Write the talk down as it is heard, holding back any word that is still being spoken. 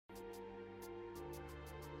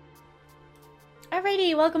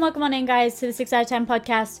Alrighty, welcome on in, guys, to the 6 out of 10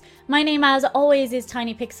 podcast. My name, as always, is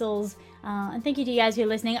Tiny Pixels, and thank you to you guys who are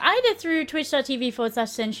listening, either through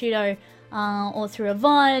twitch.tv/Senshudo, or through a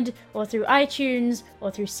VOD, or through iTunes,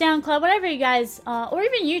 or through SoundCloud, whatever you guys, or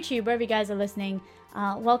even YouTube, wherever you guys are listening.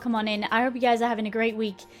 Welcome on in. I hope you guys are having a great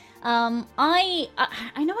week. I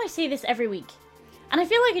know I say this every week, and I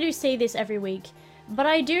feel like I do say this every week, but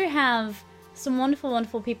I do have some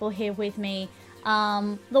wonderful people here with me.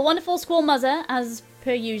 The wonderful Squall Muzzer, as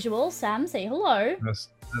per usual. Sam, say hello.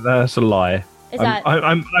 That's a lie.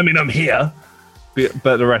 I'm here,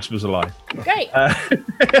 but the rest was a lie. Great.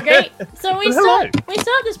 Great. So we start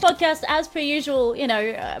this podcast as per usual,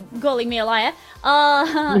 calling me a liar.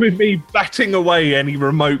 With me batting away any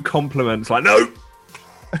remote compliments, like, no!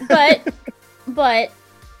 But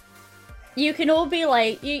you can all be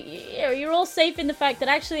like, you're all safe in the fact that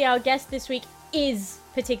actually our guest this week is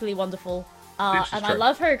particularly wonderful. And I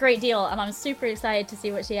love her a great deal, and I'm super excited to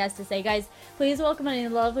see what she has to say. Guys, please welcome in the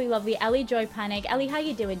lovely Ellie Joy Panic. Ellie, how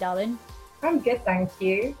you doing, darling? I'm good, thank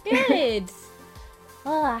you. Good.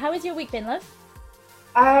 How has your week been, love?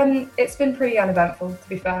 It's been pretty uneventful, to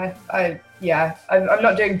be fair. I'm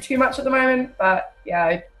not doing too much at the moment, but yeah,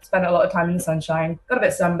 I spent a lot of time in the sunshine, got a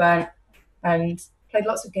bit sunburnt, and played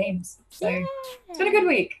lots of games. So It's been a good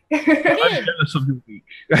week. I'm jealous of your week.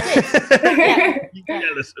 You're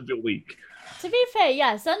jealous of your week. To be fair,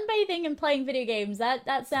 yeah, sunbathing and playing video games,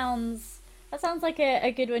 that sounds like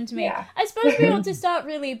a good one to me. Yeah. I suppose we want to start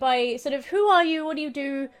really by sort of, who are you, what do you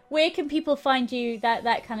do, where can people find you,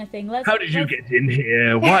 that kind of thing. How did you get in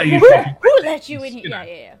here? Why are you who let you in here?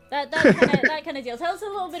 Yeah. That kind of deal. Tell us a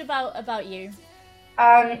little bit about you.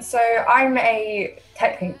 So I'm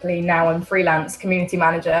technically now I'm freelance community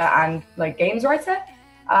manager and games writer.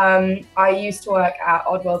 I used to work at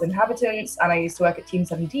Oddworld Inhabitants, and I used to work at Team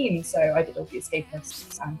 17, so I did all the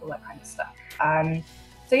escapists and all that kind of stuff.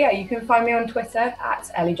 So yeah, you can find me on Twitter at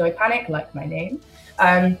EllieJoyPanic, like my name.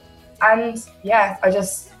 And yeah, I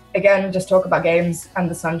just talk about games and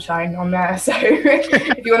the sunshine on there. So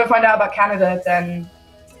if you want to find out about Canada, then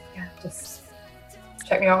yeah, just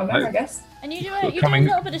check me out on there, I guess. And you do a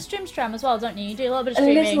little bit of Streamstram as well, don't you? You do a little bit of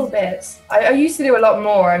streaming. A little bit. I used to do a lot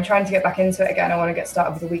more. I'm trying to get back into it again. I want to get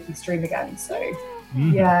started with a weekly stream again. So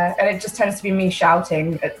yeah, and it just tends to be me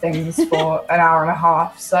shouting at things for an hour and a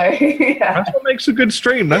half. So yeah. That's what makes a good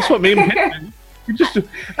stream. That's what me and him do. You just,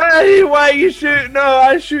 hey, why you shoot? No,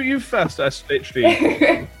 I shoot you first. That's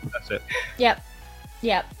literally, that's it.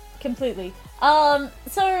 Yep, completely.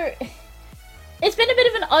 So it's been a bit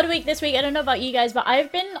of an odd week this week. I don't know about you guys, but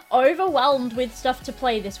I've been overwhelmed with stuff to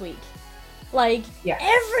play this week.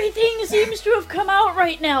 Everything seems to have come out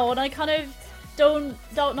right now, and I kind of don't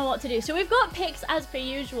know what to do. So we've got picks as per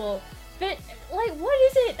usual, but what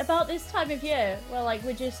is it about this time of year where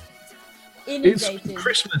we're just inundated? It's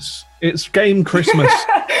Christmas. It's game Christmas.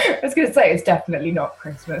 I was going to say it's definitely not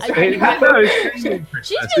Christmas. It's game Christmas.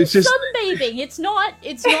 She's been sunbathing. It's not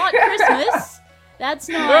Christmas. That's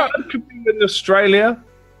not. Well, it could be in Australia,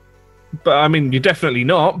 but I mean, you're definitely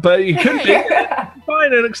not. But you could be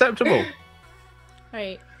fine and acceptable.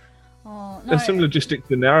 Right. Oh, no. There's some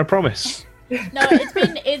logistics in there, I promise. No,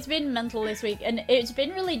 it's been mental this week, and it's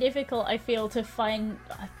been really difficult. I feel to find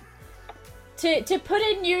to put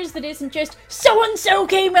in news that isn't just so and so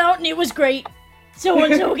came out and it was great. So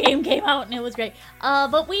and so game came out and it was great.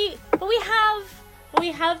 But we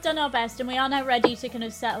have done our best, and we are now ready to kind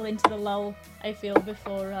of settle into the lull, I feel,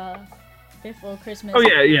 before Christmas. Oh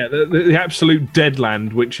yeah. The absolute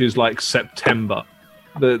deadland, which is September.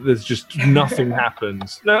 There's just nothing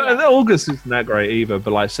happens. No, August isn't that great either,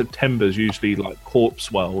 but September's usually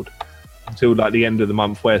corpse world until the end of the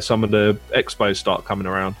month, where some of the expos start coming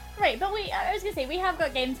around. Right, but I was gonna say we have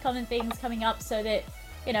got Gamescom and things coming up, so that.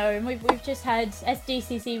 And we've just had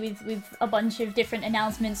SDCC with a bunch of different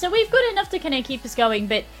announcements, so we've got enough to kind of keep us going.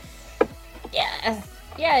 But yeah,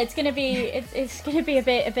 it's gonna be a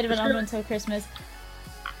bit of an on until Christmas.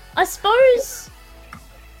 I suppose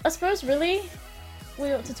really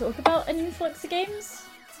we ought to talk about an influx of games.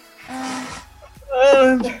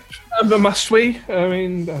 Must we? I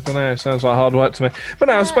mean, I don't know. It sounds like hard work to me. But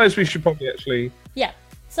no, I suppose we should probably actually. Yeah.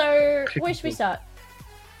 So where should we start?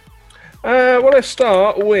 Well, let's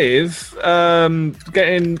start with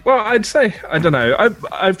getting. Well, I'd say I don't know.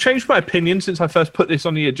 I've changed my opinion since I first put this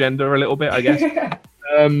on the agenda a little bit, I guess.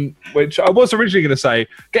 Which I was originally going to say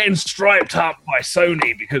getting striped up by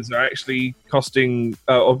Sony because they're actually pushing up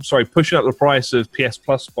the price of PS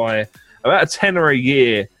Plus by about €10 a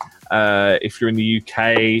year if you're in the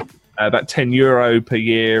UK, about €10 per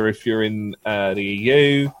year if you're in the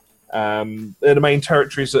EU. They're the main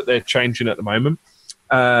territories that they're changing at the moment.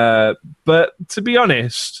 But to be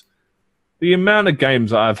honest, the amount of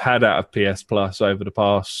games that I've had out of PS Plus over the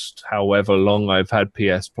past however long I've had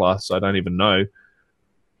PS Plus, I don't even know.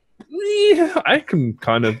 Yeah, I can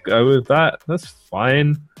kind of go with that. That's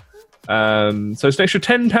fine. So it's an extra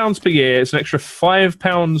 £10 per year. It's an extra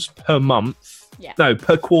 £5 per month. Yeah. No,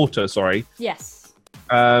 per quarter, sorry. Yes.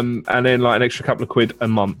 And then like an extra couple of quid a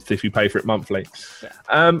month if you pay for it monthly.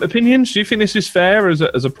 Yeah. Opinions? Do you think this is fair as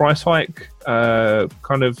a price hike?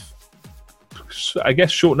 Kind of, I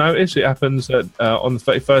guess, short notice. It happens on the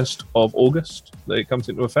 31st of August that it comes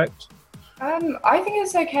into effect. I think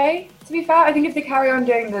it's okay. To be fair, I think if they carry on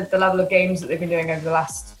doing the level of games that they've been doing over the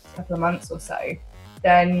last couple of months or so,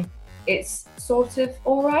 then it's sort of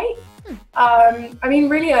all right. I mean,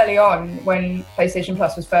 really early on, when PlayStation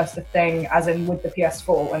Plus was first a thing, as in with the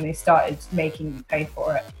PS4, when they started making you pay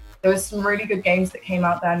for it, there was some really good games that came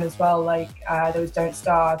out then as well. Like there was Don't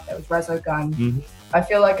Starve, there was Resogun. Mm-hmm. I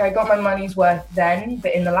feel like I got my money's worth then,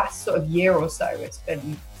 but in the last sort of year or so, it's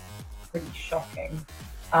been pretty shocking.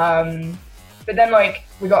 But then, like,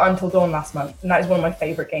 we got Until Dawn last month, and that is one of my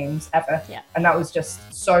favorite games ever. Yeah. And that was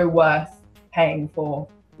just so worth paying for.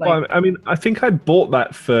 Like, Well, I mean, I think I bought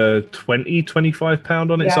that for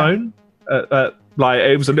 £25 on its Yeah. own. Like,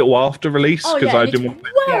 it was a little after release Oh because yeah, I it's didn't want.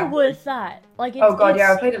 well Yeah. worth that. Like, oh god,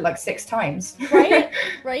 yeah, I played it like 6 times. right,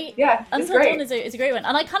 right. Yeah, it's Until great. Dawn is a great one,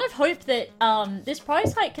 and I kind of hope that this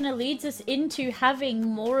price hike kind of leads us into having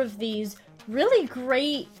more of these really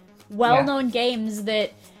great, well-known games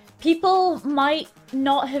that people might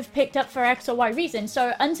not have picked up for X or Y reason.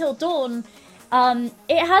 So Until Dawn,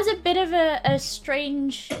 it has a bit of a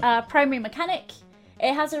strange primary mechanic.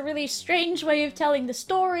 It has a really strange way of telling the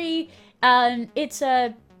story. It's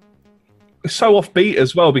a It's so offbeat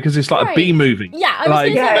as well because it's like Right. a B movie. Yeah, I was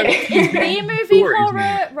Like- gonna say, Yeah. like, it's B-movie Stories, horror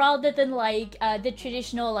man. rather than like the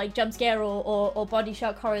traditional like jump scare or body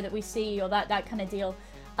shock horror that we see or that kind of deal.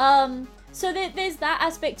 So there's that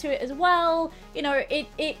aspect to it as well. You know,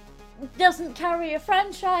 it doesn't carry a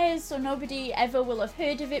franchise, so nobody ever will have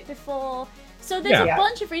heard of it before. So there's Yeah. a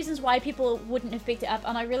bunch of reasons why people wouldn't have picked it up,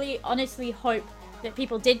 and I really honestly hope that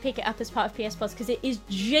people did pick it up as part of PS Plus because it is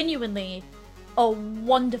genuinely a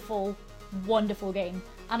wonderful, wonderful game.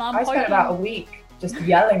 And I'm I spent hoping... about a week just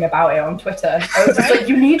yelling about it on Twitter. I was just like,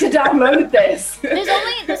 you need to download this.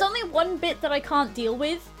 There's only one bit that I can't deal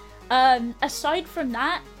with. Aside from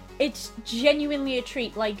that, it's genuinely a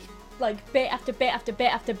treat. Like bit after bit after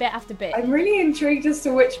bit after bit after bit. I'm really intrigued as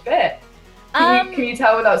to which bit. Can you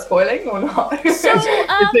tell without spoiling or not? So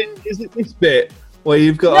Is it this bit where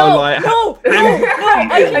you've got no, to like? no, I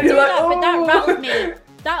can And do you're like, that, but that "Oh." rattled me.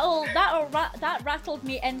 That rattled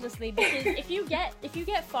me endlessly because if you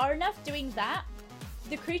get far enough doing that,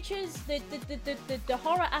 the creatures, the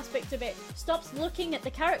horror aspect of it stops looking at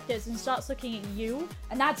the characters and starts looking at you,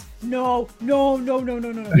 and that's no.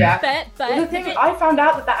 Yeah. But Well, the thing I found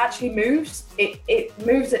out that actually moves. It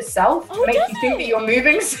moves itself Oh, to make does you think it? that you're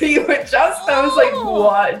moving, so you adjust. I was like, Oh,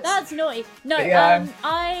 what? That's naughty. No, Yeah.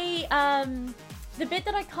 the bit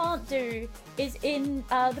that I can't do is in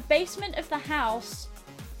the basement of the house.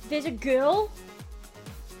 There's a girl.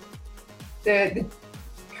 The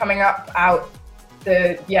coming up out.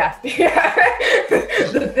 The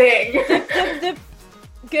thing. The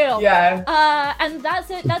girl. Yeah. And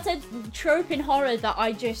that's a trope in horror that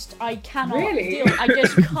I cannot Really? deal. I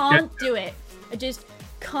just can't do it. I just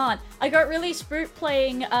can't. I got really spooked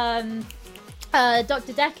playing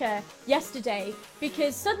Dr. Decker yesterday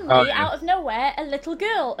because suddenly out of nowhere a little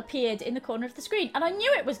girl appeared in the corner of the screen, and I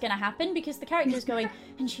knew it was going to happen because the character was going,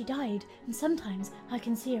 and she died, and sometimes I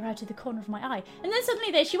can see her out of the corner of my eye, and then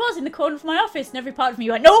suddenly there she was in the corner of my office, and every part of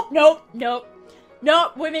me went, nope,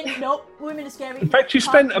 women are scary. In fact, you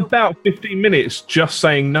spent about 15 minutes just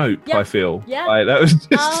saying nope. Yeah. I feel. Yeah. Like, that was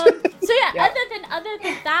just. So yeah, Yeah. other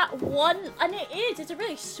than that one, and it's a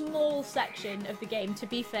really small section of the game, to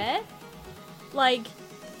be fair. Like,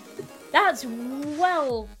 that's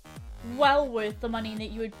well worth the money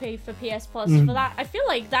that you would pay for PS Plus for that. I feel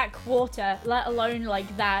like that quarter, let alone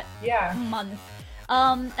like that Yeah. month.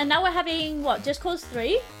 And now we're having Just Cause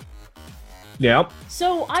 3. Yeah.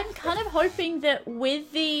 So I'm kind of hoping that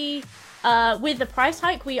with the price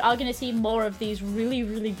hike, we are going to see more of these really,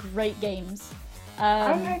 really great games.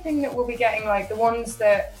 I'm hoping that we'll be getting like the ones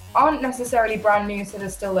that aren't necessarily brand new, so they're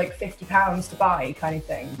still like £50 to buy kind of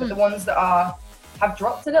thing. But the ones that have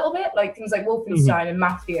dropped a little bit, like things like Wolfenstein and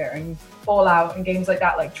Mafia and Fallout and games like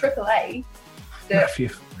that, like AAA, that Mafia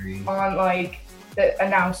 3. aren't like that are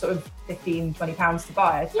now sort of £15-20 to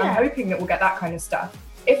buy. Yeah. I'm hoping that we'll get that kind of stuff.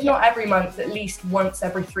 If not every month, at least once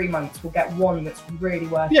every 3 months, we'll get one that's really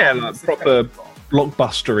worth. Yeah, paying like the subscription proper for.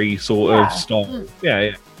 blockbustery sort of style.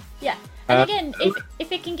 Yeah. Yeah. And again,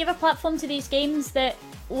 if it can give a platform to these games that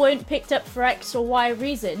weren't picked up for X or Y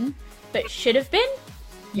reason, but should have been,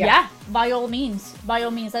 by all means,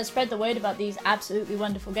 let's spread the word about these absolutely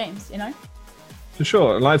wonderful games, you know? For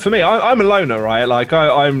sure. Like, for me, I'm a loner, right? Like,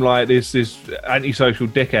 I'm like this antisocial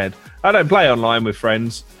dickhead. I don't play online with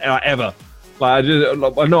friends, ever. Like,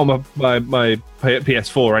 I know my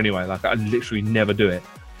PS4 anyway. Like, I literally never do it.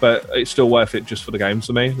 But it's still worth it just for the games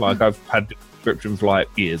to me. Like, I've had the subscription for, like,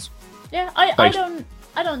 years. Yeah, I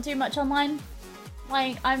don't do much online.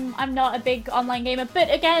 Like, I'm not a big online gamer.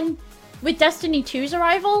 But again, with Destiny 2's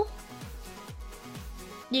arrival,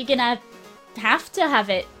 you're gonna have to have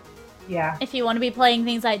it. Yeah. If you want to be playing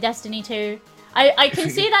things like Destiny 2. I can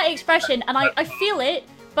see that expression, and I feel it,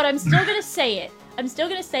 but I'm still gonna say it. I'm still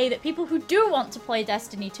gonna say that people who do want to play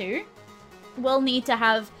Destiny 2 will need to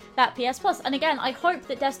have that PS Plus. And again, I hope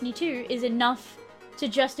that Destiny 2 is enough to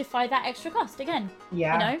justify that extra cost again.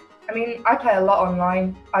 Yeah. You know? I mean, I play a lot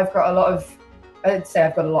online. I'd say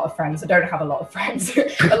I've got a lot of friends. I don't have a lot of friends.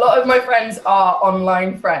 A lot of my friends are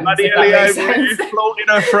online friends. Bloody you floating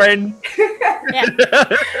a friend.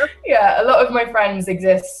 Yeah, a lot of my friends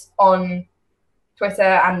exist on Twitter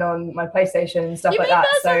and on my PlayStation and stuff like that.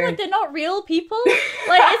 You mean like they're not real people?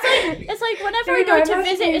 Like it's like whenever I go to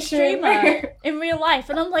visit a streamer in real life,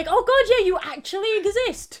 and I'm like, oh god, yeah, you actually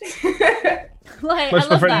exist. Like, most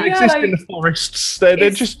of my friends exist in the forests. They're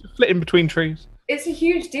just flitting between trees. It's a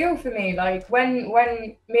huge deal for me. Like when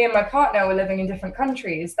me and my partner were living in different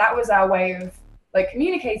countries, that was our way of like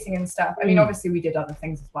communicating and stuff. I mean, obviously we did other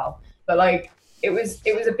things as well, but like it was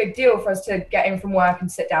a big deal for us to get in from work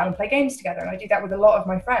and sit down and play games together. And I do that with a lot of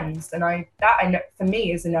my friends. And I know, for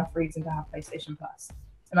me, is enough reason to have PlayStation Plus.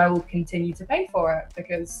 And I will continue to pay for it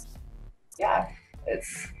because, yeah,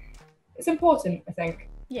 it's important, I think.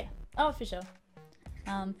 Yeah. Oh, for sure.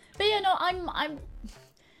 But yeah, no, I'm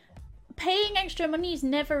paying extra money is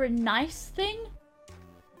never a nice thing,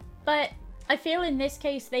 but I feel in this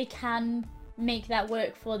case they can make that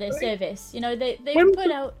work for their service. You know, they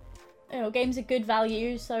put out games of good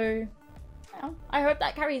value, so I hope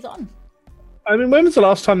that carries on. I mean, when was the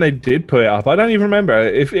last time they did put it up? I don't even remember.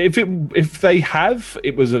 If they have,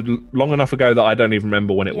 it was long enough ago that I don't even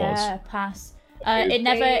remember when it was. Yeah, pass.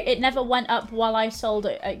 It never went up while I sold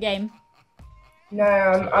it at Game. No,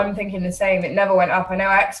 I'm thinking the same. It never went up. I know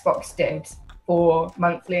Xbox did for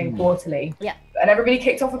monthly and quarterly. Yeah. And everybody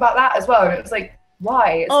kicked off about that as well. And it was like,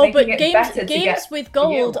 why? It's making it better to get games with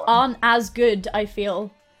gold aren't as good, I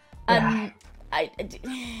feel. It's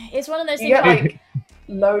one of those things. You get like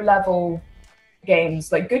low-level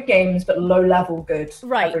games, like good games, but low-level good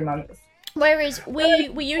every month. Whereas we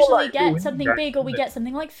usually get something big, or we get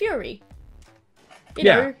something like Fury. You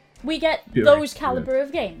know, we get those caliber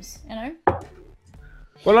of games. You know.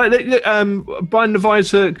 Well, like Binding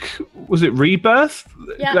was it Rebirth?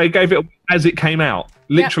 Yeah. They gave it as it came out.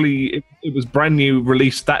 Literally, it was brand new,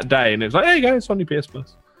 released that day, and it was like, there you go, it's on your PS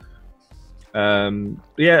Plus.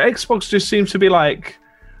 Xbox just seems to be like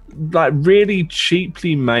really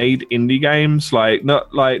cheaply made indie games. Like,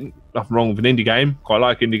 not like nothing wrong with an indie game. Quite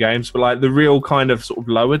like indie games, but like the real kind of sort of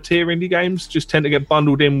lower tier indie games just tend to get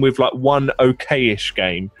bundled in with like one okay-ish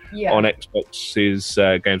game on Xbox's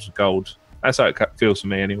Games with Gold. That's how it feels for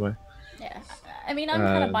me, anyway. Yeah, I mean, I'm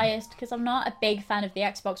kind of biased because I'm not a big fan of the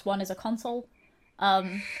Xbox One as a console.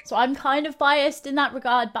 So I'm kind of biased in that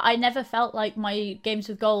regard, but I never felt like my Games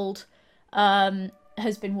with Gold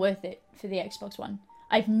has been worth it for the Xbox One.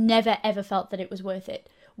 I've never ever felt that it was worth it.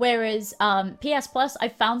 Whereas PS Plus,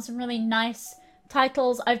 I've found some really nice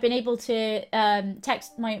titles. I've been able to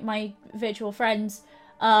text my virtual friends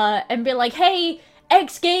and be like, hey,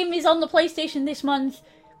 X game is on the PlayStation this month.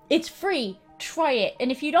 It's free. Try it.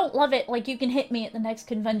 And if you don't love it, like, you can hit me at the next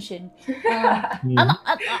convention. And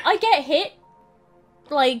I get hit,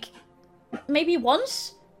 like, maybe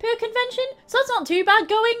once per convention. So that's not too bad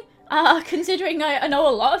going, considering I know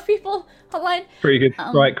a lot of people online. Pretty good.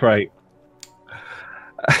 Great.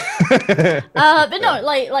 But no,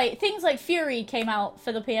 like things like Fury came out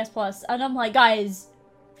for the PS Plus, and I'm like, guys,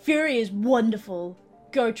 Fury is wonderful.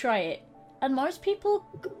 Go try it. And most people,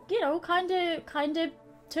 you know, kind of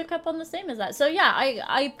took up on the same as that. So yeah,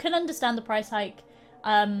 I can understand the price hike.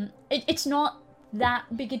 It's not that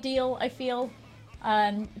big a deal, I feel,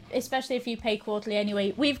 especially if you pay quarterly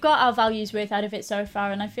anyway. We've got our values worth out of it so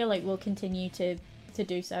far, and I feel like we'll continue to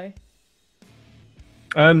do so.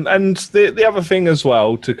 And the other thing as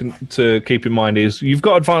well to keep in mind is you've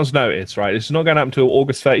got advance notice, right? It's not going up until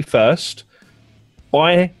August 31st.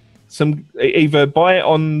 Either buy it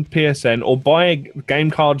on PSN or buy game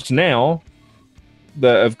cards now.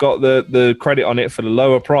 that have got the credit on it for the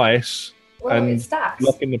lower price Well, and it stacks.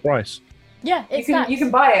 lock in the price. Yeah, You can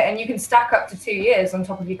buy it and you can stack up to 2 years on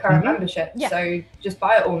top of your current Mhm. membership. Yeah. So just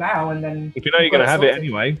buy it all now and then. If you know you're going to have it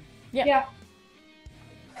anyway, Yeah.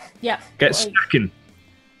 get Like, stacking.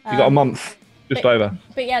 You got a month just over.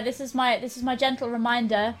 But yeah, this is my gentle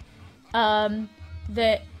reminder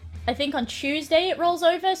that I think on Tuesday it rolls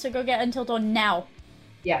over, so go get Until Dawn now.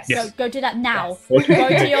 Yes. Go do that now. Yes. Go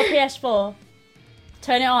to your PS4,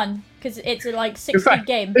 turn it on, because it's a like 6 gig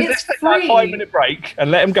game. Let's take like a 5-minute break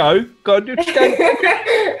and let him go. Just go.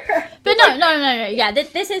 But no. Yeah,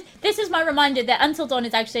 this is my reminder that Until Dawn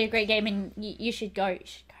is actually a great game, and you should go. You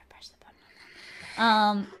should go press the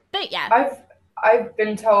button. But yeah. I've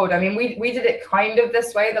been told. I mean, we did it kind of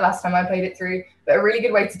this way the last time I played it through. But a really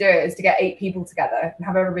good way to do it is to get 8 people together and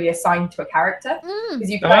have everybody assigned to a character, because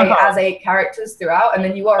you play as 8 characters throughout, and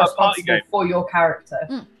then you are responsible for your character.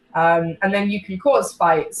 And then you can cause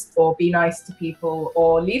fights or be nice to people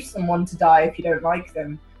or leave someone to die if you don't like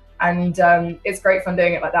them. And it's great fun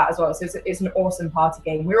doing it like that as well. So it's an awesome party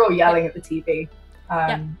game. We're all yelling at the TV.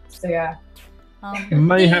 So yeah.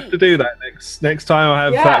 May have to do that next time I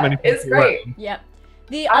have that many people. It's great. Around. Yep.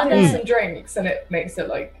 Add in some drinks and it makes it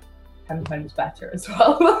like 10 times better as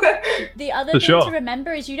well. The other thing to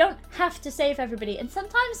remember is you don't have to save everybody. And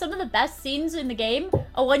sometimes some of the best scenes in the game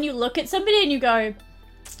are when you look at somebody and you go,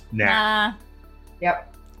 nah.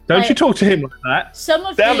 Yep. Don't you talk to him like that.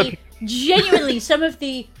 Genuinely, some of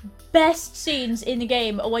the best scenes in the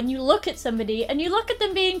game are when you look at somebody and you look at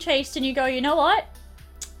them being chased and you go, you know what?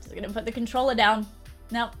 Just gonna put the controller down.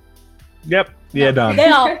 No. Yep. Yeah, done. They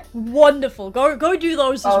are wonderful. Go do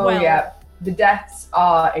those as well. Yeah. The deaths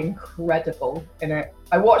are incredible in it.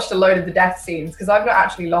 I watched a load of the death scenes because I've not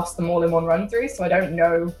actually lost them all in one run through, so I don't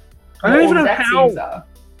know. I don't even know how. I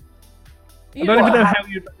don't even know how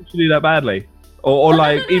you managed to do that badly, or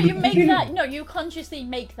you consciously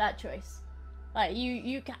make that choice. Like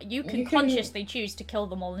you can consciously choose to kill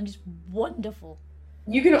them all, and it's wonderful.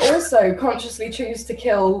 You can also consciously choose to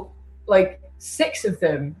kill like 6 of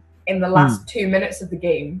them in the last 2 minutes of the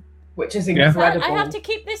game, which is incredible. I have to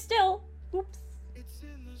keep this still. Oops.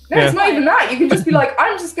 No, it's not even that. You can just be like,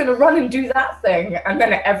 I'm just gonna run and do that thing, and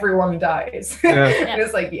then everyone dies. Yeah. And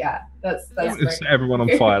it's like, that's it's everyone on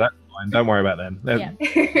fire. That's fine. Don't worry about them.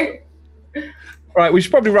 Right, we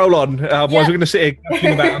should probably roll on. Otherwise, we're going to sit here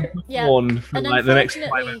talking about Dawn for like the next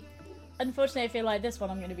 5 minutes. Unfortunately, I feel like this one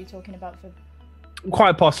I'm going to be talking about for.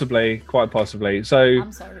 Quite possibly. So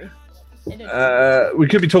I'm sorry. We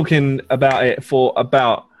could be talking about it for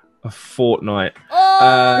about a fortnight.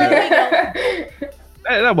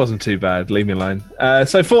 That wasn't too bad. Leave me alone.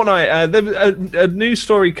 So Fortnite, a new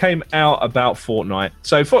story came out about Fortnite.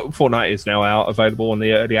 So Fortnite is now out, available on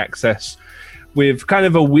the early access, with kind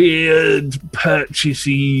of a weird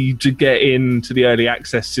purchasey to get into the early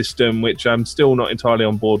access system, which I'm still not entirely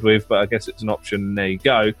on board with, but I guess it's an option. There you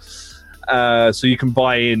go. So you can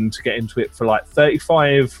buy in to get into it for like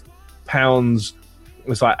 £35.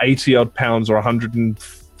 It's like 80 odd pounds or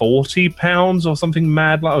 £140 or something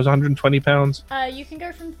mad, like it was £120. You can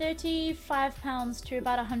go from £35 to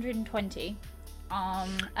about 120.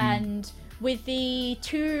 And with the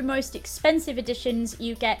 2 most expensive editions,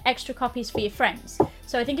 you get extra copies for your friends.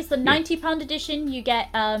 So I think it's the £90 edition, you get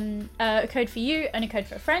a code for you and a code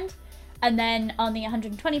for a friend. And then on the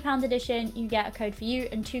 £120 edition, you get a code for you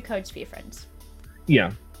and 2 codes for your friends.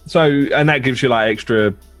 Yeah. So, and that gives you like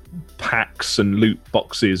extra packs and loot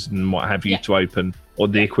boxes and what have you to open, or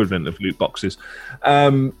the equivalent of loot boxes.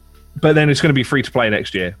 But then it's going to be free to play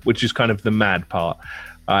next year, which is kind of the mad part.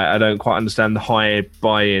 I don't quite understand the high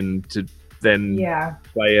buy-in to then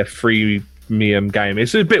play a freemium game.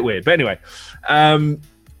 It's a bit weird, but anyway.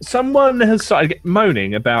 Someone has started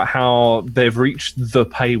moaning about how they've reached the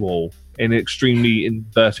paywall in extremely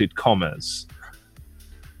inverted commas.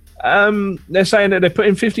 They're saying that they put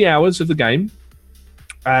in 50 hours of the game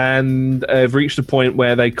and have reached a point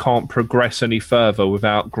where they can't progress any further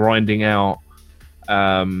without grinding out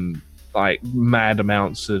like mad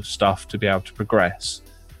amounts of stuff to be able to progress.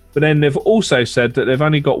 But then they've also said that they've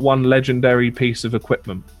only got 1 legendary piece of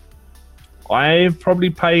equipment. I've probably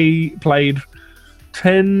played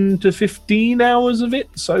 10 to 15 hours of it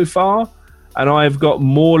so far, and I've got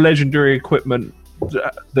more legendary equipment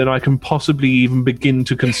than I can possibly even begin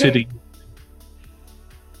to consider.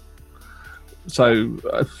 So,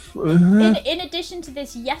 in addition to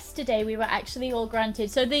this, yesterday we were actually all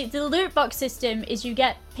granted. So the loot box system is you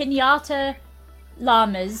get pinata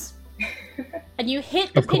llamas, and you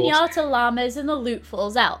hit the pinata llamas, and the loot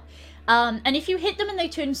falls out. And if you hit them and they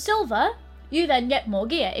turn silver, you then get more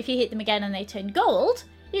gear. If you hit them again and they turn gold,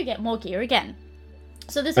 you get more gear again.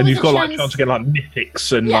 So there's and always you've got a like a chance to get like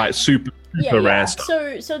mythics and like super rare stuff.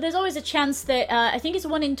 So there's always a chance that I think it's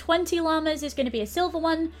 1 in 20 llamas is going to be a silver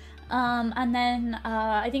one, and then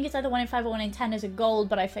I think it's either 1 in 5 or 1 in 10 is a gold,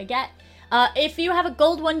 but I forget. If you have a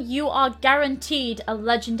gold one, you are guaranteed a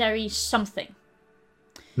legendary something.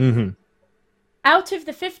 Mm-hmm. Out of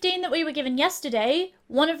the 15 that we were given yesterday,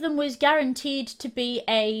 one of them was guaranteed to be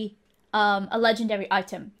a legendary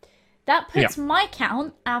item. That puts my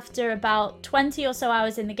count, after about 20 or so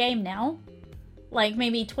hours in the game now, like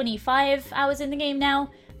maybe 25 hours in the game now,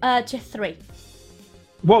 to 3.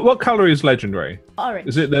 What colour is legendary? Orange.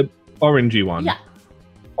 Is it the orangey one? Yeah.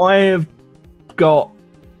 I have got,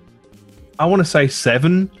 I want to say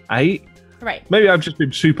 7, 8. Right. Maybe I've just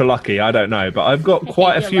been super lucky, I don't know, but I've got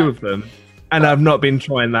quite a few of them, and I've not been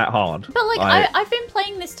trying that hard. But I've been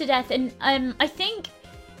playing this to death, and I think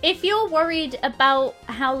if you're worried about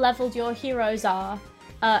how leveled your heroes are,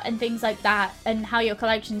 and things like that, and how your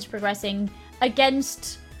collection's progressing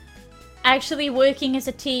against actually working as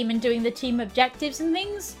a team and doing the team objectives and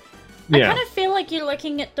things, I kind of feel like you're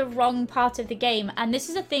looking at the wrong part of the game. And this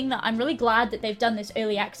is a thing that I'm really glad that they've done, this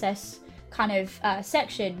early access kind of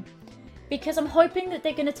section, because I'm hoping that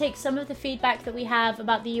they're going to take some of the feedback that we have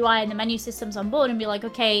about the UI and the menu systems on board and be like,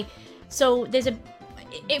 okay, so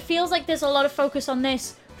it feels like there's a lot of focus on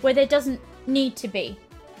this where there doesn't need to be.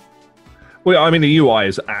 Well, I mean, the UI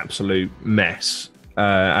is an absolute mess,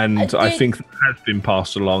 and I think that has been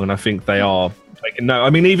passed along, and I think they are taking note. I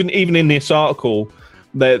mean, even in this article,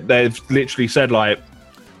 they've literally said, like,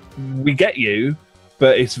 we get you,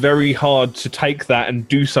 but it's very hard to take that and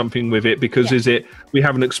do something with it, because we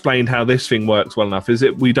haven't explained how this thing works well enough? Is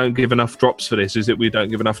it we don't give enough drops for this? Is it we don't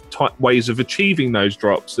give enough ways of achieving those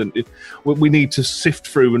drops? And we need to sift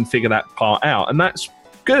through and figure that part out, and that's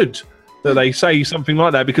good that they say something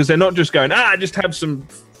like that, because they're not just going, just have some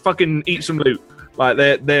fucking eat some loot. Like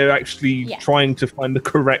they're actually trying to find the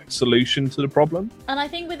correct solution to the problem. And I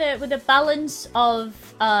think with a balance of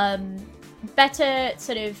better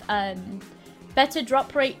sort of better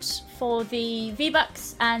drop rates for the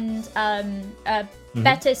V-Bucks and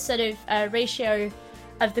better sort of ratio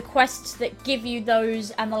of the quests that give you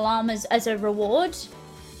those and the llamas as a reward,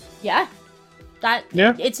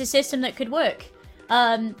 it's a system that could work.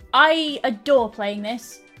 I adore playing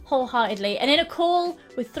this wholeheartedly, and in a call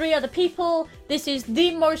with 3 other people, this is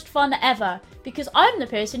the most fun ever, because I'm the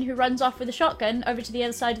person who runs off with a shotgun over to the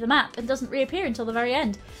other side of the map and doesn't reappear until the very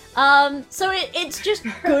end. So it's just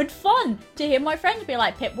good fun to hear my friends be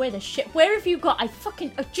like, Pip, where the shit? Where have you got?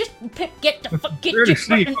 Pip, get the fuck, get really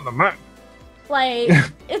your on the map. Like,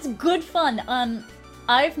 it's good fun.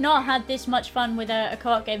 I've not had this much fun with a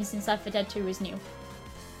co-op game since Left 4 Dead 2 was new.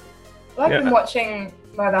 Well, I've been watching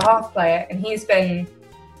my other half play it, and he's been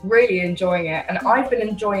really enjoying it, and I've been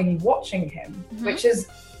enjoying watching him,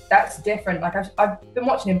 that's different. Like I've been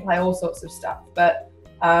watching him play all sorts of stuff, but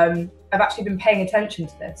I've actually been paying attention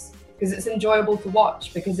to this because it's enjoyable to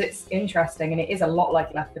watch, because it's interesting, and it is a lot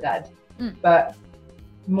like Left 4 Dead, but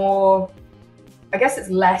more, I guess it's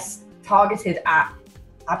less targeted at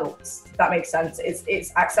adults, if that makes sense.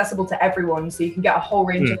 It's accessible to everyone, so you can get a whole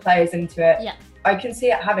range of players into it. Yeah. I can see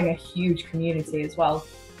it having a huge community as well,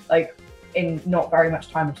 like in not very much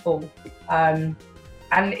time at all. And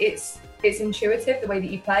it's intuitive the way that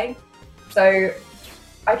you play. So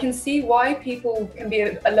I can see why people can be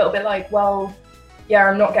a little bit like, well, yeah,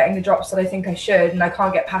 I'm not getting the drops that I think I should, and I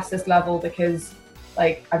can't get past this level because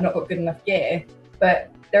like I've not got good enough gear. But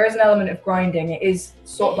there is an element of grinding. It is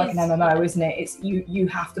sort of like an MMO, isn't it? It's you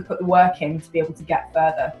have to put the work in to be able to get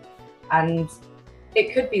further. And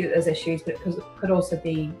it could be that there's issues, but it could also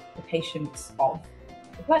be the patience of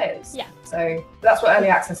the players. Yeah. So that's what early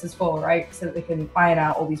access is for, right? So that they can iron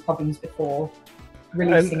out all these problems before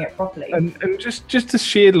releasing it properly. And just the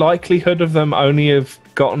sheer likelihood of them only have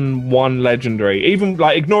gotten 1 legendary, even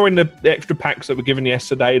like ignoring the extra packs that were given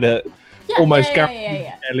yesterday that almost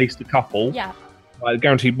guaranteed at least a couple. Yeah. Like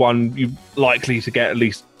guaranteed 1, you're likely to get at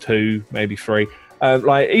least 2, maybe 3.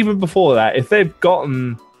 Like even before that, if they've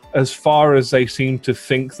gotten as far as they seem to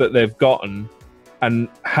think that they've gotten and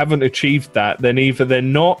haven't achieved that, then either they're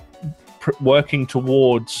not working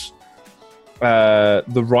towards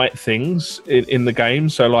the right things in the game.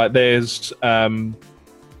 So like there's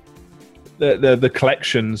the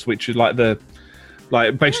collections, which is like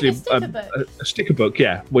basically a sticker book,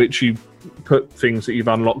 which you put things that you've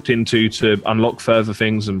unlocked into to unlock further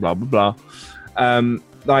things and blah blah blah.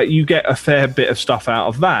 Like you get a fair bit of stuff out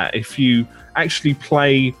of that. If you actually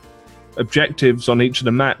play objectives on each of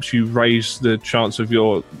the maps, you raise the chance of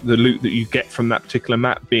the loot that you get from that particular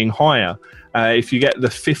map being higher. If you get the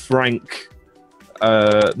 5th rank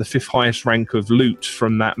the 5th highest rank of loot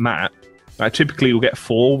from that map, typically you'll get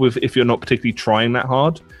 4 if you're not particularly trying that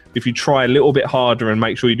hard. If you try a little bit harder and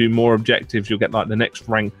make sure you do more objectives, you'll get like the next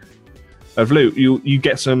rank of loot. You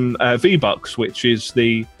get some V-Bucks, which is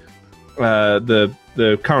the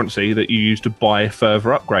currency that you use to buy further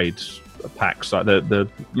upgrades packs, like the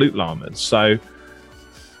loot llamas. So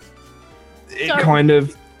it kind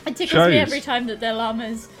of it tickles me every time that they're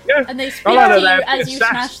llamas, and they speak to you as you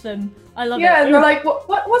smash them. I love it. Yeah, and they're like,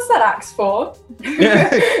 what's that axe for?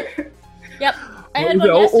 Yeah. Yep. I had one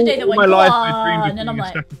yesterday that went on, and I'm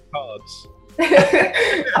like, cards.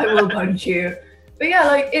 I will punch you. But yeah,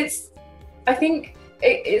 like I think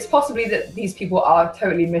it's possibly that these people are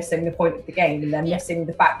totally missing the point of the game, and they're missing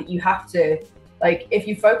the fact that you have to, like, if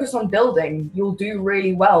you focus on building, you'll do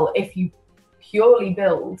really well if you purely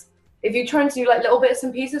build. If you're trying to do like little bits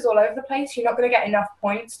and pieces all over the place, you're not going to get enough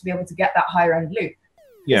points to be able to get that higher end loot.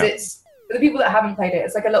 Yeah. It's, for the people that haven't played it,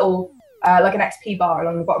 it's like a little, like an XP bar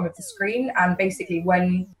along the bottom of the screen, and basically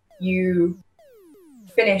when you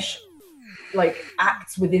finish like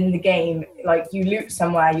acts within the game, like you loot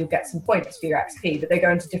somewhere, you'll get some points for your XP, but they go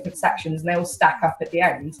into different sections and they all stack up at the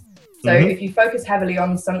end. So if you focus heavily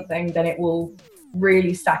on something, then it will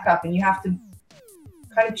really stack up, and you have to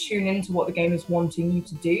kind of tune into what the game is wanting you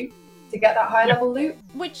to do to get that high level loot.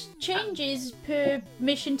 Which changes per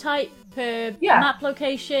mission type, per map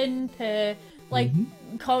location, per like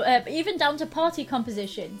even down to party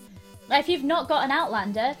composition. If you've not got an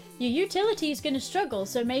Outlander, your utility is going to struggle,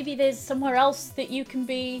 so maybe there's somewhere else that you can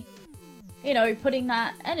be, you know, putting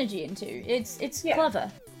that energy into. It's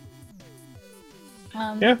clever.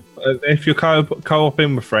 If you're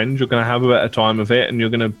co-oping with friends, you're going to have a better time of it, and you're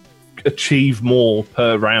going to achieve more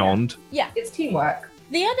per round. Yeah, it's teamwork.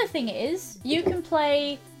 The other thing is, you can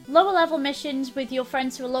play lower level missions with your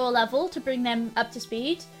friends who are lower level to bring them up to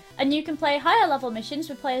speed, and you can play higher level missions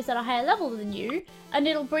with players that are higher level than you, and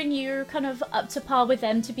it'll bring you kind of up to par with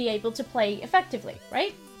them to be able to play effectively,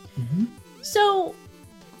 right? So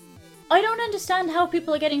I don't understand how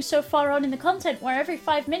people are getting so far on in the content where every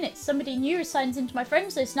 5 minutes somebody new signs into my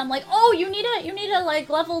friends list, and I'm like, oh, you need a like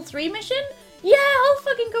level 3 mission? Yeah, I'll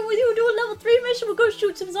fucking go with you, do a level 3 mission, we'll go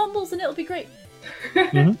shoot some zombies and it'll be great.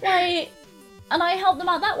 Like, and I help them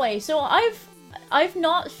out that way. So I've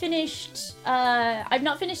not finished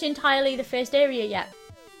entirely the first area yet,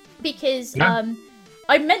 because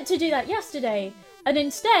I meant to do that yesterday, and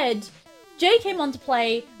instead Jay came on to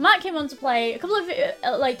play, Matt came on to play, a couple of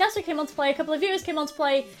Dessa came on to play, a couple of viewers came on to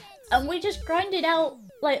play, and we just grinded out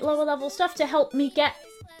like lower level stuff to help me get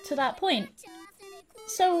to that point.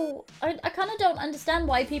 So I kind of don't understand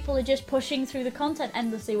why people are just pushing through the content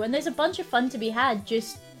endlessly when there's a bunch of fun to be had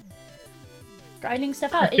just grinding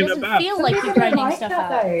stuff out. It doesn't feel like you're grinding stuff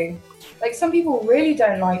out. Though. Like, some people really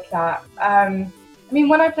don't like that. I mean,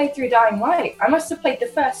 when I played through Dying Light, I must have played the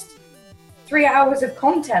first 3 hours of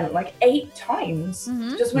content like 8 times,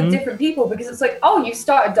 just with different people, because it's like, oh, you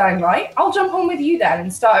started Dying Light, I'll jump on with you then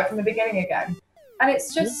and start it from the beginning again. And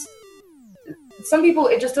it's just, some people,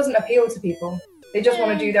 it just doesn't appeal to people. They just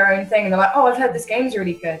want to do their own thing, and they're like, oh, I've heard this game's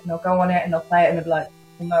really good, and they'll go on it and they'll play it, and they'll be like,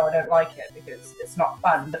 well, no, I don't like it because it's not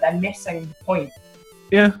fun, but they're missing the point.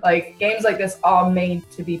 Yeah. Like, games like this are made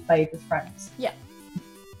to be played with friends. Yeah.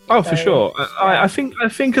 Oh, for sure. I think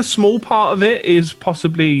a small part of it is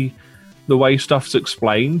possibly the way stuff's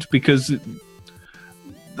explained, because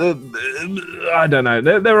I don't know.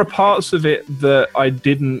 There are parts of it that I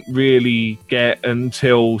didn't really get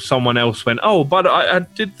until someone else went, oh, but I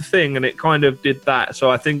did the thing and it kind of did that. So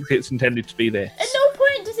I think it's intended to be this. At no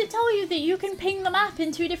point does it tell you that you can ping the map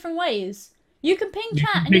in 2 different ways. You can ping chat.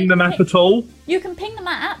 You can ping the map at all? You can ping the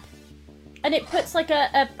map, and it puts like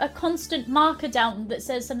a constant marker down that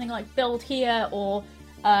says something like build here or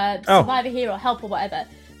survivor here or help or whatever.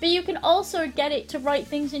 But you can also get it to write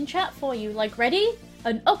things in chat for you, like ready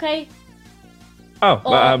and okay. Oh,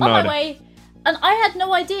 or I have no on my idea. way. And I had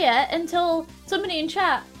no idea until somebody in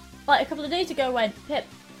chat, like a couple of days ago, went, Pip,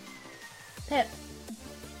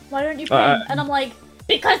 why don't you ping? And I'm like,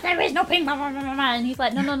 because there is no ping. And he's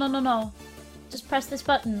like, no. Just press this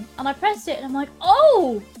button. And I pressed it, and I'm like,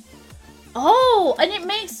 oh, and it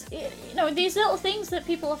makes, you know, these little things that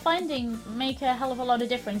people are finding make a hell of a lot of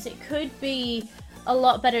difference. It could be a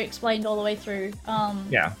lot better explained all the way through.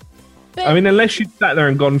 Yeah. But, I mean, unless you sat there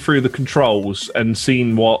and gone through the controls and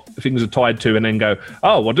seen what things are tied to, and then go,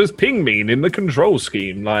 oh, what does ping mean in the control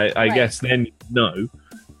scheme? Like, I guess then you know.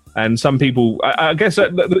 And some people, I guess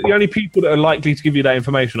the only people that are likely to give you that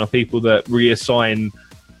information are people that reassign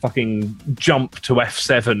fucking jump to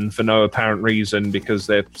F7 for no apparent reason because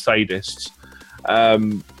they're sadists.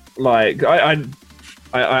 Like,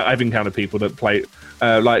 I've encountered people that play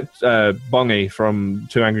like Bongy from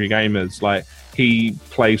Two Angry Gamers. Like he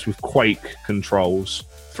plays with Quake controls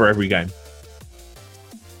for every game.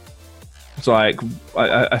 It's like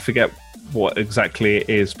I forget what exactly it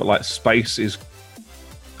is, but like space is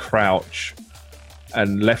crouch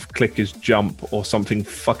and left click is jump or something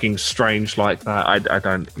fucking strange like that. I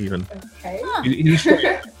don't even.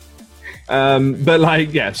 Okay. But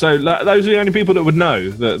like, yeah, so those are the only people that would know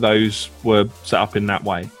that those were set up in that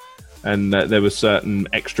way, and that there were certain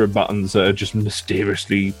extra buttons that are just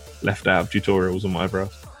mysteriously left out of tutorials and whatever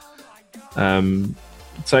else.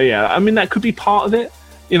 So yeah, I mean that could be part of it.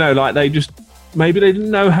 You know, like maybe they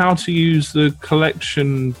didn't know how to use the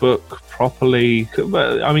collection book properly.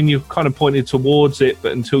 I mean, you've kind of pointed towards it,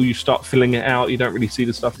 but until you start filling it out, you don't really see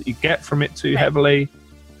the stuff that you get from it too heavily.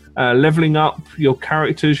 Leveling up your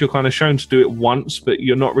characters, you're kind of shown to do it once, but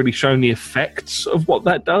you're not really shown the effects of what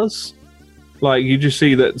that does. Like, you just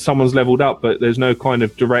see that someone's leveled up, but there's no kind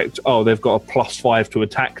of direct, oh, they've got a +5 to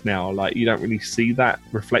attack now. Like, you don't really see that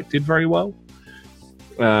reflected very well.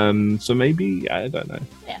 So maybe, I don't know.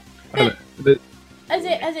 Yeah. As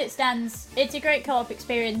it stands, it's a great co-op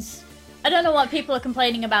experience. I don't know what people are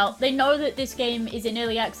complaining about. They know that this game is in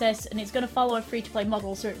early access and it's going to follow a free-to-play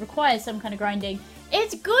model, so it requires some kind of grinding.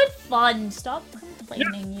 It's good fun. Stop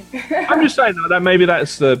complaining. Yeah. I'm just saying that maybe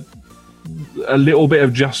that's a little bit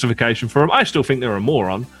of justification for them. I still think they're a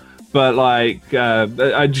moron, but like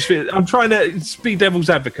I'm trying to be devil's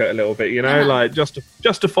advocate a little bit, you know, like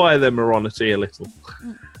justify their moronity a little.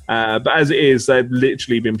 But as it is, they've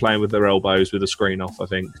literally been playing with their elbows with the screen off, I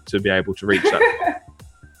think, to be able to reach that.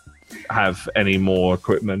 Have any more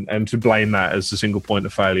equipment, and to blame that as a single point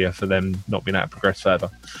of failure for them not being able to progress further.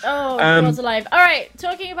 Oh, God's alive. Alright,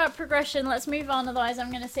 talking about progression, let's move on, otherwise I'm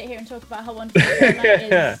going to sit here and talk about how wonderful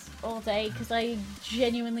Fortnite is all day, because I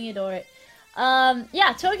genuinely adore it.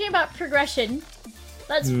 Yeah, talking about progression,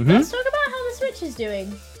 let's talk about how the Switch is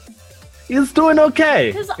doing. It's doing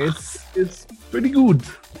okay. It's pretty good.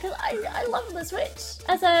 Because I love the Switch.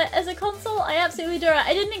 As a console, I absolutely adore it.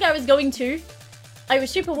 I didn't think I was going to. I was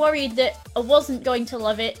super worried that I wasn't going to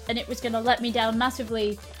love it and it was going to let me down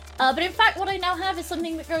massively. But in fact, what I now have is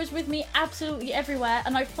something that goes with me absolutely everywhere,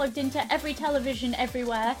 and I've plugged into every television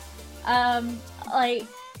everywhere. Like,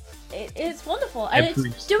 it's wonderful, and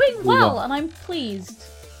it's doing well, and I'm pleased.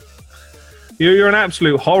 You're an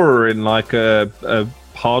absolute horror in like a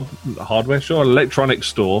hardware store, electronics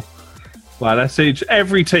store. Like that's each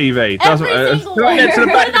every TV. Doesn't get to the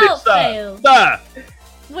back of it,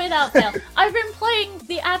 Without fail. I've been playing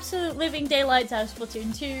the absolute living daylights out of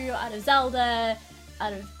Splatoon 2, out of Zelda,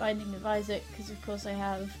 out of Binding of Isaac, because of course I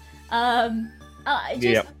have.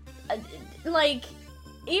 Like,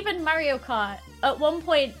 even Mario Kart. At one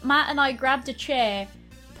point, Matt and I grabbed a chair,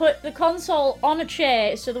 put the console on a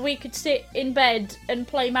chair so that we could sit in bed and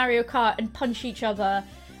play Mario Kart and punch each other.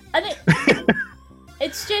 And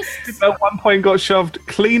it's just... At one point got shoved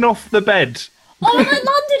clean off the bed. Oh, and I landed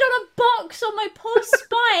on a box on my poor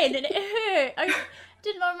spine, and it hurt. I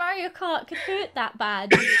didn't know Mario Kart could hurt that bad.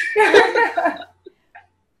 But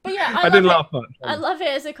yeah, I didn't laugh much. I love it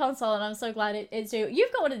as a console, and I'm so glad it's doing.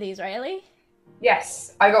 You've got one of these, right, Ellie?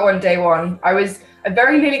 Yes, I got one day one. I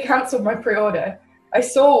very nearly cancelled my pre-order. I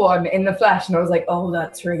saw one in the flesh, and I was like, "Oh,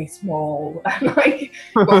 that's really small," and like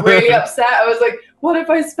got really upset. I was like, "What if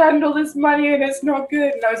I spend all this money and it's not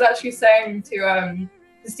good?" And I was actually saying to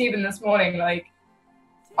Stephen this morning, like,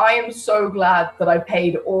 I am so glad that I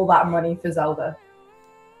paid all that money for Zelda.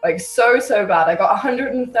 Like, so glad. I got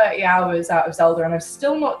 130 hours out of Zelda, and I've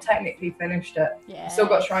still not technically finished it. Yeah. Still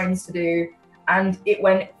got shrines to do, and it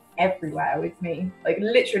went everywhere with me. Like,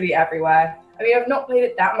 literally everywhere. I mean, I've not played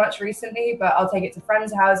it that much recently, but I'll take it to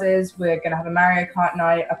friends' houses. We're going to have a Mario Kart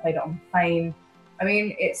night. I played it on the plane. I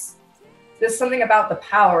mean, there's something about the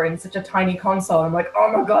power in such a tiny console. I'm like,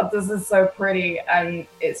 oh my God, this is so pretty. And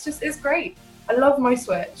it's great. I love my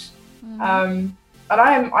Switch. And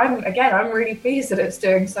I'm really pleased that it's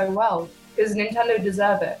doing so well, because Nintendo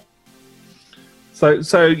deserve it.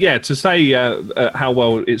 So yeah, to say how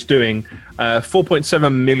well it's doing,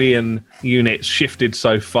 4.7 million units shifted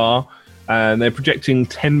so far, and they're projecting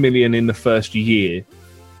 10 million in the first year.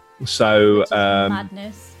 So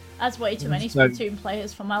madness. That's way too many Splatoon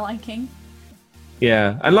players for my liking.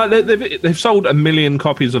 Yeah, and like they've sold 1 million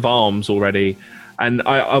copies of ARMS already, and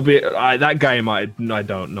that game I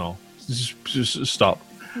don't know. Just stop.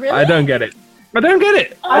 Really? I don't get it. I don't get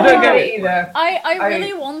it. I don't get it either. I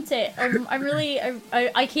really want it.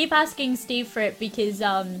 I keep asking Steve for it because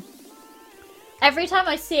every time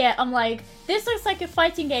I see it, I'm like, this looks like a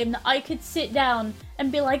fighting game that I could sit down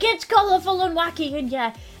and be like, it's colorful and wacky, and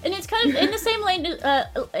yeah, and it's kind of in the same lane,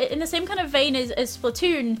 in the same kind of vein as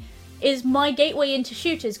Splatoon is my gateway into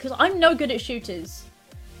shooters, because I'm no good at shooters.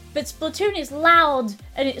 But Splatoon is loud,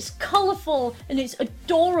 and it's colorful, and it's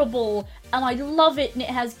adorable, and I love it, and it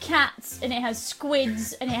has cats, and it has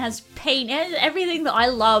squids, and it has paint, it has everything that I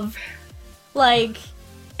love. Like,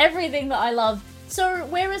 everything that I love. So,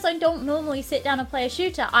 whereas I don't normally sit down and play a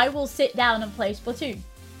shooter, I will sit down and play Splatoon.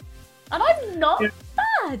 And I'm not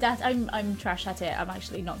bad at I'm trash at it, I'm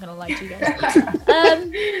actually not gonna lie to you guys.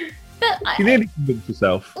 But you nearly convinced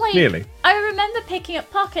yourself. Like, nearly. I remember picking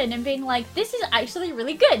up Pokken and being like, this is actually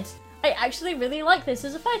really good. I actually really like this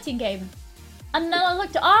as a fighting game. And then I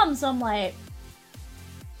looked at ARMS, I'm like,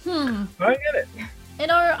 I get it. You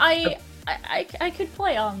know, I could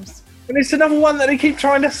play ARMS. And it's another one that they keep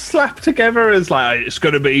trying to slap together as like, it's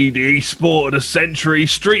going to be the esport of the century,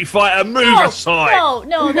 Street Fighter, move aside.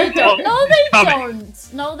 No, they don't. No, they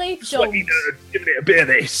don't. No, they don't. Give it a bit of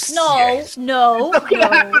this. No, yes. no, It's not gonna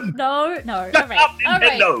happen.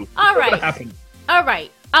 no. All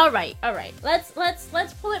right.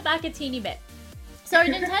 Let's pull it back a teeny bit. So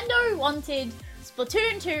Nintendo wanted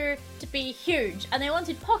Splatoon 2 to be huge, and they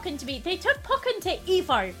wanted Pokken to be. They took Pokken to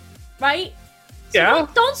Evo, right? So Yeah.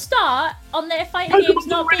 Don't start on their fighting games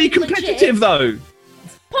not really being competitive legit. though.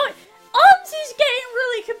 ARMS is getting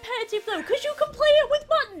really competitive though, because you can play it with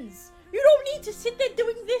buttons. You don't need to sit there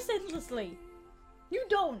doing this endlessly. You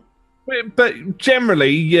don't. But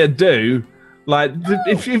generally, you do. Like,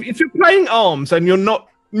 if you're playing ARMS and you're not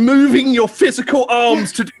moving your physical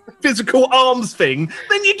arms to do the physical arms thing,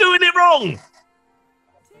 then you're doing it wrong.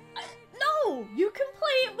 No, you can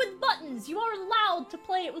play it with buttons. You are allowed to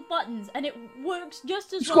play it with buttons, and it works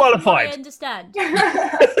just as well. Disqualified. I understand.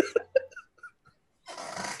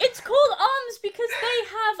 It's called ARMS because they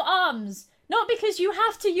have arms, not because you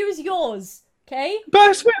have to use yours. Okay? But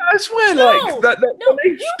I swear, No, like that no, when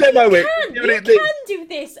they demo it, you can do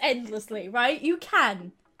this endlessly, right? You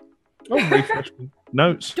can. Oh, refresh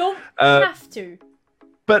notes. Don't have to.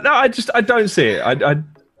 But no, I don't see it.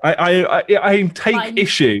 I take Blind.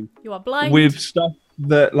 issue You are blind. with stuff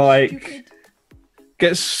that like Stupid.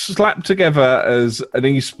 gets slapped together as an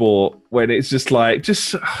esport when it's just like,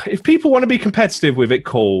 if people want to be competitive with it,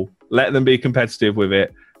 cool. Let them be competitive with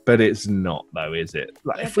it. But it's not, though, is it?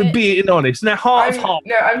 Like, if we're being honest, now heart of heart.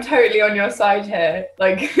 No, I'm totally on your side here.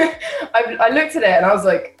 Like, I looked at it and I was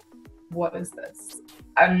like, what is this?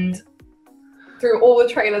 And through all the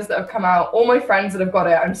trailers that have come out, all my friends that have got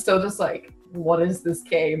it, I'm still just like, what is this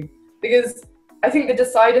game? Because I think the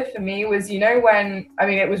decider for me was, when,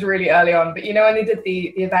 it was really early on, but when they did the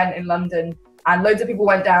event in London and loads of people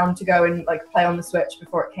went down to go and like play on the Switch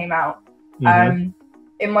before it came out. Mm-hmm.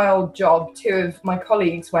 In my old job, 2 of my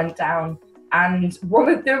colleagues went down and one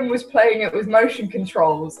of them was playing it with motion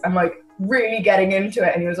controls and like really getting into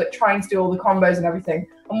it, and he was like trying to do all the combos and everything,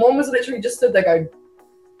 and one was literally just stood there going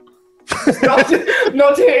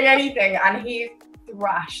not doing anything, and he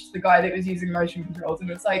thrashed the guy that was using motion controls,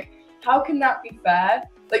 and it's like, how can that be fair?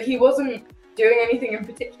 Like, he wasn't doing anything in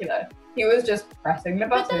particular. He was just pressing the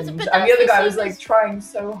buttons, and the other guy was like trying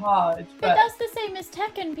so hard. But that's the same as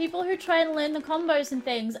Tekken. People who try and learn the combos and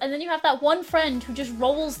things, and then you have that one friend who just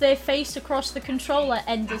rolls their face across the controller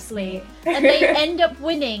endlessly, and they end up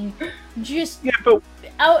winning just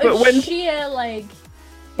out of sheer like.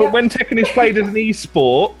 But when Tekken is played as an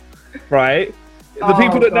esport, right? The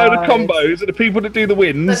people that know the combos are the people that do the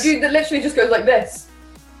wins. That dude that literally just goes like this.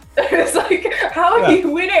 It's like, how are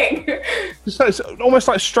you winning? It's almost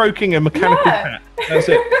like stroking a mechanical cat. That's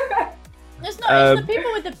it. It's the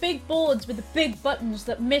people with the big boards with the big buttons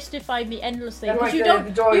that mystify me endlessly. Because like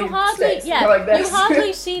you hardly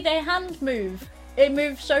hardly see their hand move. It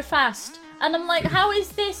moves so fast, and I'm like, how is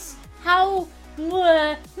this? How?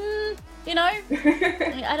 I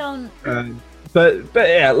don't. But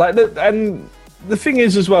yeah, like and the thing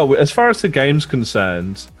is as well, as far as the game's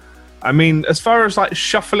concerned. As far as like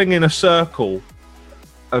shuffling in a circle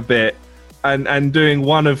a bit and doing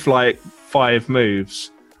one of like 5 moves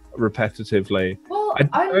repetitively,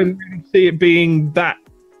 I don't really see it being that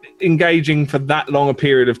engaging for that long a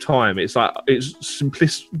period of time. It's like, it's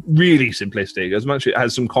really simplistic. As much as it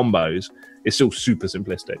has some combos, it's still super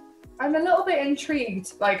simplistic. I'm a little bit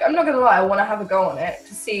intrigued. Like, I'm not going to lie, I want to have a go on it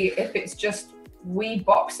to see if it's just Wii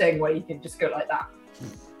boxing where you can just go like that.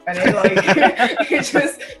 And it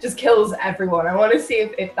it just kills everyone. I want to see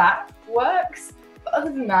if that works. But other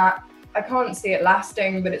than that, I can't see it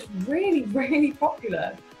lasting, but it's really, really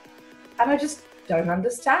popular. And I just don't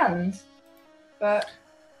understand. But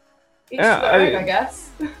each their own, I guess.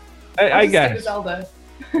 I guess. Zelda.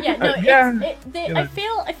 Yeah, no, yeah. I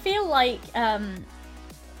feel like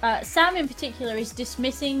Sam in particular is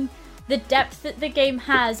dismissing the depth that the game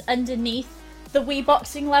has underneath the Wii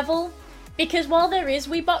boxing level, because while there is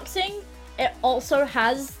Wii boxing, it also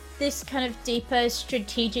has this kind of deeper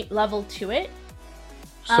strategic level to it.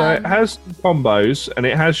 So it has combos and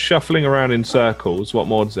it has shuffling around in circles. What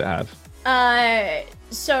more does it have? A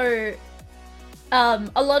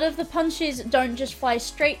lot of the punches don't just fly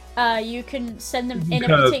straight. You can send them in a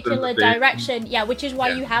Curve them particular a bit. direction. Yeah, which is why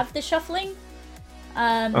you have the shuffling.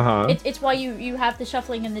 It's why you have the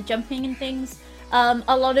shuffling and the jumping and things.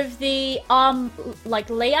 A lot of the arm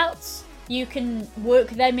layouts, you can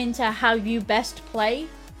work them into how you best play.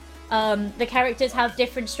 The characters have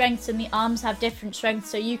different strengths and the arms have different strengths,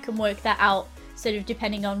 so you can work that out sort of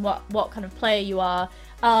depending on what kind of player you are.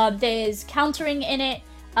 There's countering in it.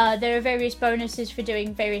 There are various bonuses for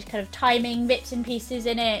doing various kind of timing bits and pieces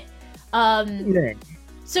in it.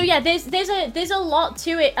 So yeah, there's a lot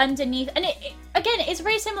to it underneath, and it's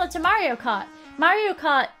very similar to Mario Kart. Mario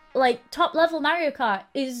Kart, top level Mario Kart,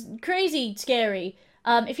 is crazy scary.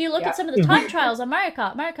 If you look at some of the time trials on Mario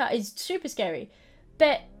Kart is super scary.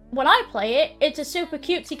 But when I play it, it's a super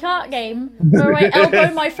cutesy kart game where I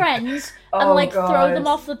elbow my friends and throw them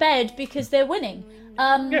off the bed because they're winning.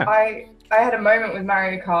 I had a moment with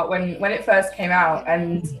Mario Kart when it first came out,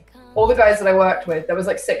 and all the guys that I worked with, there was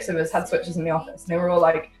 6 of us, had Switches in the office, and they were all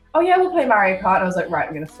like, "Oh yeah, we'll play Mario Kart." And I was like, "Right,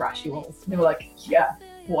 I'm gonna thrash you all." And they were like, "Yeah,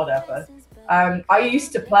 whatever." I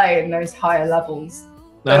used to play in those higher levels.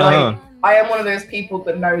 So, I am one of those people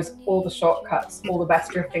that knows all the shortcuts, all the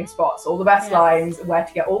best drifting spots, all the best lines, where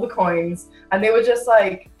to get all the coins. And they were just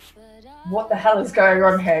like, "What the hell is going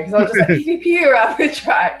on here?" Because I was just PvP around the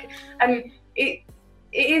track, and it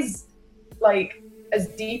is as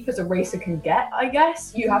deep as a racer can get, I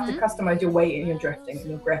guess. You have to customize your weight and your drifting and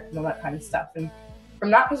your grip and all that kind of stuff. And from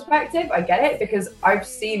that perspective, I get it, because I've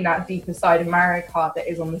seen that deeper side of Mario Kart that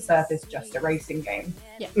is on the surface just a racing game.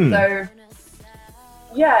 Yeah. So,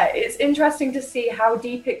 yeah, it's interesting to see how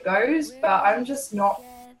deep it goes, but I'm just not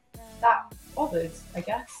that bothered, I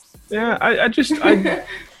guess. Yeah, But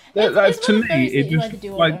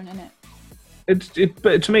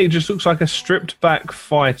to me, it just looks like a stripped back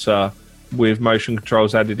fighter with motion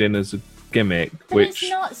controls added in as a gimmick. But which it's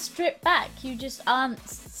not stripped back. You just aren't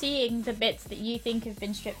seeing the bits that you think have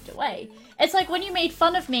been stripped away. It's like when you made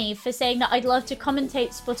fun of me for saying that I'd love to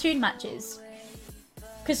commentate Splatoon matches.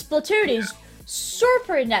 Because Splatoon is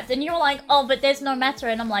super in-depth, and you're like, "Oh, but there's no meta,"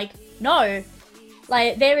 and I'm like, "No.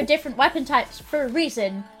 There are different weapon types for a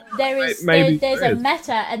reason. There's a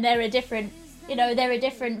meta, and there are different, there are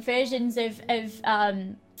different versions of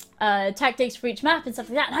tactics for each map and stuff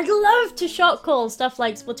like that. And I'd love to shot call stuff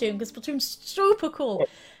like Splatoon, because Splatoon's super cool."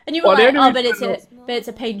 And you were like, "Oh, but it's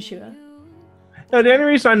a pain shooter." No, the only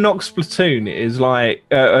reason I knock Splatoon is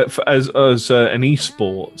as an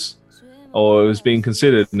esports, or as being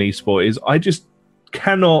considered an esport, is I just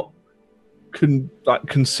cannot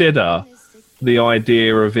consider the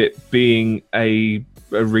idea of it being a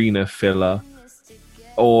arena filler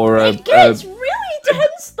or it gets really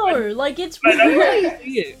tense though. It's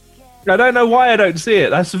really. I don't know why I don't see it.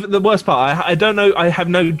 That's the worst part. I don't know. I have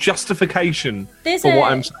no justification for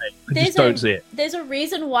what I'm saying. I just don't see it. There's a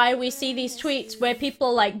reason why we see these tweets where people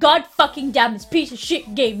are like, "God fucking damn this piece of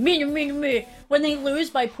shit game," when they lose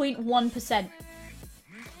by 0.1%.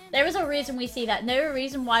 There is a reason we see that. And there is a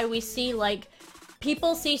reason why we see,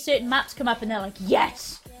 people see certain maps come up and they're like,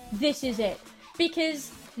 "Yes, this is it." Because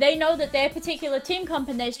they know that their particular team comp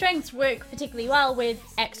and their strengths work particularly well with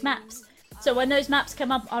X maps. So when those maps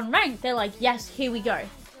come up on rank, they're like, "Yes, here we go.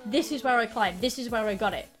 This is where I climbed. This is where I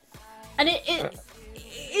got it." And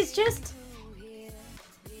it's just,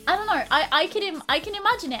 I don't know. I can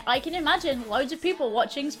imagine it. I can imagine loads of people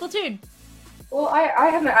watching Splatoon. Well, I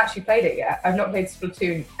haven't actually played it yet. I've not played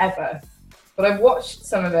Splatoon ever, but I've watched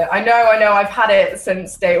some of it. I know. I've had it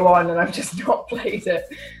since day one, and I've just not played it.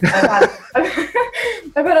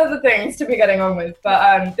 I've had other things to be getting on with,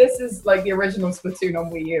 but this is the original Splatoon on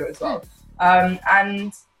Wii U as well.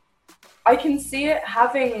 And I can see it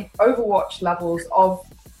having Overwatch levels of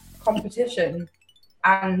competition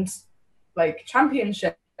and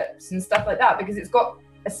championships and stuff like that, because it's got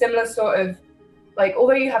a similar sort of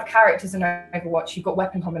although you have characters in Overwatch, you've got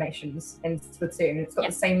weapon combinations in Splatoon. It's got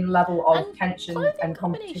the same level of tension and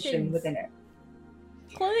competition within it.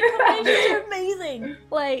 Clothing combinations are amazing.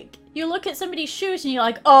 You look at somebody's shoes and you're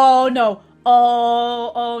like, "Oh no,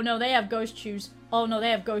 oh no, they have ghost shoes. Oh no,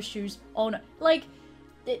 they have ghost shoes. Oh no."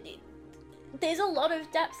 There's a lot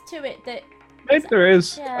of depth to it that. There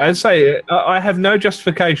is. Yeah. I'd say I have no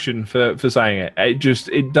justification for saying it.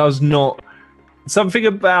 It does not. Something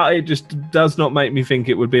about it just does not make me think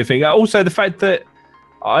it would be a thing. Also, the fact that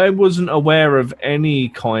I wasn't aware of any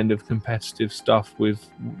kind of competitive stuff with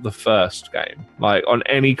the first game, like on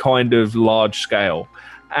any kind of large scale,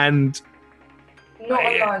 and not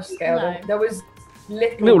on large scale. No. There was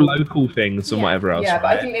little local things and Yeah. whatever else. Yeah, but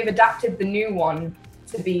I right? think they've adapted the new one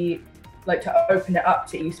to be like to open it up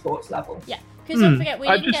to esports level. Yeah, because don't forget, we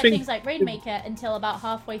I didn't just get think- things like Rainmaker until about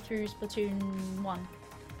halfway through Splatoon 1.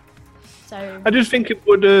 So, I just think it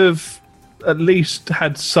would have at least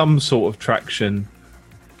had some sort of traction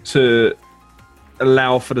to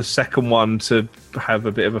allow for the second one to have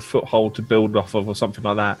a bit of a foothold to build off of or something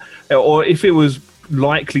like that. Or if it was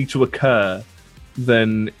likely to occur,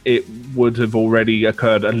 then it would have already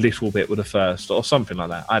occurred a little bit with the first or something like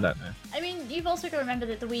that. I don't know. I mean, you've also got to remember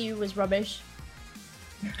that the Wii U was rubbish.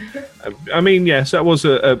 I mean, yes, that was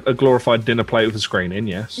a glorified dinner plate with a screen in,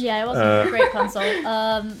 yes. Yeah, it wasn't a great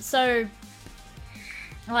console. So,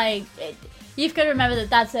 like, you've got to remember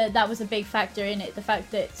that was a big factor in it. The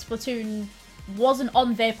fact that Splatoon wasn't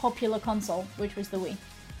on their popular console, which was the Wii.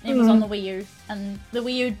 It was on the Wii U, and the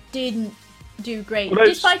Wii U didn't do great, Well,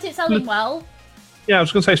 despite it selling well. Yeah, I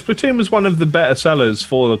was going to say, Splatoon was one of the better sellers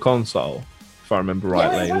for the console, if I remember Yeah,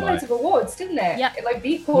 rightly. it won loads of awards, didn't it? Yep. It like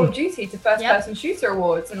beat Call of Duty to first-person shooter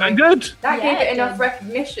awards, and like good. that Yeah, gave it it enough did.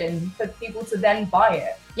 recognition for people to then buy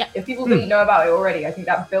it. Yep. If people didn't know about it already, I think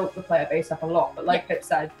that built the player base up a lot. But like Pip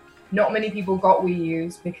said, not many people got Wii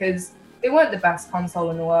U's because they weren't the best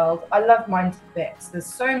console in the world. I loved mine to bits. There's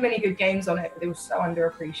so many good games on it, but it was so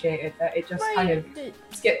underappreciated that it just kind of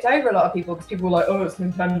skipped over a lot of people because people were like, oh, it's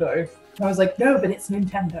Nintendo. And I was like, no, but it's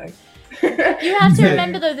Nintendo. You have to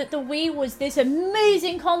remember, though, that the Wii was this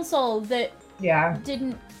amazing console that Yeah.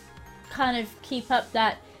 didn't kind of keep up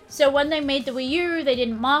that. So when they made the Wii U, they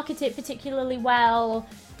didn't market it particularly well.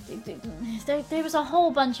 There was a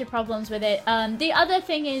whole bunch of problems with it. The other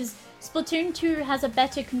thing is Splatoon 2 has a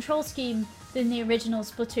better control scheme than the original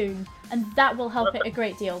Splatoon, and that will help it a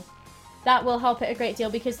great deal. That will help it a great deal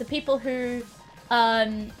because the people who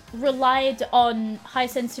relied on high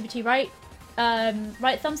sensitivity right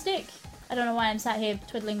thumbstick. I don't know why I'm sat here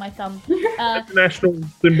twiddling my thumb. National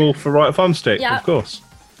symbol for right thumbstick, Yeah. of course.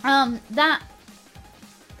 That's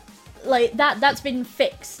been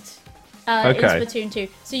fixed in Splatoon 2.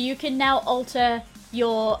 So you can now alter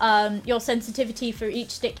your sensitivity for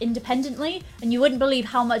each stick independently, and you wouldn't believe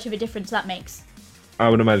how much of a difference that makes. I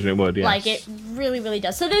would imagine it would, yes. Like, it really, really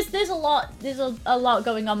does. So there's a lot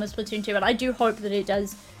going on with Splatoon 2, and I do hope that it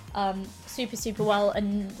does super, super well,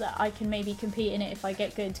 and that I can maybe compete in it if I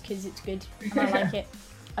get good, because it's good, and I like it.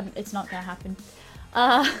 It's not gonna happen.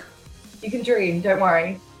 You can dream, don't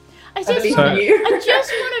worry. I believe in you. I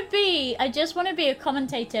just want to be a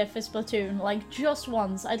commentator for Splatoon, like, just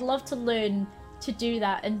once. I'd love to learn to do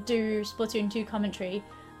that and do Splatoon 2 commentary,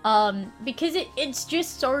 because it's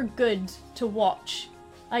just so good to watch.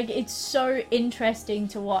 Like, it's so interesting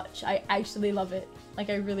to watch. I actually love it. Like,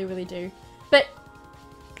 I really, really do. But,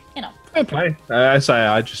 you know. Fair play. I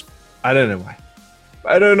don't know why.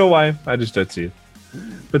 I don't know why. I just don't see it.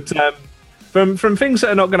 But from things that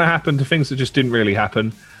are not going to happen to things that just didn't really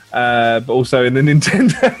happen, but also in the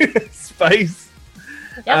Nintendo space,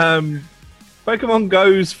 Yep. Pokemon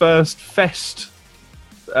Go's first fest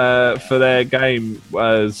for their game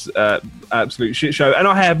was absolute shit show, and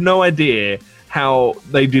I have no idea how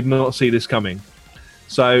they did not see this coming.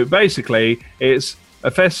 So basically, it's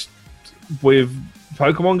a fest with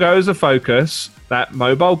Pokemon Go as a focus, that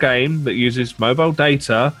mobile game that uses mobile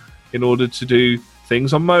data in order to do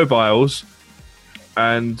things on mobiles,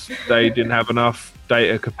 and they didn't have enough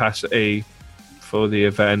data capacity for the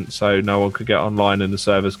event, so no one could get online and the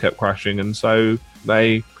servers kept crashing, and so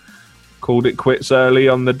they called it quits early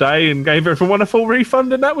on the day and gave everyone a full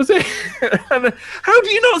refund, and that was it. And how do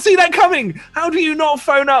you not see that coming? How do you not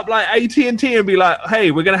phone up like AT&T and be like,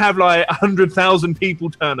 hey, we're going to have like 100,000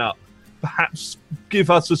 people turn up, perhaps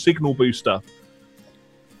give us a signal booster?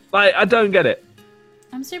 Like, I don't get it.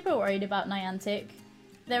 I'm super worried about Niantic.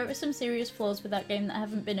 There are some serious flaws with that game that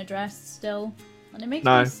haven't been addressed still, and it makes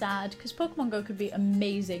me sad, because Pokemon Go could be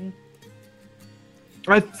amazing.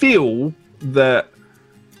 I feel that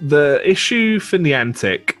the issue for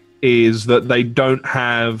Niantic is that they don't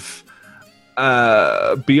have,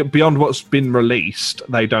 beyond what's been released,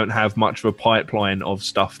 they don't have much of a pipeline of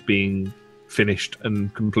stuff being finished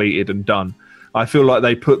and completed and done. I feel like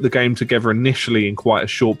they put the game together initially in quite a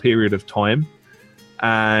short period of time,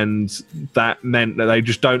 and that meant that they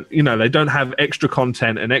just don't, they don't have extra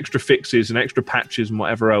content and extra fixes and extra patches and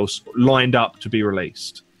whatever else lined up to be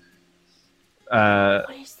released. What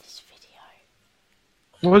is this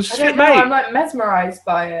video? Well, I don't know, I'm like mesmerized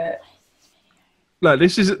by it. Look,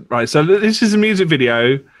 this is right. So this is a music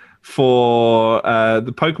video for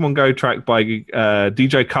the Pokemon Go track by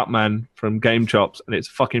DJ Cutman from Game Chops, and it's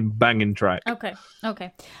a fucking banging track. Okay.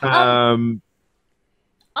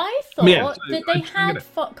 I thought that they had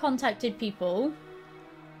contacted people,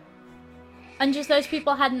 and just those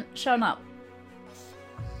people hadn't shown up.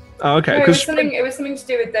 Oh, okay. No, it was something to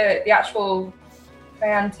do with the actual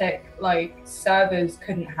Niantic servers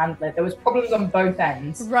couldn't handle it. There was problems on both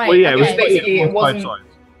ends. Right. Well, yeah, Basically, it wasn't. Both sides.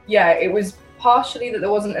 Yeah, it was partially that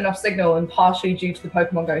there wasn't enough signal, and partially due to the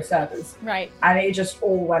Pokemon Go servers. Right. And it just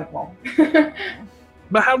all went wrong.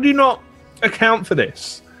 But how do you not account for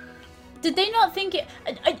this? Did they not think it?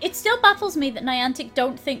 It still baffles me that Niantic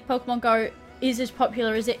don't think Pokemon Go is as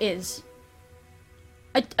popular as it is.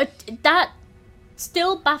 That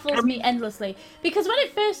still baffles me endlessly. Because when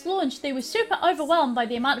it first launched, they were super overwhelmed by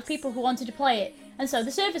the amount of people who wanted to play it. And so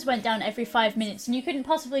the servers went down every 5 minutes, and you couldn't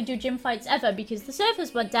possibly do gym fights ever because the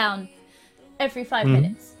servers went down every 5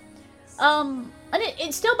 minutes. And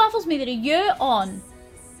it still baffles me that a year on,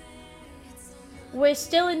 we're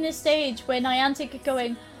still in this stage where Niantic are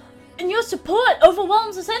going, and your support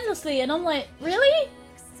overwhelms us endlessly, and I'm like, really?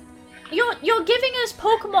 You're giving us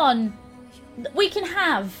Pokemon that we can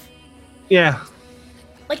have. Yeah.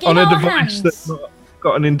 Like in on a our device hands. that's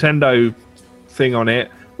got a Nintendo thing on it,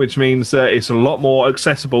 which means that it's a lot more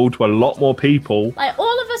accessible to a lot more people. Like,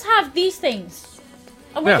 all of us have these things.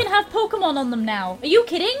 And we can have Pokemon on them now. Are you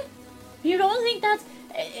kidding? You don't think that's...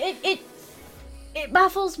 It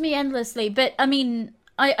baffles me endlessly. But, I mean,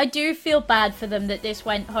 I do feel bad for them that this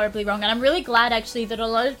went horribly wrong. And I'm really glad, actually, that a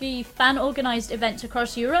lot of the fan-organised events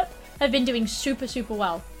across Europe have been doing super, super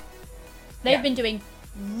well. They've been doing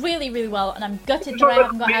really, really well. And I'm gutted that I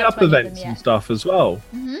haven't got out to any of them events yet. and stuff as well.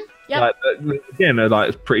 Mm-hmm. Yep. Again,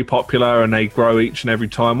 they're pretty popular, and they grow each and every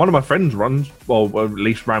time. One of my friends runs, well, at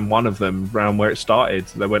least ran one of them around where it started.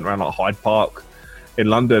 So they went around Hyde Park in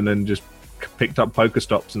London and just picked up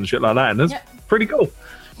Pokestops and shit like that, and that's pretty cool.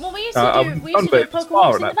 Well, we used to do Pokemon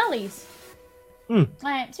walks in the valleys.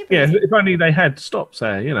 Super easy. If only they had stops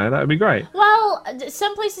there, that would be great. Well,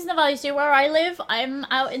 some places in the valleys do. Where I live, I'm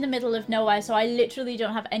out in the middle of nowhere, so I literally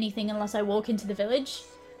don't have anything unless I walk into the village.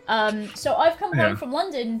 So I've come home from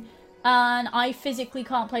London, and I physically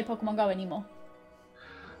can't play Pokemon Go anymore.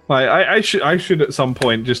 I should at some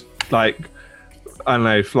point just I don't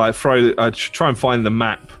know, I should try and find the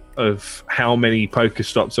map of how many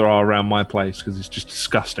Pokestops there are around my place, because it's just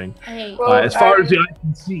disgusting. As far as the eye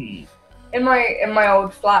can see. In my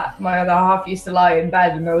old flat, my other half used to lie in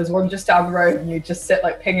bed, and there was one just down the road, and you'd just sit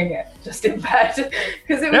pinging it just in bed,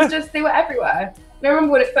 because it was just, they were everywhere. And I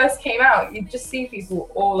remember when it first came out, you'd just see people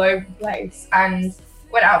all over the place, and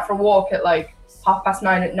went out for a walk at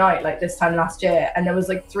 9:30 at night, this time last year, and there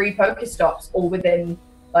was 3 Pokestops all within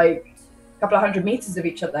a couple of 100 meters of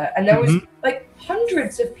each other, and there was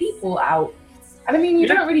hundreds of people out. And I mean, you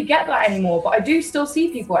don't really get that anymore, but I do still see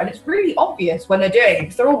people, and it's really obvious when they're doing it,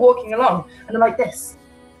 because they're all walking along, and they're like this,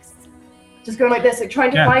 just going like this, trying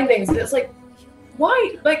to find things, and it's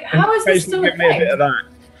why? How is this still a thing? A bit of that.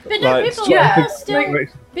 But no,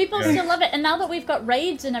 people still love it, and now that we've got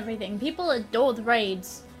raids and everything, people adore the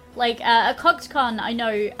raids. At CoxCon, I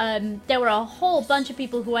know there were a whole bunch of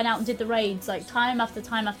people who went out and did the raids, time after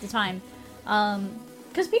time after time.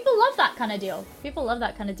 Because people love that kind of deal. People love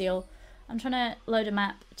that kind of deal. I'm trying to load a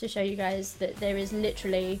map to show you guys that there is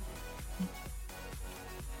literally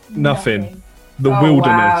nothing. The wilderness.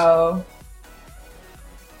 Wow.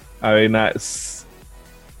 I mean, that's...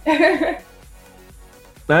 No,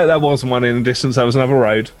 that wasn't one in the distance. That was another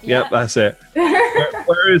road. Yep, that's it.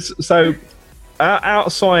 Whereas,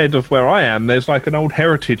 outside of where I am, there's an old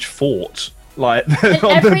heritage fort. And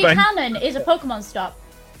every cannon is a Pokemon stop.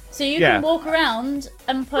 So you can walk around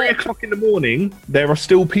and put... 3 o'clock in the morning, there are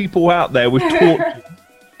still people out there with torches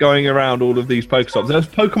going around all of these Pokestops. There's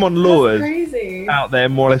Pokemon lures out there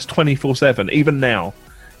more or less 24/7, even now.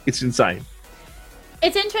 It's insane.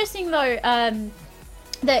 It's interesting, though,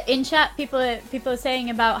 that in chat, people are saying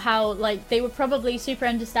about how, they were probably super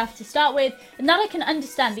understaffed to start with. And that I can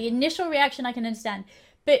understand. The initial reaction I can understand.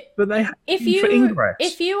 But they have if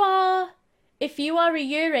you are a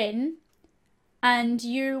year in, and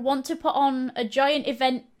you want to put on a giant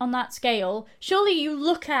event on that scale, surely you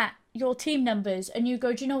look at your team numbers and you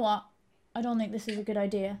go, do you know what? I don't think this is a good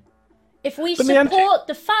idea. If we support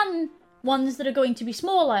the fan ones that are going to be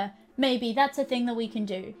smaller, maybe that's a thing that we can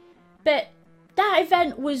do. But that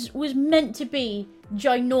event was meant to be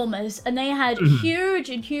ginormous, and they had huge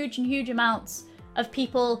amounts of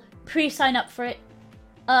people pre-sign up for it,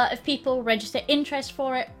 of people register interest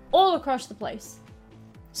for it, all across the place.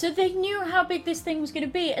 So they knew how big this thing was going to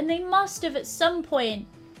be, and they must have at some point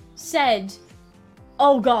said,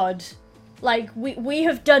 oh god, like we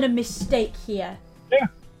have done a mistake here. Yeah.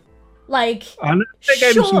 Like, I know they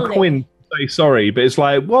gave him some coins to say sorry, but it's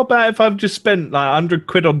like, what about if I've just spent like 100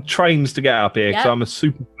 quid on trains to get up here because I'm a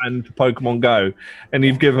super fan for Pokemon Go, and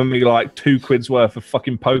you've given me like 2 quid's worth of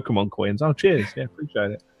fucking Pokemon coins? Oh, cheers. Yeah,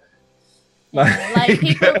 appreciate it. Yeah, like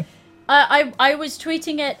people. I was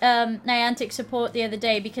tweeting at Niantic support the other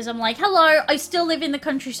day because I'm like, hello, I still live in the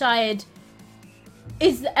countryside.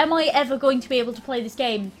 Am I ever going to be able to play this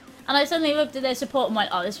game? And I suddenly looked at their support and went,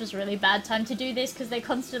 oh, this was a really bad time to do this, because they're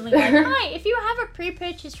constantly like, hi, if you have a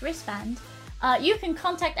pre-purchased wristband, you can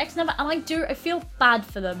contact X number. And I feel bad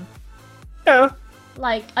for them. Yeah.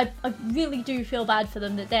 Like, I really do feel bad for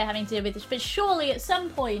them that they're having to deal with this. But surely at some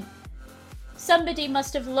point, somebody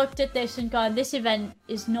must have looked at this and gone, this event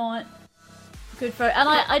is not good for it. And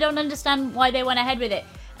I don't understand why they went ahead with it.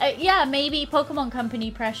 Yeah, maybe Pokemon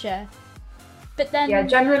Company pressure. But then... Yeah,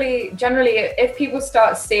 generally, if people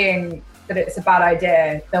start seeing that it's a bad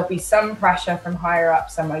idea, there'll be some pressure from higher up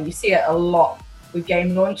somewhere. You see it a lot with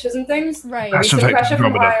game launches and things. Right. There'll be some pressure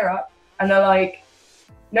from higher up, and they're like,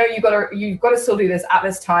 no, you've got to still do this at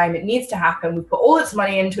this time. It needs to happen. We've put all this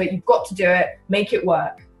money into it. You've got to do it. Make it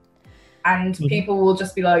work. And people will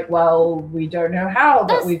just be like, well, we don't know how,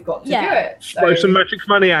 but we've got to do it. So... Throw some magic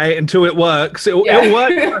money at it until it works. It'll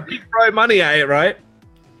work. Keep throwing money at it, right?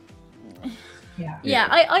 Yeah,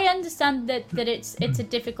 I understand that it's a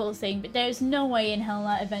difficult thing, but there's no way in hell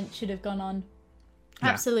that event should have gone on. Yeah.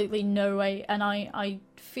 Absolutely no way. And I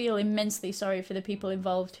feel immensely sorry for the people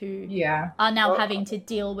involved who are now having to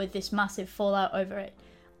deal with this massive fallout over it.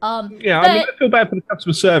 I feel bad for the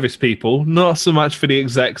customer service people, not so much for the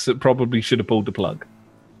execs that probably should have pulled the plug.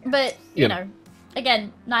 But, you know,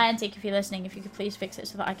 again, Niantic, if you're listening, if you could please fix it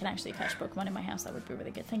so that I can actually catch Pokemon in my house, that would be really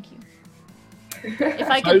good. Thank you. If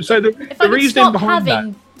I could, if I could stop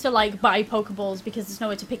having to like buy Pokeballs because there's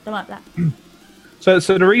nowhere to pick them up. So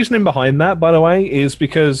the reasoning behind that, by the way, is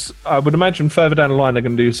because I would imagine further down the line they're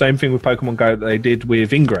going to do the same thing with Pokemon Go that they did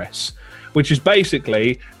with Ingress, which is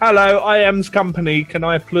basically, hello, I am's company, can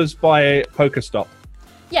I please buy a Pokestop?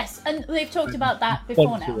 Yes, and they've talked about that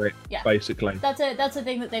before now. Basically, that's a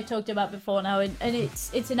thing that they've talked about before now, and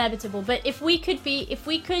it's inevitable. But if we could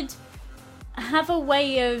have a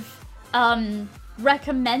way of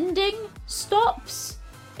recommending stops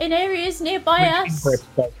in areas nearby us. Ingress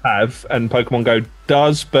does have, and Pokemon Go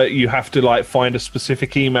does, but you have to like find a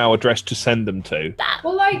specific email address to send them to.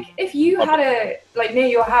 Well, like if you had near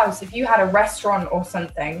your house, if you had a restaurant or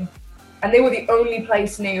something, and they were the only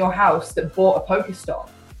place near your house that bought a Pokestop,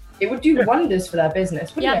 it would do wonders for their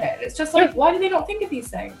business, wouldn't it? It's just like, why do they not think of these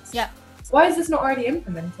things? Yeah. Why is this not already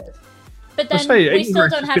implemented? But then we still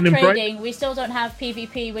don't have trading, we still don't have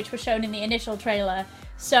PvP, which was shown in the initial trailer.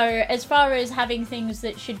 So as far as having things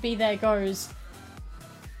that should be there goes,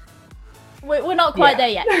 we're not quite there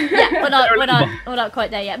yet. Yeah, we're not quite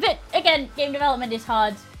there yet. But again, game development is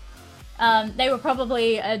hard. They were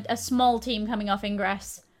probably a small team coming off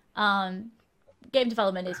Ingress. Game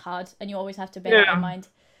development is hard, and you always have to bear that in mind.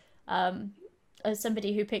 As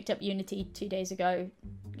somebody who picked up Unity 2 days ago,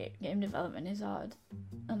 game development is hard,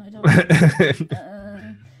 and I don't.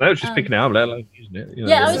 No, it's just picking it up, let alone using it. You know.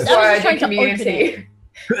 Yeah, I was just trying to community.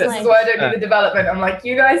 This is why I don't do the development. I'm like,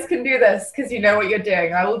 you guys can do this because you know what you're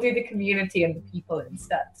doing. I will do the community and the people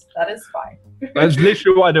instead. That is fine. That's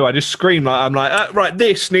literally what I do. I just scream I'm like, right,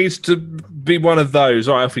 this needs to be one of those.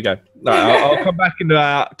 All right, off we go. No, I'll come back in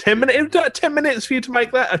about 10 minutes. 10 minutes for you to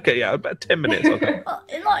make that? Okay, yeah, about 10 minutes. Okay.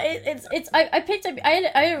 I picked up. I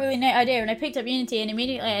had a really neat idea, and I picked up Unity, and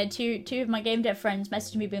immediately I had two of my game dev friends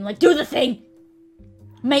messaging me, being like, "Do the thing,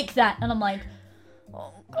 make that," and I'm like,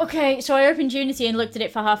 oh, okay. So I opened Unity and looked at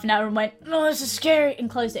it for half an hour and went, "No, this is scary," and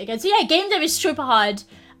closed it again. So yeah, game dev is super hard.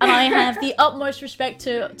 And I have the utmost respect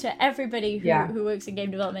to everybody who works in game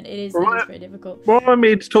development. It is very difficult. Well, I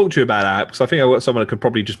mean to talk to you about that, because I think I've got someone that could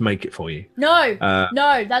probably just make it for you. No,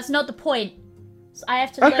 that's not the point. I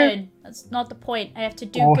have to learn. That's not the point. I have to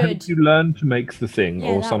do good. You learn to make the thing,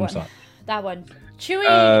 or some such. That one. Should we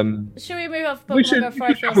move off Pokemon Go before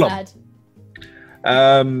I feel sad?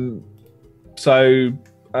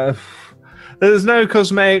 There's no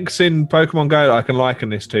cosmetics in Pokemon Go that I can liken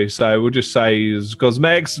this to, so we'll just say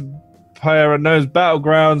cosmetics, player unknown's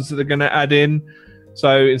battlegrounds that they're going to add in.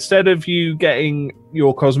 So instead of you getting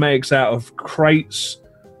your cosmetics out of crates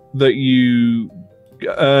that you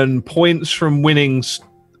earn points from winning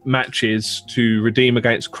matches to redeem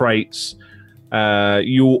against crates,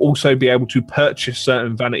 you'll also be able to purchase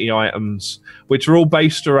certain vanity items, which are all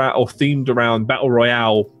based around or themed around Battle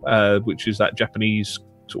Royale, which is that Japanese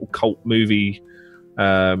sort of cult movie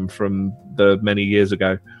from the many years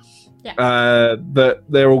ago. But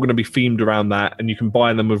they're all going to be themed around that, and you can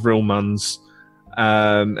buy them with real muns.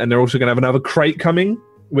 And they're also going to have another crate coming,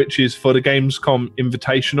 which is for the Gamescom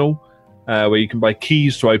Invitational, where you can buy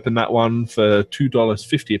keys to open that one for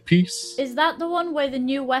 $2.50 a piece. Is that the one where the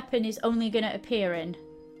new weapon is only going to appear in?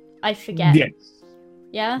 I forget. Yes.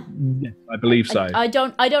 Yeah? Yes, I believe so. I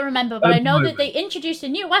don't remember, but I know that they introduced a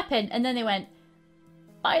new weapon, and then they went,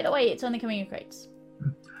 by the way, it's only coming in crates.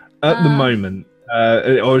 At the moment,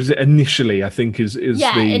 or is it initially, I think is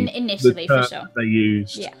initially, the for sure. they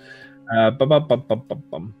used. Yeah.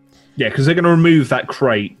 Yeah, because they're going to remove that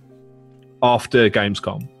crate after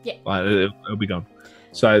Gamescom. Yeah. Like, it'll be gone.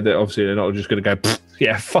 So obviously they're not just going to go,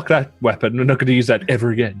 yeah, fuck that weapon. We're not going to use that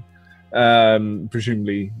ever again.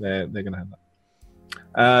 Presumably they're going to have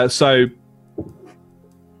that. So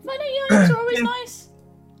Vanity items are always nice.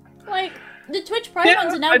 Like, the Twitch Prime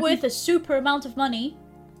ones are now worth a super amount of money.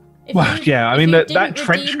 I mean, that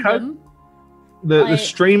trench coat, the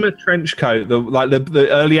streamer trench coat, the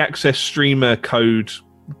early access streamer code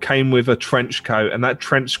came with a trench coat, and that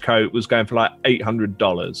trench coat was going for like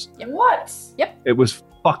 $800. Yep. What? Yep. It was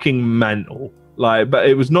fucking mental. But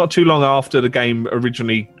it was not too long after the game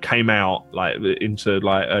originally came out, into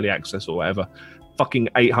early access or whatever. Fucking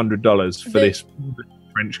 $800 for this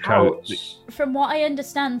trench coat. Ouch. From what I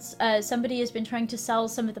understand, somebody has been trying to sell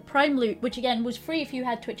some of the Prime loot, which again was free if you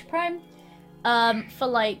had Twitch Prime, for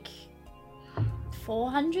like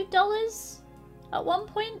 $400 at one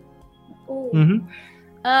point.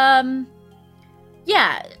 Mm-hmm.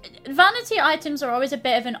 Yeah, vanity items are always a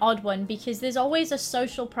bit of an odd one because there's always a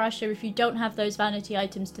social pressure if you don't have those vanity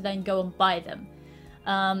items to then go and buy them.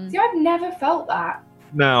 See, I've never felt that.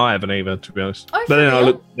 No, I haven't either, to be honest. Oh, but then for I real?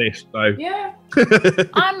 looked at this, so Yeah.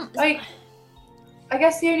 Like, I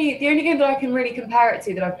guess the only game that I can really compare it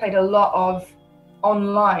to that I've played a lot of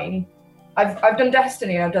online, I've done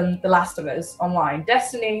Destiny and I've done The Last of Us online.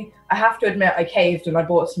 Destiny, I have to admit, I caved and I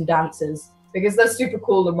bought some dances because they're super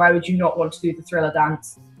cool, and why would you not want to do the thriller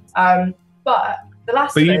dance? But The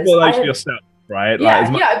Last of Us... But you bought those for yourself, right? Yeah,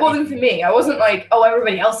 I bought them for me. I wasn't like, oh,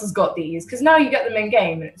 everybody else has got these, because now you get them in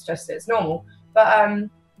game and it's normal. But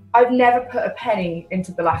I've never put a penny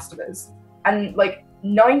into The Last of Us, and like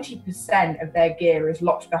 90% of their gear is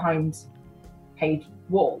locked behind paid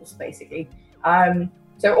walls, basically.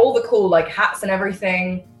 So all the cool like hats and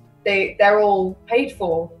everything, they're all paid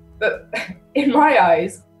for. But in my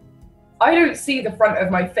eyes, I don't see the front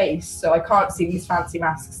of my face, so I can't see these fancy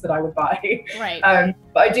masks that I would buy. right.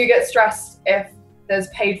 But I do get stressed if there's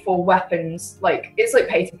paid for weapons. Like, it's like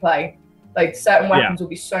pay to play. Like, certain weapons will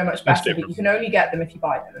be so much better, but you can only get them if you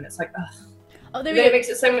buy them. And it's like, ugh. Oh, Then it makes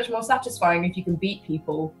it so much more satisfying if you can beat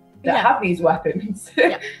people that have these weapons.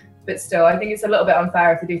 But still, I think it's a little bit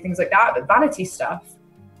unfair if they do things like that. But vanity stuff,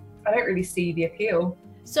 I don't really see the appeal.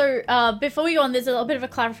 So, before we go on, there's a little bit of a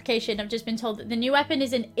clarification. I've just been told that the new weapon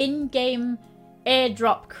is an in-game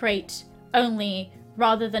airdrop crate only,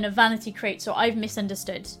 rather than a vanity crate, so I've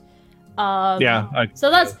misunderstood. So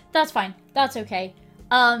that's fine. That's okay.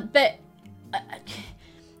 But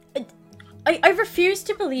I refuse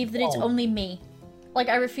to believe that it's only me. Like,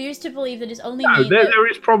 I refuse to believe that it's only me. There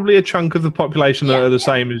is probably a chunk of the population that are the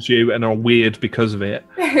same as you and are weird because of it.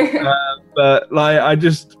 But, like,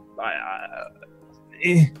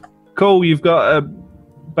 cool, you've got a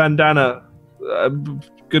bandana.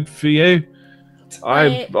 Good for you.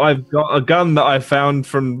 I've got a gun that I found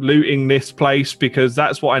from looting this place because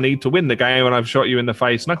that's what I need to win the game, and I've shot you in the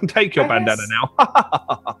face, and I can take your bandana now.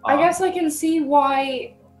 I guess I can see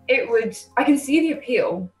why I can see the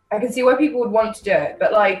appeal. I can see why people would want to do it,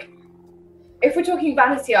 but like, if we're talking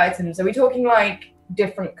vanity items, are we talking like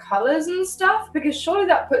different colors and stuff? Because surely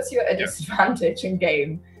that puts you at a disadvantage in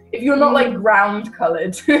game. If you're not like ground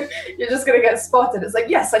colored, you're just gonna get spotted. It's like,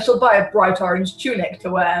 yes, I shall buy a bright orange tunic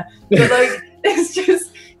to wear, but like, it's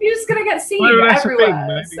just, you're just gonna get seen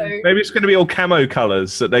everywhere. Maybe it's gonna be all camo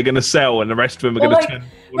colors that they're gonna sell, and the rest of them are gonna turn.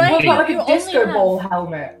 What about like a disco ball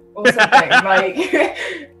helmet or something? Like,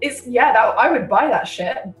 I would buy that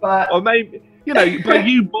shit, but or maybe. By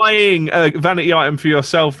you buying a vanity item for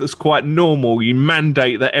yourself that's quite normal, you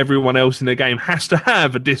mandate that everyone else in the game has to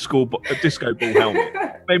have a disco ball helmet.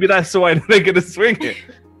 Maybe that's the way that they're going to swing it.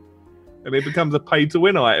 And it becomes a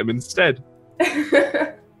pay-to-win item instead.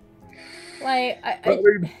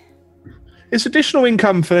 It's additional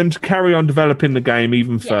income for them to carry on developing the game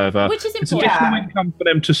even further. Which is important. It's additional income for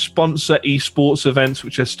them to sponsor esports events,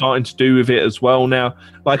 which they're starting to do with it as well now.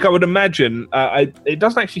 Like, I would imagine, it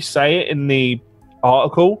doesn't actually say it in the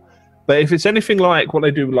article, but if it's anything like what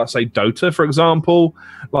they do with, like, say, Dota, for example,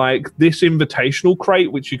 like this invitational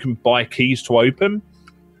crate, which you can buy keys to open,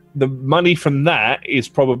 the money from that is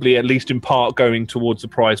probably at least in part going towards the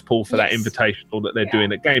prize pool for that Yes. invitational that they're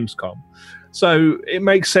doing at Gamescom. So it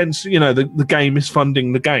makes sense, the game is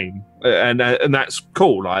funding the game, and that's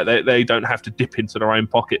cool. Like they don't have to dip into their own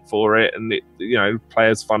pocket for it, and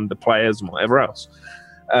players fund the players and whatever else.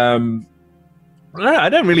 I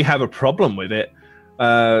don't really have a problem with it.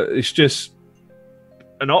 It's just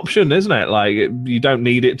an option, isn't it? Like you don't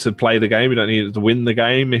need it to play the game, you don't need it to win the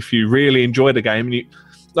game. If you really enjoy the game,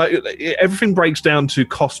 everything breaks down to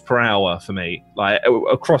cost per hour for me, like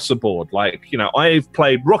across the board. Like I've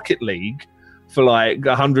played Rocket League for like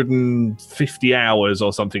 150 hours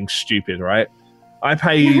or something stupid, right? I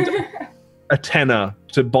paid a tenner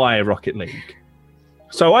to buy Rocket League.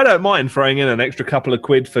 So I don't mind throwing in an extra couple of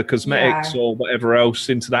quid for cosmetics or whatever else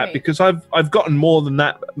into that, because I've gotten more than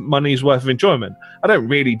that money's worth of enjoyment. I don't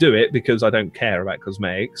really do it because I don't care about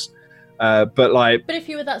cosmetics. But if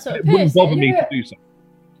you were that sort of it wouldn't person, bother me to do so.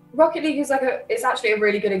 Rocket League is it's actually a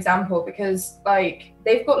really good example, because like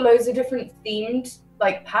they've got loads of different themed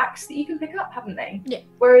like packs that you can pick up, haven't they? Yeah.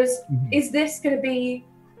 Whereas is this going to be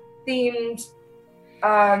themed?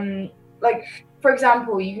 Like for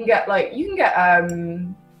example, you can get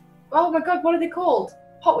oh my god, what are they called?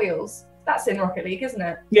 Hot Wheels. That's in Rocket League, isn't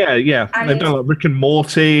it? Yeah. And they've done like Rick and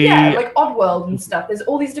Morty. Yeah, like Oddworld and stuff. There's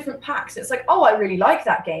all these different packs. It's like, oh, I really like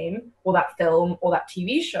that game or that film or that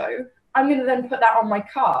TV show. I'm going to then put that on my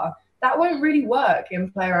car. That won't really work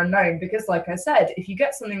in PlayerUnknown, because like I said, if you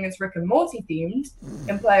get something that's Rick and Morty themed,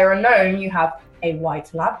 in PlayerUnknown you have a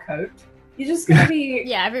white lab coat. You're just going to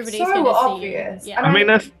be everybody's so gonna obvious. See you.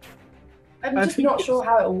 Yeah. And I'm just not sure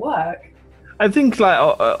how it'll work. I think,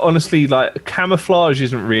 honestly, camouflage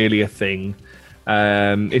isn't really a thing.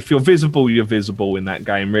 If you're visible, you're visible in that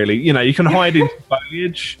game, really. You can hide in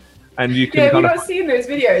foliage, and you can have you not seen those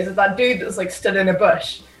videos of that dude that's like stood in a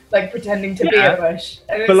bush, like pretending to be a bush?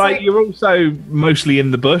 And but you're also mostly in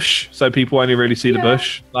the bush, so people only really see the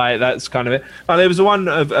bush. Like that's kind of it. There was one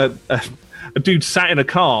of a dude sat in a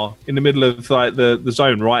car in the middle of like the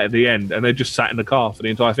zone right at the end, and they just sat in the car for the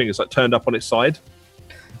entire thing. It's like turned up on its side.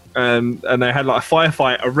 And they had like a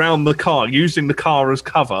firefight around the car, using the car as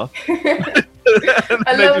cover. I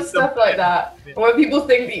love stuff like that. When people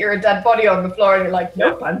think that you're a dead body on the floor and you're like,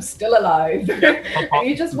 nope, I'm still alive. And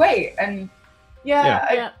you just wait. And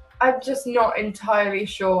I'm just not entirely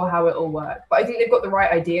sure how it'll work. But I think they've got the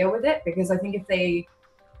right idea with it, because I think if they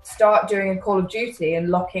start doing a Call of Duty and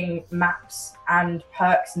locking maps and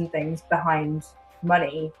perks and things behind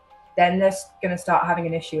money, then they're going to start having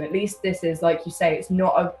an issue. At least this is, like you say, it's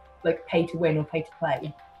not a pay to win or pay to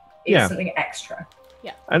play. It's something extra.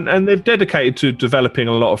 Yeah. And they've dedicated to developing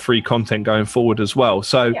a lot of free content going forward as well.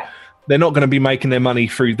 So they're not going to be making their money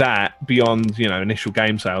through that beyond, initial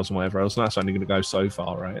game sales and whatever else. And that's only going to go so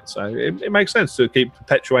far, right? So it makes sense to keep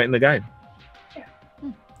perpetuating the game.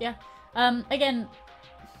 Yeah. Again,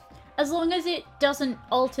 as long as it doesn't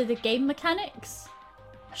alter the game mechanics,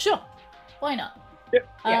 sure, why not?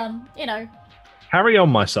 Carry on,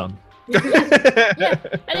 my son.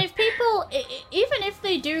 And if people, even if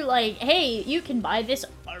they do like, hey, you can buy this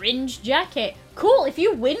orange jacket, cool. If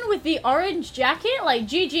you win with the orange jacket, like,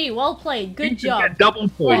 GG, well played, good job. Get double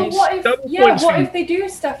points. What if they do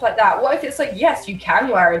stuff like that? What if it's like, yes, you can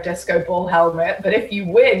wear a disco ball helmet, but if you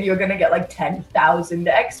win, you're going to get like 10,000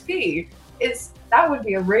 XP? That would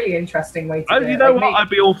be a really interesting way to do it. You know what? I'd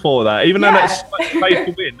be all for that. Even though that's based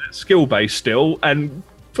to win, that's skill based still, and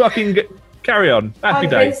fucking carry on. Happy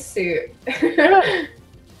days. Suit.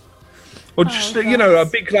 Or just a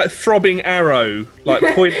big throbbing arrow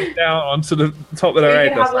pointing down onto the top of their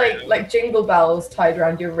head. You can have like jingle bells tied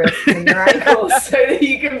around your wrists and your ankles so that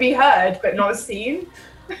you can be heard but not seen.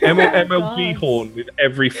 MLG horn with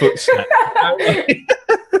every footstep.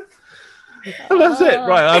 And that's it,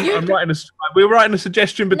 right? I'm writing we're writing a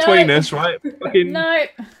suggestion between us, right? Fucking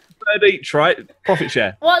third each, right? Profit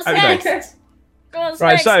share. What's next? What's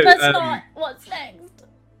next? What's next?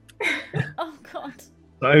 Oh god.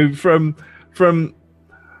 So from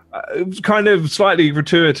kind of slightly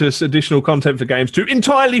gratuitous additional content for games to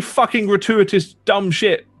entirely fucking gratuitous dumb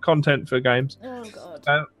shit content for games. Oh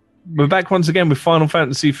god. We're back once again with Final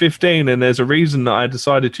Fantasy 15, and there's a reason that I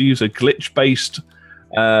decided to use a glitch-based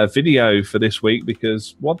video for this week,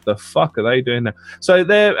 because what the fuck are they doing now? So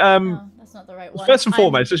they're that's not the right one. First and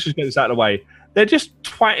foremost, let's just get this out of the way. They're just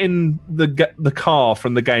twatting the car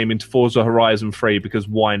from the game into Forza Horizon 3 because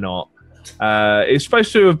why not? It's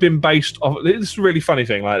supposed to have been based off. This is a really funny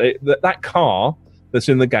thing. That car that's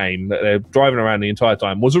in the game that they're driving around the entire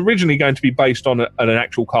time was originally going to be based on an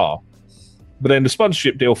actual car, but then the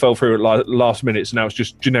sponsorship deal fell through at last minute, so now it's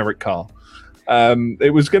just generic car.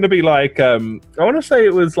 It was going to be like I want to say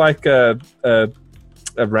it was like a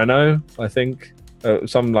Renault, I think,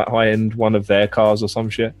 some like high end one of their cars or some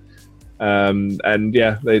shit. And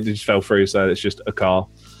yeah, they just fell through, so it's just a car.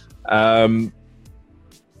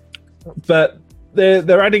 But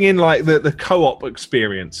they're adding in like the co-op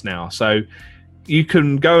experience now, so you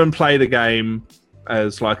can go and play the game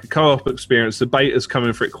as like a co-op experience. The beta's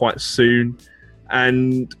coming for it quite soon,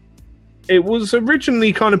 and it was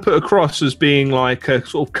originally kind of put across as being like a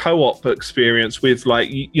sort of co-op experience with like,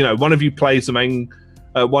 you know, one of you plays the main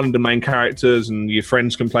one of the main characters and your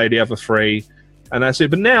friends can play the other three, and that's it.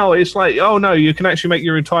 But now it's like, oh no, you can actually make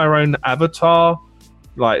your entire own avatar,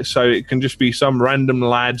 like, so it can just be some random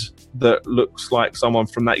lad that looks like someone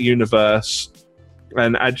from that universe,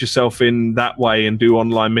 and add yourself in that way and do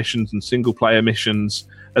online missions and single player missions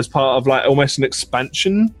as part of like almost an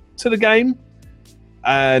expansion to the game.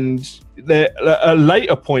 And at a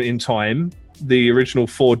later point in time, the original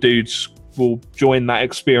 4 dudes will join that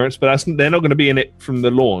experience, but they're not going to be in it from the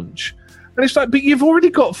launch. And it's like, but you've already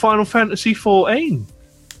got Final Fantasy 14.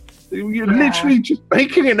 You're literally just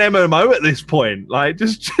making an MMO at this point. Like,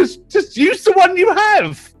 just use the one you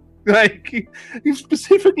have. Like, you've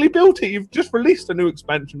specifically built it. You've just released a new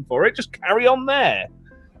expansion for it. Just carry on there.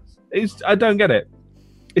 I don't get it.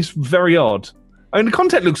 It's very odd. I mean, the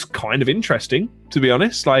content looks kind of interesting, to be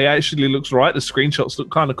honest. Like, it actually looks right. The screenshots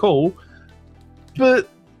look kind of cool. But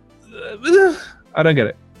I don't get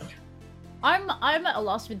it. I'm at a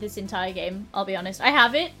loss with this entire game, I'll be honest. I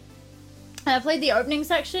have it. And I played the opening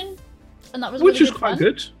section, and that was really good fun. Which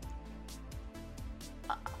is quite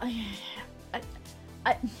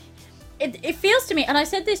good. It feels to me, and I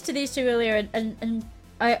said this to these two earlier, and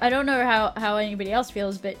I don't know how anybody else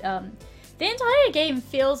feels, but the entire game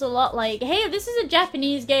feels a lot like, hey, this is a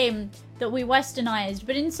Japanese game that we westernized,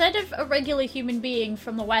 but instead of a regular human being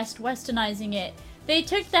from the West westernizing it, they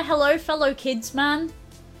took the Hello Fellow Kids man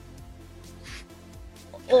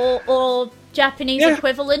or Japanese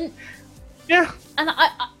equivalent. Yeah. And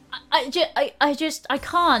I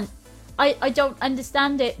can't. I don't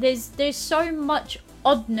understand it. There's so much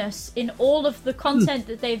oddness in all of the content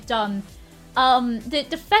that they've done.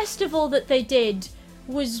 The festival that they did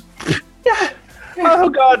was oh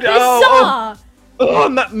god, bizarre. Oh,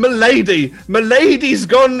 Milady's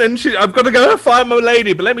gone, and I've got to go find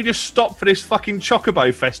Milady, but let me just stop for this fucking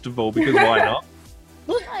Chocobo festival, because why not?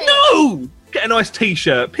 No! Get a nice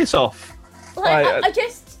t-shirt, piss off. I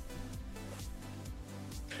just...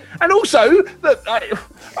 And also,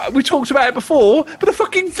 we talked about it before, but a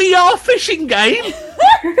fucking VR fishing game.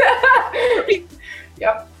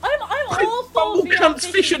 Yep. I'm all for VR Cunts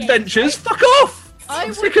fishing Fish games, Adventures. right? Fuck off.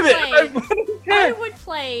 I'm sick of it. I would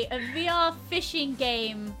play a VR fishing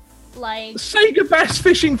game like Sega Bass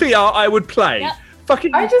Fishing VR. I would play. Yep.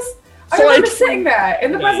 Fucking. I remember sitting there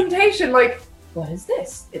in the presentation like, what is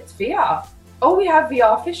this? It's VR. Oh, we have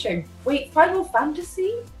VR fishing. Wait, Final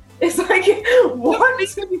Fantasy? It's like, what?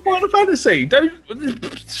 It's going to be Final Fantasy. Don't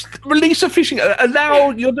release a fishing.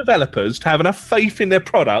 Allow your developers to have enough faith in their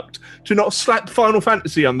product to not slap Final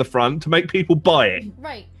Fantasy on the front to make people buy it.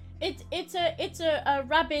 Right. It's a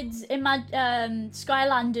Rabbids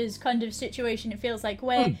Skylanders kind of situation. It feels like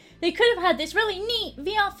where they could have had this really neat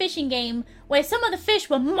VR fishing game where some of the fish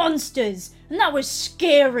were monsters and that was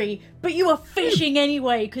scary, but you were fishing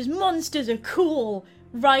anyway because monsters are cool,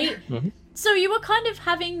 right? Mm-hmm. So you were kind of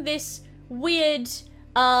having this weird,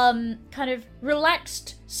 kind of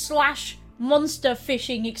relaxed / monster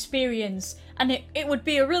fishing experience, and it would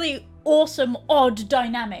be a really awesome, odd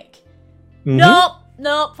dynamic. Mm-hmm.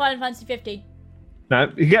 Nope, Final Fantasy 15.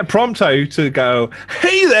 No, you get Prompto to go,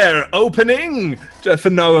 hey there, opening, just for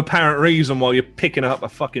no apparent reason while you're picking up a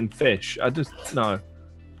fucking fish. No.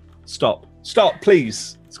 Stop,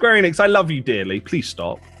 please. Square Enix, I love you dearly. Please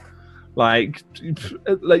stop. Like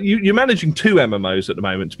you're managing 2 MMOs at the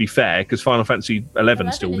moment, to be fair, because Final Fantasy 11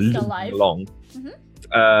 is still along.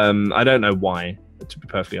 Mm-hmm. I don't know why, to be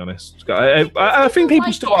perfectly honest. I think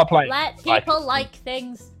people still are playing. Let people like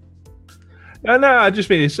things. No, I just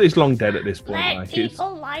mean it's long dead at this point. Let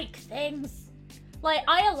people like things. Like,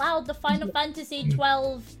 I allowed the Final Fantasy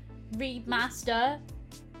 12 remaster.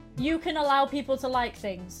 You can allow people to like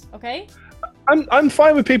things, okay? I'm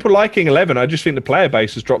fine with people liking 11. I just think the player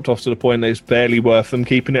base has dropped off to the point that it's barely worth them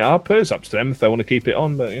keeping it up. It's up to them if they want to keep it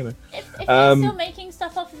on, but you know. If they're still making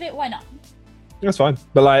stuff off of it, why not? That's fine.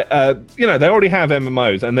 But like, they already have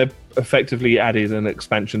MMOs, and they've effectively added an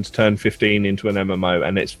expansion to turn 15 into an MMO,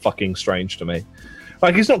 and it's fucking strange to me.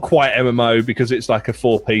 Like, it's not quite MMO because it's like a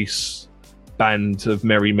 4-piece band of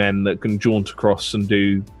merry men that can jaunt across and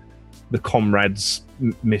do the comrades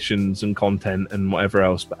missions and content and whatever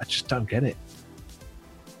else, but I just don't get it.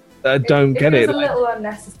 I don't get it. It's a little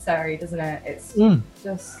unnecessary, doesn't it? It's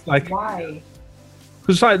just like, why?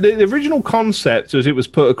 Because like the original concept as it was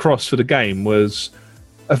put across for the game was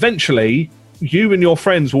eventually you and your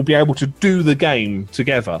friends will be able to do the game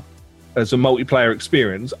together as a multiplayer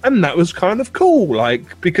experience, and that was kind of cool.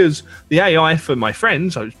 Like, because the AI for my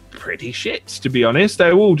friends was pretty shit, to be honest.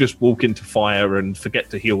 They all just walk into fire and forget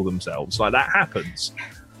to heal themselves. Like, that happens.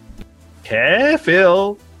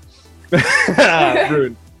 Careful.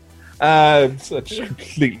 Ruined. Such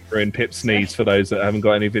completely ruined Pip's sneeze for those that haven't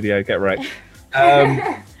got any video. Get right.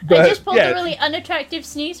 I just pulled a really unattractive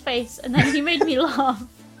sneeze face, and then he made me laugh.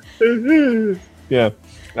 Yeah.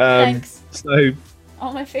 Thanks. So.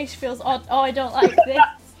 Oh, my face feels odd. Oh, I don't like this.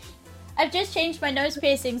 I've just changed my nose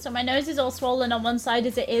piercing, so my nose is all swollen on one side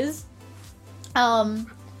as it is. But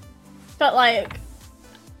like,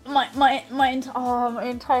 my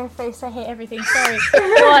entire face, I hate everything. Sorry. Go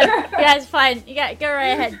on. Yeah, it's fine. You got go right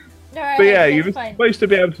ahead. But yeah, you were supposed to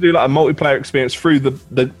be able to do like a multiplayer experience through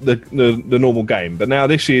the normal game, but now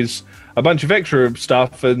this is a bunch of extra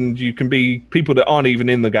stuff, and you can be people that aren't even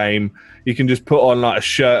in the game. You can just put on like a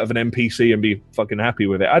shirt of an NPC and be fucking happy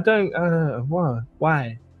with it. I don't.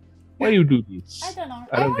 Why you do this? I don't know.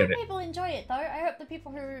 I don't hope get it. People enjoy it though. I hope the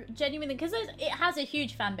people who genuinely, because it has a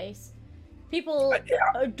huge fan base. People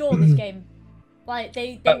adore this game. Like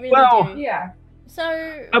they really do. Yeah.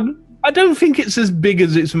 So. I don't think it's as big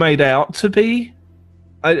as it's made out to be.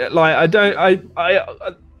 I've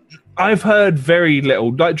heard very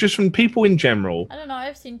little, like just from people in general. I don't know.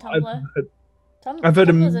 I've seen Tumblr. I've heard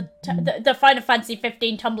the Final Fantasy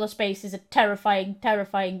 15 Tumblr space is a terrifying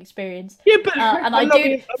experience. Yeah, but and I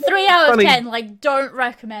do 3 out of 10. Like, don't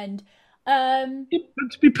recommend. To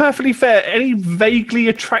be perfectly fair, any vaguely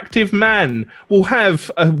attractive man will have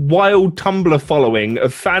a wild Tumblr following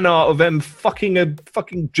of fan art of them fucking a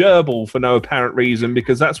fucking gerbil for no apparent reason,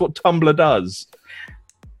 because that's what Tumblr does.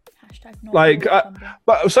 Like,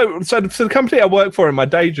 but so the company I work for in my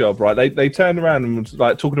day job, right? They turned around and was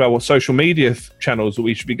like talking about what social media channels that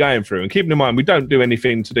we should be going through, and keeping in mind we don't do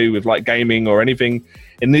anything to do with like gaming or anything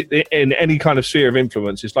in any kind of sphere of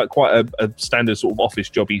influence. It's like quite a standard sort of office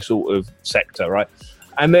jobby sort of sector, right?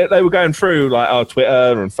 And they were going through like our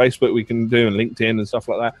Twitter and Facebook we can do, and LinkedIn and stuff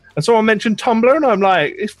like that. And someone mentioned Tumblr, and I'm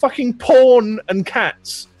like, it's fucking porn and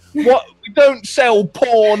cats. What? We don't sell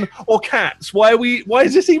porn or cats. Why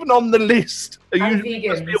is this even on the list? And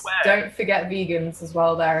vegans. Don't forget vegans as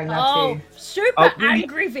well there in there too. Super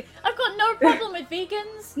angry. I've got no problem with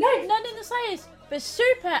vegans. No. None in the slightest. But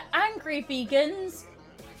super angry vegans.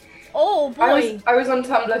 Oh boy. I was on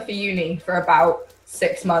Tumblr for uni for about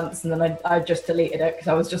 6 months, and then I just deleted it because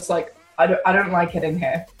I was just like, I don't like it in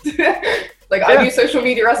here. I do social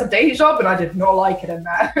media as a day job, and I did not like it in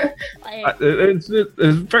there. There's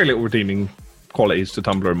very little redeeming qualities to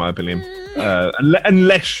Tumblr, in my opinion,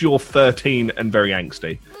 unless you're 13 and very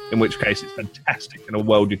angsty, in which case it's fantastic and a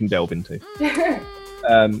world you can delve into.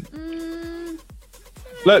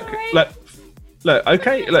 Look.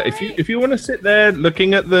 Okay. Look, if you want to sit there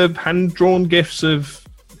looking at the hand-drawn gifs of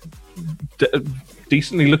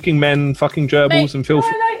decently looking men fucking gerbils and filthy.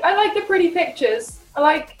 I like the pretty pictures. I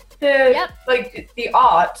like the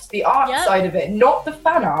art side of it, not the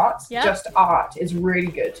fan art. Just art is really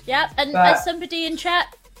good. And as somebody in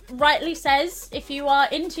chat rightly says, if you are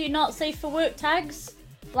into not safe for work tags,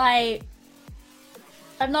 like,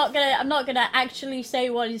 I'm not gonna actually say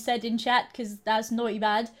what he said in chat because that's naughty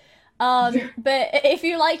bad. But if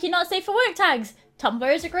you like your not safe for work tags,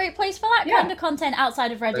 Tumblr is a great place for that kind of content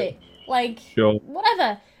outside of Reddit. Like,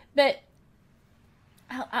 whatever. But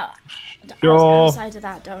outside of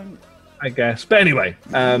that, don't. I guess. But anyway,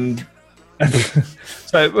 so,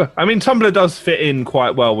 I mean, Tumblr does fit in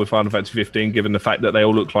quite well with Final Fantasy 15, given the fact that they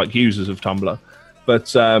all look like users of Tumblr.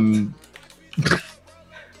 But, and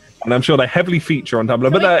I'm sure they heavily feature on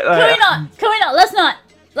Tumblr. Can we not? Let's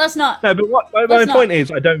not. No, but my point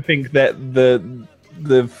is, I don't think that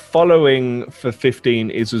the following for 15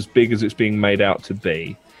 is as big as it's being made out to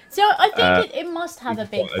be. So I think it must have a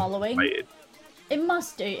big following. It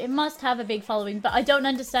must do. It must have a big following, but I don't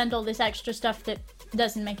understand all this extra stuff that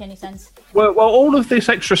doesn't make any sense. Well, all of this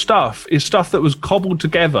extra stuff is stuff that was cobbled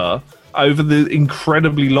together over the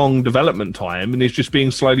incredibly long development time and is just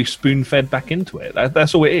being slowly spoon-fed back into it.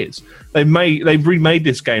 That's all it is. They've remade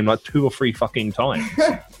this game like 2 or 3 fucking times.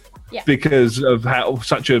 Because of how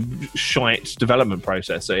such a shite development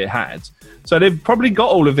process that it had. So they've probably got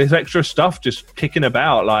all of this extra stuff just kicking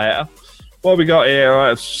about. Like, what have we got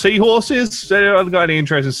here? Seahorses? I've got any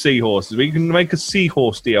interest in seahorses. We can make a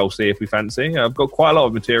seahorse DLC if we fancy. I've got quite a lot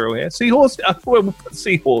of material here. Seahorse? We'll put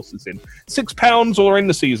seahorses in. £6 or in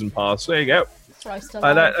the season pass. There you go. Christ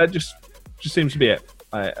alive. That just seems to be it.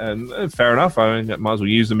 And fair enough. I mean, I might as well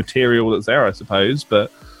use the material that's there, I suppose.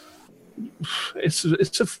 But it's an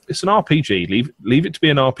RPG. Leave it to be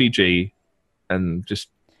an RPG, and just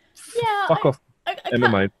fuck off. I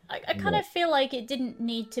kind of feel like it didn't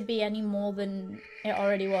need to be any more than it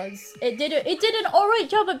already was. It did an alright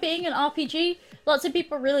job at being an RPG. Lots of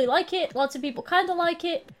people really like it. Lots of people kind of like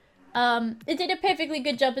it. It did a perfectly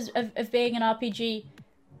good job of being an RPG.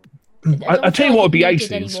 I tell you what would be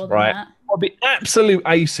aces, right? Would be absolute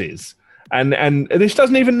aces. And this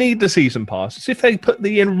doesn't even need the season pass. It's if they put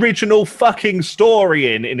the original fucking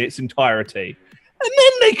story in its entirety. And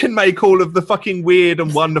then they can make all of the fucking weird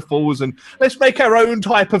and wonderfuls, and let's make our own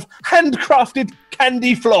type of handcrafted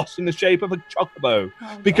candy floss in the shape of a chocobo,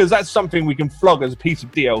 because that's something we can flog as a piece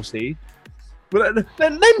of DLC. But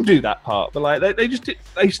then do that part. But like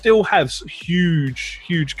they still have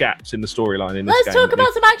huge gaps in the storyline in this game. Let's talk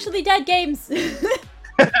about some actually dead games.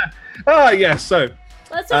 Yes. So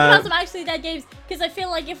let's talk about some actually dead games, because I feel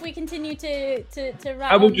like if we continue to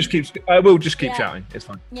I will just keep shouting. It's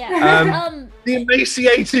fine. Yeah. The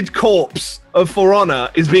emaciated corpse of For Honor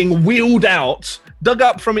is being wheeled out, dug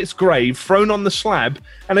up from its grave, thrown on the slab,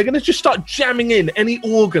 and they're going to just start jamming in any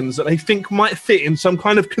organs that they think might fit in some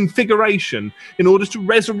kind of configuration in order to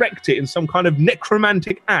resurrect it in some kind of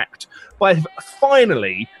necromantic act by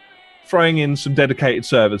finally throwing in some dedicated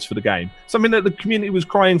servers for the game. Something that the community was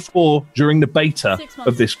crying for during the beta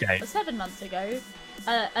of this game. 7 months ago,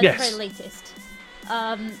 at the very latest.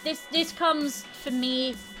 This comes, for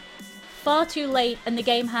me, far too late, and the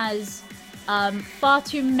game has far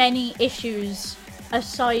too many issues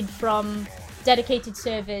aside from dedicated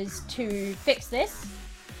servers to fix this.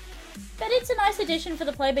 But it's a nice addition for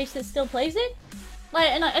the player base that still plays it.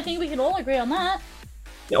 And I think we can all agree on that.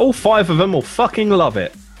 Yeah, all 5 of them will fucking love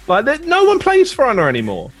it. Like, no one plays For Honor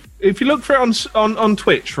anymore. If you look for it on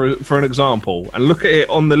Twitch, for an example, and look at it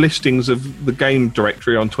on the listings of the game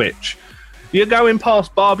directory on Twitch, you're going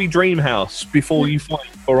past Barbie Dreamhouse before you find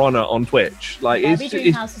For Honor on Twitch. Like, Barbie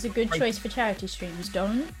Dreamhouse is a good choice for charity streams.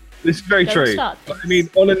 This is very true. I mean,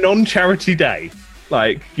 on a non-charity day,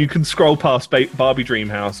 like, you can scroll past Barbie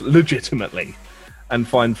Dreamhouse legitimately and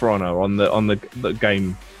find For Honor on the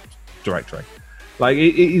game directory. Like,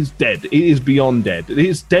 it is dead. It is beyond dead. It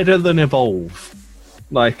is deader than Evolve.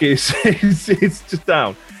 Like, it's just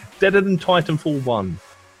down. Deader than Titanfall 1.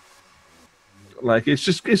 Like,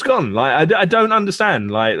 it's gone. Like, I don't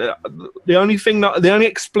understand. Like, the only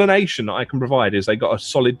explanation that I can provide is they got a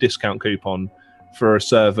solid discount coupon for a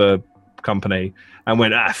server company and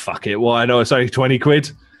went, fuck it. Well, I know it's only 20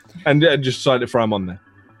 quid. And just decided to throw them on there.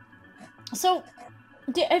 So,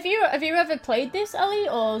 have you ever played this, Ellie,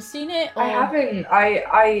 or seen it? Or... I haven't.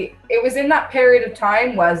 It was in that period of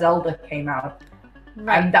time where Zelda came out,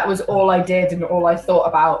 and that was all I did and all I thought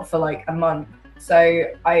about for like a month. So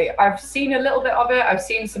I've seen a little bit of it. I've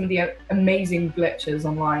seen some of the amazing glitches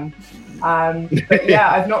online, but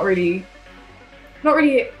yeah, I've not really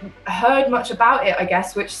heard much about it, I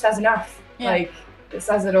guess, which says enough. Yeah. Like, it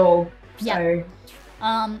says it all. Yeah. So.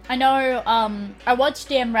 I know I watched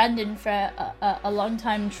DM Randon for a long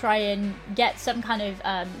time try and get some kind of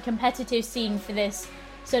competitive scene for this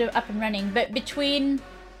sort of up and running, but between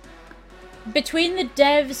the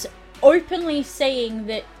devs openly saying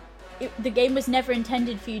that the game was never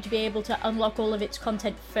intended for you to be able to unlock all of its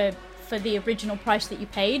content for the original price that you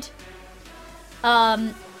paid,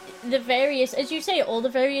 the various, as you say, all the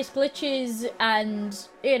various glitches and,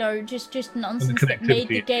 you know, just nonsense that made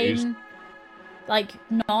the game like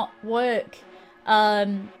not work.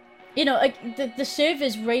 You know, like the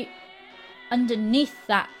servers right underneath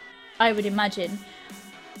that, I would imagine.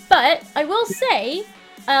 But I will say,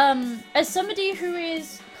 as somebody who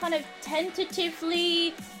is kind of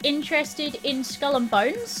tentatively interested in Skull and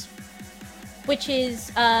Bones, which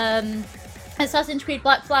is Assassin's Creed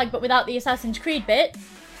Black Flag but without the Assassin's Creed bit,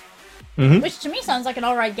 which to me sounds like an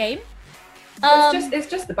alright game. It's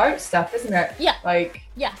just the boat stuff, isn't it? Yeah. Like,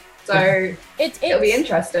 yeah. So it'll be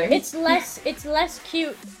interesting. It's less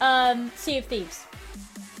cute Sea of Thieves.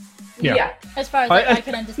 Yeah. As far as I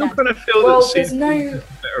can understand. I'm kind of feel that Sea of Thieves is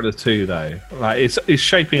better of the two, though. Like, it's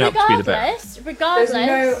shaping up to be the better. Regardless.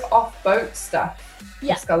 There's no off-boat stuff.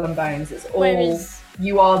 Yeah. Skull and Bones. It's all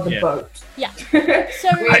you are the boat. Yeah. So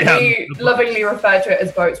we lovingly refer to it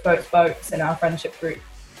as boats in our friendship group.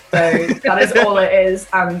 So that is all it is,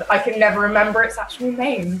 and I can never remember its actual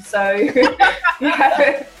name. So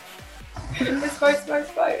yeah. It's boats.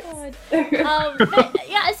 But,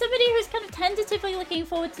 yeah, as somebody who's kind of tentatively looking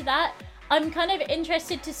forward to that, I'm kind of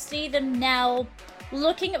interested to see them now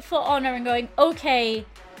looking at For Honor and going, okay,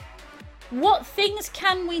 what things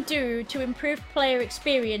can we do to improve player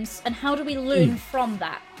experience, and how do we learn from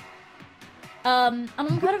that? And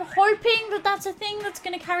I'm kind of hoping that that's a thing that's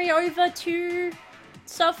going to carry over to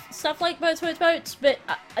stuff like Boats, but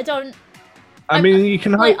I don't. I mean, you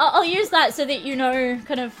can hope. I'll use that so that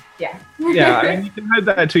kind of. Yeah. Yeah, I mean, you can hope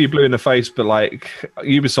that until you're blue in the face, but like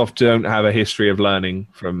Ubisoft don't have a history of learning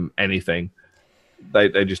from anything.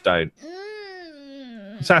 They just don't.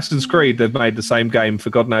 Assassin's Creed, they've made the same game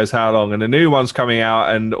for God knows how long, and a new one's coming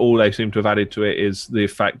out, and all they seem to have added to it is the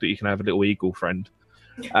fact that you can have a little eagle friend,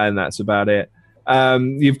 and that's about it.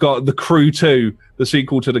 You've got The Crew 2, the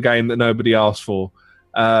sequel to the game that nobody asked for.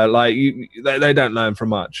 They don't learn from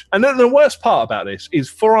much. And then the worst part about this is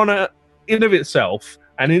For Honor, in of itself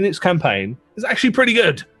and in its campaign, is actually pretty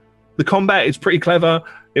good. The combat is pretty clever.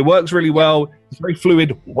 It works really well. It's very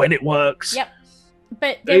fluid when it works. Yep.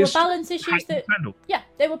 But there were balance issues that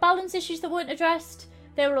weren't addressed.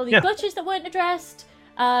 There were all these glitches that weren't addressed.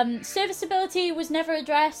 Serviceability was never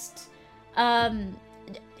addressed. And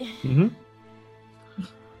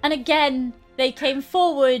again, they came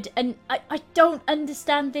forward, and I don't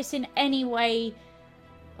understand this in any way.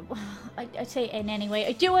 I say in any way.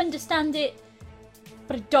 I do understand it,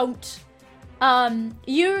 but I don't.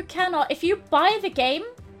 You cannot, if you buy the game,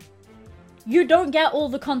 you don't get all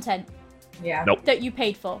the content. Yeah. Nope. That you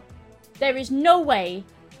paid for. There is no way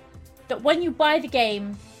that when you buy the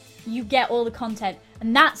game, you get all the content.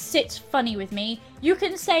 And that sits funny with me. You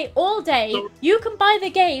can say all day, you can buy the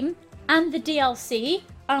game and the DLC,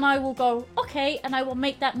 and I will go, okay, and I will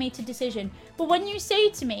make that meter decision. But when you say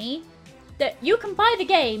to me that you can buy the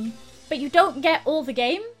game, but you don't get all the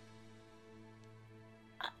game,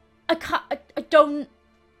 I don't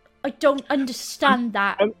understand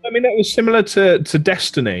that. I mean, it was similar to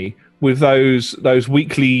Destiny, with those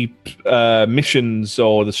weekly missions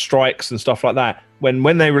or the strikes and stuff like that.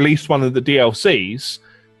 When they released one of the DLCs,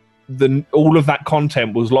 all of that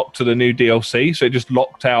content was locked to the new DLC, so it just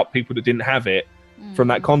locked out people that didn't have it from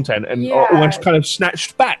that content, and almost kind of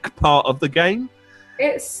snatched back part of the game.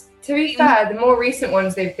 It's, to be fair, the more recent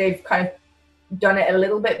ones, they've kind of done it a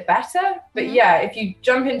little bit better. But yeah, if you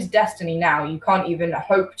jump into Destiny now, you can't even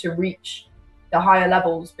hope to reach the higher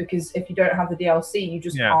levels, because if you don't have the DLC, you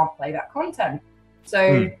just can't play that content.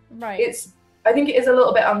 So I think it is a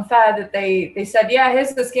little bit unfair that they said, yeah,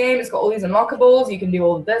 here's this game, it's got all these unlockables, you can do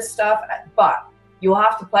all of this stuff, but you'll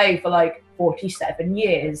have to play for like 47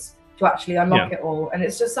 years to actually unlock it all. And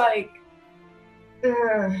it's just like...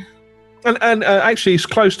 And actually, it's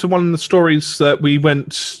close to one of the stories that we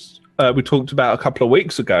talked about a couple of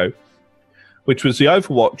weeks ago, which was the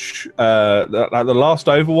Overwatch, the last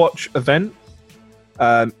Overwatch event.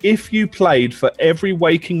 If you played for every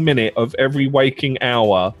waking minute of every waking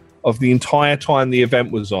hour of the entire time the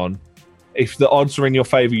event was on, if the odds are in your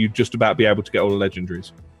favor, you'd just about be able to get all the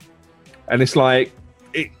legendaries. And it's like,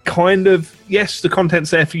 it kind of, yes, the content's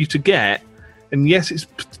there for you to get, and yes, it's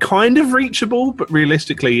kind of reachable, but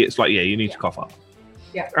realistically, it's like, yeah, you need to cough up.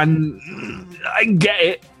 Yeah. And I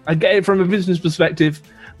get it from a business perspective,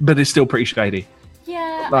 but it's still pretty shady.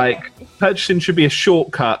 Yeah. Like, purchasing should be a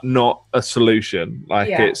shortcut, not a solution.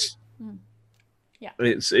 Like, it's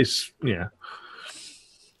It's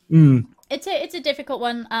a difficult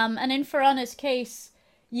one. And in For Honor's case,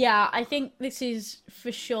 yeah, I think this is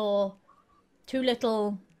for sure too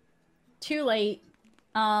little, too late.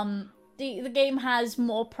 The game has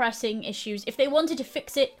more pressing issues. If they wanted to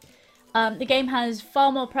fix it, the game has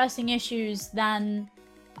far more pressing issues than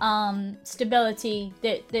stability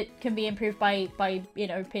that can be improved by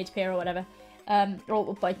peer-to-peer or whatever,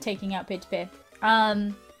 or by taking out peer-to-peer.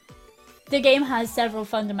 The game has several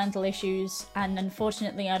fundamental issues, and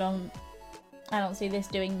unfortunately, I don't see this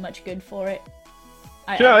doing much good for it.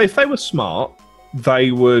 If they were smart,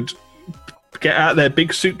 they would get out their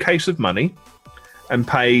big suitcase of money and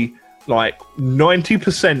pay like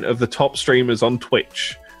 90% of the top streamers on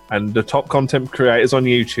Twitch and the top content creators on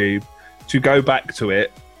YouTube to go back to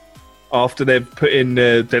it after they've put in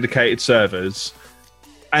dedicated servers,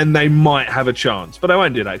 and they might have a chance. But they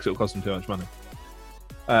won't do that because it'll cost them too much money.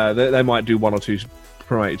 They might do one or two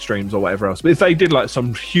promoted streams or whatever else. But if they did like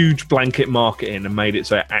some huge blanket marketing and made it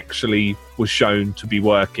so it actually was shown to be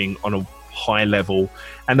working on a high level,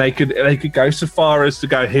 and they could go so far as to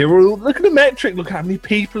go, here, look at the metric, look how many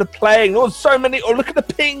people are playing, so many, look at the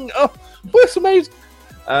ping, that's amazing.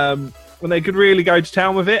 When they could really go to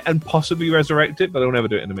town with it and possibly resurrect it, but they'll never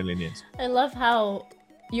do it in a million years. I love how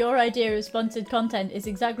your idea of sponsored content is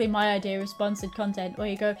exactly my idea of sponsored content, where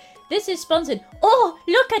you go, this is sponsored. Oh,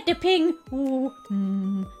 look at the ping. Ooh.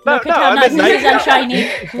 Look at how nice this is and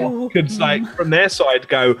shiny. Could like from their side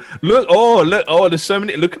go, look, there's so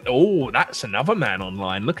many. Look, that's another man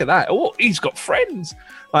online. Look at that. Oh, he's got friends.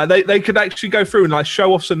 They could actually go through and like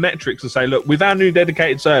show off some metrics and say, look, with our new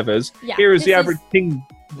dedicated servers, here is the average ping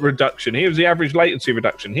reduction. Here's the average latency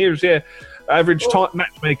reduction. Here's the average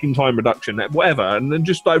matchmaking time reduction, whatever, and then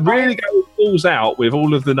just like really go balls out with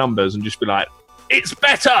all of the numbers and just be like, it's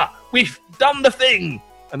better. We've done the thing,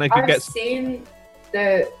 and they could get. I've seen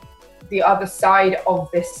the other side of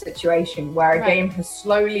this situation where a game has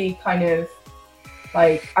slowly kind of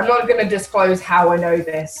like, I'm not going to disclose how I know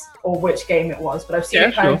this or which game it was, but I've seen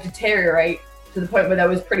it kind of deteriorate to the point where there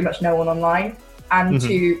was pretty much no one online, and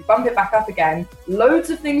to bump it back up again, loads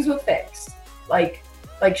of things were fixed, like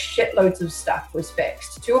shitloads of stuff was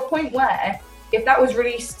fixed to a point where if that was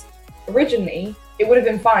released originally, it would have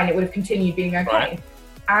been fine. It would have continued being okay. Right.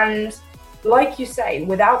 And like you say,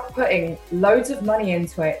 without putting loads of money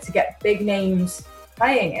into it to get big names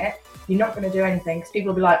playing it, you're not going to do anything, because people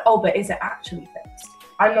will be like, oh, but is it actually fixed?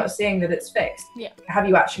 I'm not seeing that it's fixed. Yeah. Have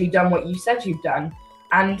you actually done what you said you've done?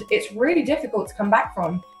 And it's really difficult to come back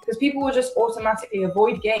from, because people will just automatically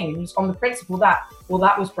avoid games on the principle that, well,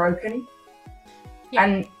 that was broken. Yeah.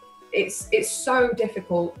 And it's so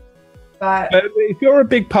difficult. But if you're a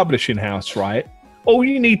big publishing house, right, all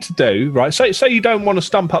you need to do, right, say you don't want to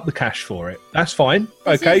stump up the cash for it. That's fine.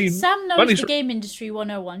 Sam knows the game industry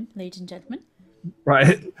 101, ladies and gentlemen.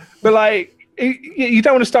 Right. But like, you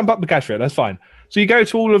don't want to stump up the cash for it. That's fine. So you go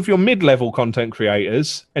to all of your mid-level content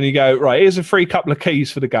creators and you go, right, here's a free couple of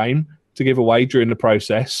keys for the game to give away during the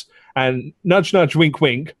process. And nudge, nudge, wink,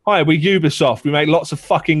 wink. Hi, we're Ubisoft. We make lots of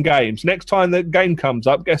fucking games. Next time the game comes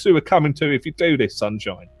up, guess who we're coming to if you do this,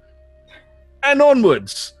 sunshine? And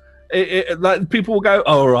onwards. Like people will go,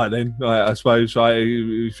 oh, all right then. I suppose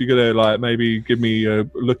if you're gonna like maybe give me a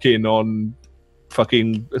look in on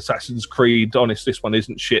fucking Assassin's Creed, honest, this one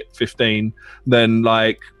isn't shit 15, then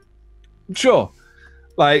like, sure.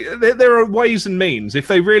 Like there are ways and means. If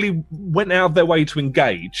they really went out of their way to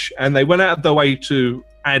engage and they went out of their way to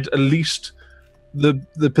add at least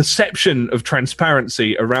the perception of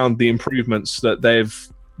transparency around the improvements that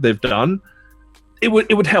they've done, it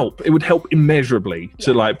would help. It would help immeasurably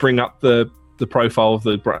to like bring up the profile of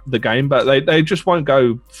the game, but they just won't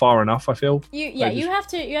go far enough, I feel. You have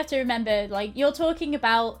to remember, like, you're talking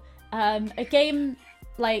about a game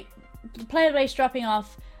like the player base dropping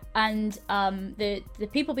off and the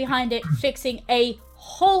people behind it fixing a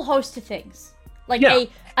whole host of things. Like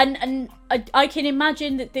and I can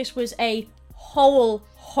imagine that this was a whole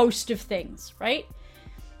host of things, right?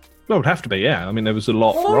 Well, it would have to be, yeah. I mean, there was a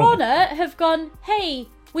lot For wrong. Honor have gone, hey,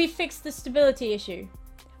 we fixed the stability issue.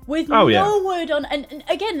 With no word on... And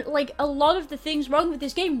again, like, a lot of the things wrong with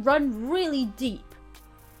this game run really deep.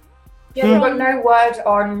 Yeah, they've got no word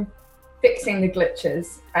on fixing the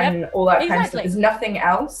glitches and all that kind of stuff. There's nothing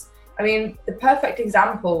else. I mean, the perfect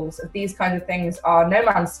examples of these kind of things are No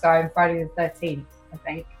Man's Sky and Friday the 13th, I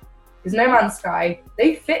think. Because No Man's Sky,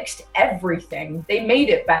 they fixed everything. They made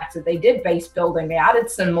it better. They did base building. They added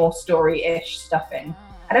some more story-ish stuff in.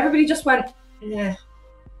 And everybody just went, yeah.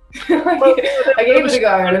 I gave it a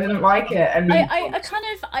go and I didn't like it. And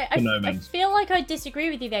I feel like I disagree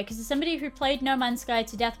with you there, because as somebody who played No Man's Sky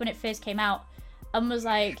to death when it first came out and was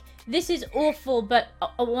like, this is awful, but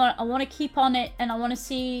I want to keep on it and I want to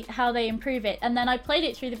see how they improve it. And then I played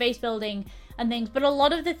it through the base building and things, but a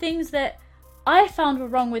lot of the things that I found were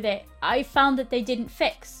wrong with it, I found that they didn't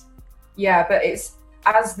fix. Yeah, but it's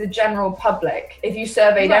as the general public. If you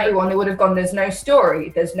surveyed everyone, they would have gone, there's no story,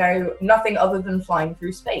 there's nothing other than flying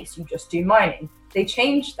through space, you just do mining. They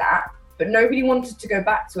changed that, but nobody wanted to go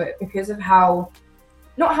back to it because of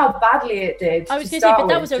not how badly it did. I was going to say, but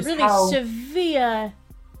that was a really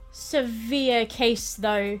severe case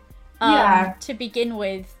though, to begin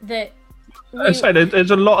with, that... I say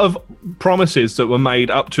there's a lot of promises that were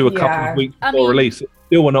made up to a couple of weeks before release that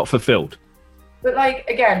still were not fulfilled. But like,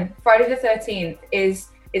 again, Friday the 13th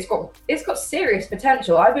it's got serious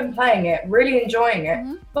potential. I've been playing it, really enjoying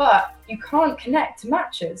it, but you can't connect to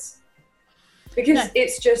matches because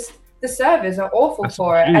it's just the servers are awful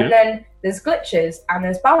for it. And then there's glitches and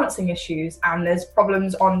there's balancing issues and there's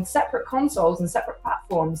problems on separate consoles and separate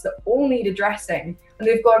platforms that all need addressing. And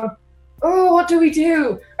they've gone, oh, what do we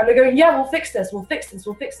do? And they're going, yeah, we'll fix this.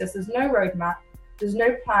 There's no roadmap. There's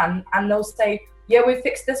no plan. And they'll say, yeah, we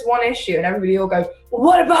fixed this one issue. And everybody will go, well,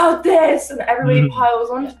 what about this? And everybody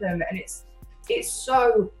piles onto them. And it's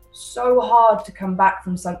so hard to come back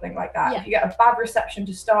from something like that. If you get a bad reception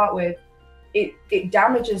to start with, it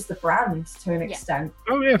damages the brand to an extent.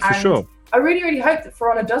 Oh, yeah, for sure. I really, really hope that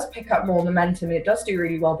For Honor does pick up more momentum and it does do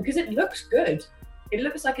really well because it looks good. it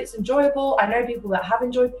looks like it's enjoyable. I know people that have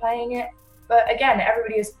enjoyed playing it, but again,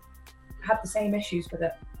 everybody has had the same issues with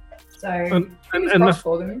it. So and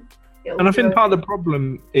for them. And I think part of the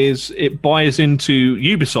problem is it buys into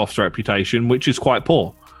Ubisoft's reputation, which is quite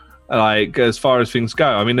poor. Like, as far as things go,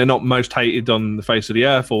 I mean, they're not most hated on the face of the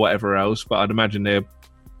earth or whatever else, but I'd imagine they're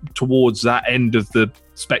towards that end of the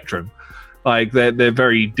spectrum. Like, they're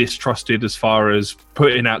very distrusted as far as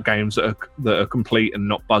putting out games that are complete and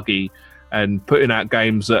not buggy, and putting out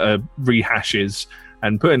games that are rehashes,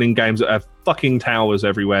 and putting in games that have fucking towers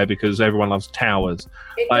everywhere because everyone loves towers.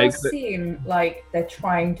 It does seem like they're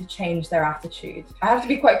trying to change their attitude. I have to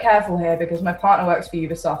be quite careful here because my partner works for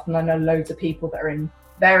Ubisoft, and I know loads of people that are in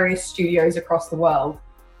various studios across the world.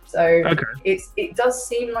 So it does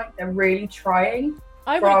seem like they're really trying.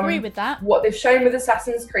 I would agree with that. What they've shown with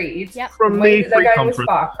Assassin's Creed, from the way that they're going with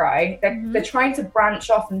Far Cry, they're trying to branch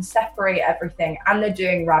off and separate everything, and they're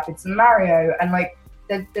doing Rabbids and Mario, and like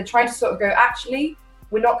they're trying to sort of go, actually,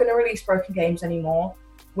 we're not going to release broken games anymore.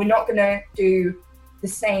 We're not going to do the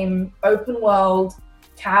same open world,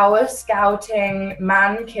 tower scouting,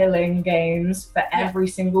 man killing games for every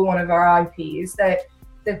single one of our IPs.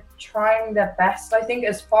 They're trying their best, I think,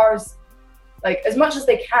 as far as, like, as much as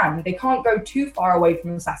they can. They can't go too far away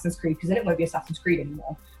from Assassin's Creed because then it won't be Assassin's Creed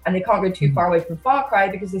anymore. And they can't go too far away from Far Cry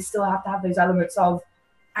because they still have to have those elements of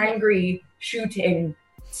angry shooting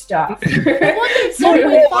stuff. What they've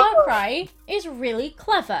done with Far Cry is really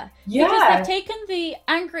clever. Yeah. Because they've taken the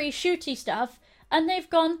angry shooty stuff and they've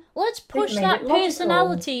gone, let's push that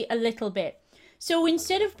personality a little bit. So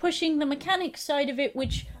instead of pushing the mechanics side of it,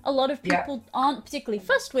 which a lot of people aren't particularly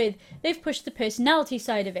fussed with, they've pushed the personality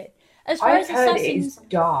side of it. As far as Assassin's, it's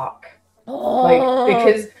dark.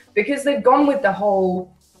 Like, because they've gone with the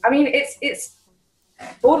whole. I mean, it's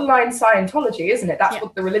borderline Scientology, isn't it? That's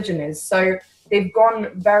what the religion is. So they've gone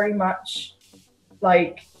very much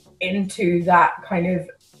like into that kind of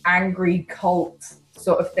angry cult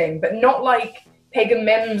sort of thing, but not like Pagan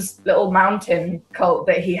Mim's little mountain cult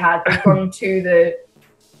that he had. They've gone to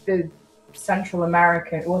the Central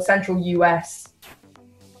American or Central US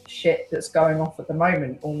shit that's going off at the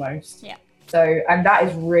moment, almost. Yeah. So, and that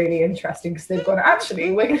is really interesting because they've gone,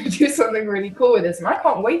 actually, we're going to do something really cool with this, and I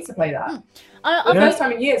can't wait to play that. For the first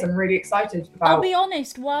time in years, I'm really excited about. I'll be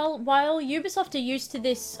honest, while Ubisoft are used to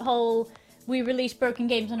this whole we release broken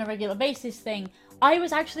games on a regular basis thing, I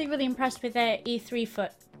was actually really impressed with their E3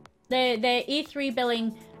 foot. Their E3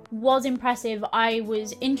 billing was impressive. I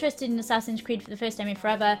was interested in Assassin's Creed for the first time in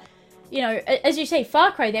forever. You know, as you say,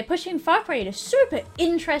 Far Cry, they're pushing Far Cry in a super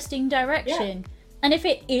interesting direction. Yeah. And if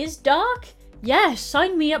it is dark,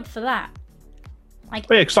 sign me up for that. Like,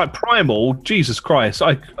 it's like Primal, Jesus Christ.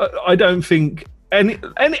 I don't think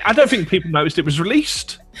I don't think people noticed it was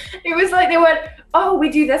released. It was like they went, oh, we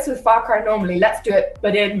do this with Far Cry normally, let's do it,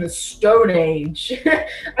 but in the Stone Age. And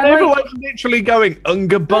everyone's literally going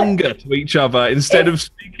unga bunga to each other instead of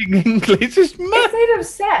speaking English. If they'd have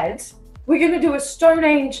said, we're going to do a Stone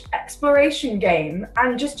Age exploration game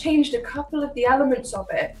and just changed a couple of the elements of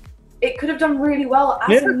it, it could have done really well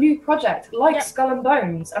as a new project, like Skull and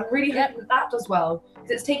Bones. I'm really hoping that does well,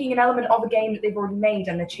 because it's taking an element of a game that they've already made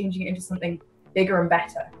and they're changing it into something bigger and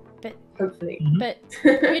better. But hopefully. But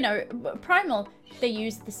you know, Primal, they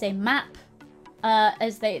used the same map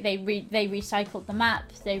as they recycled the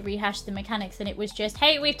map, they rehashed the mechanics, and it was just,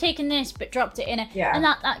 hey, we've taken this but dropped it in it, and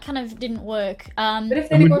that kind of didn't work. But if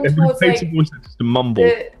they'd gone towards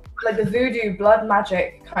the voodoo blood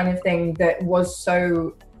magic kind of thing that was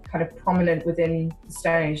so kind of prominent within the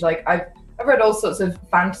Stone Age, like I've read all sorts of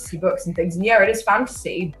fantasy books and things, and it is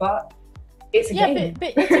fantasy, but it's a game.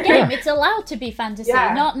 But it's a game. It's allowed to be fantasy.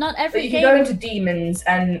 Not every game. You can go into demons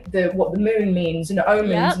and what the moon means and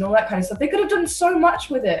omens and all that kind of stuff. They could have done so much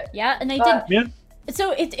with it. Yeah, and they did. Yeah.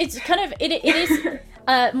 So it's kind of it is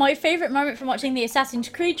my favorite moment from watching the Assassin's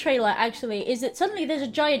Creed trailer actually is that suddenly there's a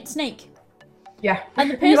giant snake. Yeah. And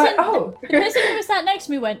the person, the person who was sat next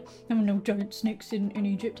to me went, "Oh no, giant snakes in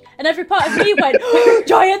Egypt." And every part of me went, "Oh,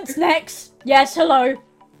 giant snakes! Yes, hello."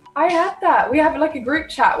 I had that. We had like a group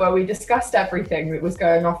chat where we discussed everything that was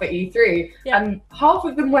going off at E3, and half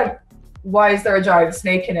of them went, "Why is there a giant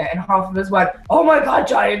snake in it?" And half of us went, "Oh my god,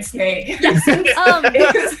 giant snake!" Yes.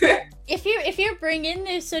 If you bring in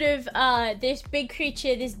this sort of this big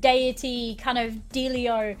creature, this deity kind of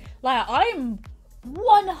dealio, like I'm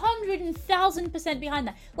 100,000% behind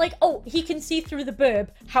that. Like, oh, he can see through the burb.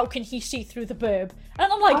 How can he see through the burb?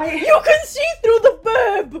 And I'm like, you can see through the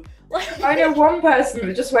burb! Like, I know one person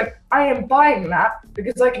that just went, I am buying that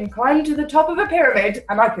because I can climb to the top of a pyramid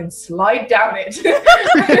and I can slide down it.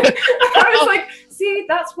 I was like, See,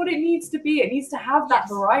 that's what it needs to be. It needs to have that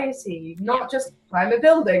Yes. variety, not just climb a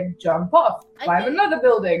building, jump off, climb another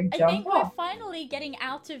building, I jump think we're off. finally getting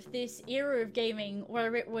out of this era of gaming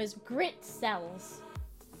where it was grit sells.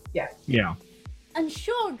 Yeah. And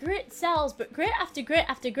sure, grit sells, but grit after grit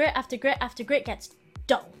after grit after grit after grit gets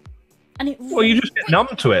dull. And it Well, you just get numb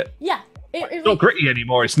to it. yeah, It's not gritty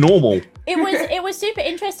anymore. It's normal. it was super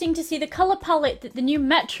interesting to see the color palette that the new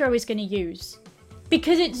Metro is going to use,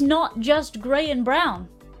 because it's not just grey and brown.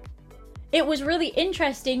 It was really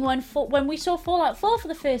interesting when we saw Fallout 4 for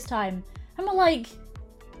the first time, and we're like,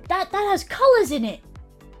 that has colors in it.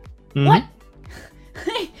 Mhm. What?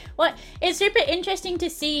 What? It's super interesting to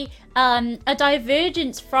see a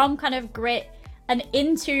divergence from kind of grit and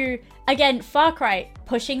into, again, Far Cry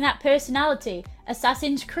pushing that personality.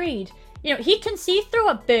 Assassin's Creed, you know, he can see through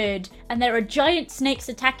a bird and there are giant snakes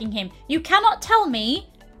attacking him. You cannot tell me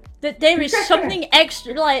that there is something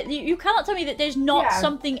extra, like, you cannot tell me that there's not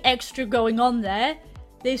something extra going on there.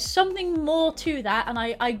 There's something more to that, and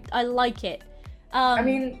I like it. I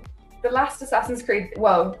mean, the last Assassin's Creed,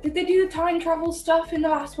 well, did they do the time travel stuff in the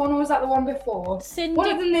last one, or was that the one before?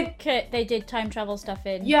 One of them they did time travel stuff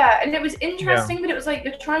in. Yeah, and it was interesting, but it was like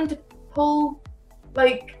they're trying to pull,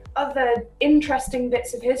 like, other interesting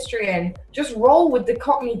bits of history in. Just roll with the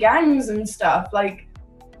Cockney gangs and stuff, like,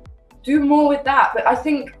 do more with that. But I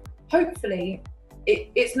think, hopefully,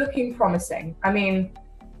 it's looking promising. I mean,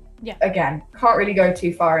 yeah. Again, can't really go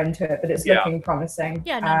too far into it, but it's looking promising.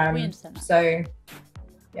 Yeah, no, we understand that. So,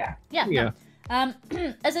 yeah. Yeah. No.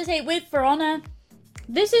 As I say, with For Honor,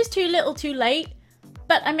 this is too little too late,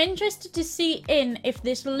 but I'm interested to see if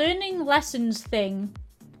this learning lessons thing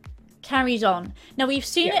carries on. Now, we've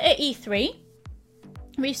seen it at E3.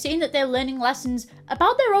 We've seen that they're learning lessons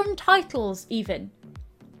about their own titles, even.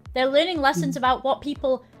 They're learning lessons about what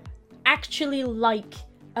people actually like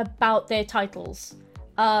about their titles.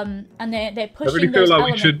 And they're pushing those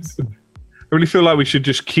elements. I really feel like we should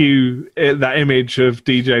just cue that image of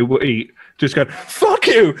DJ Wheat just going, fuck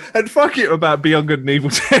you, and fuck you about Beyond Good and Evil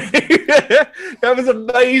 2. That was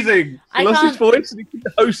amazing. He lost his voice and he could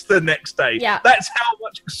host the next day. Yeah. That's how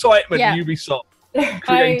much excitement Ubisoft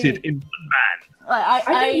created in one man. I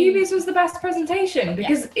think Ubisoft was the best presentation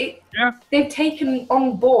because they've taken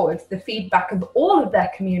on board the feedback of all of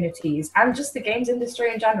their communities and just the games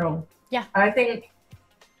industry in general. Yeah. And I think,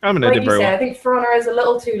 I think For Honor is a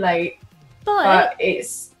little too late. But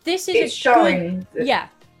it's showing. Yeah,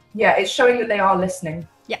 it's showing that they are listening.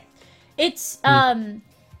 Yeah, it's as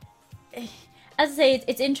I say,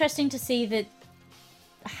 it's interesting to see that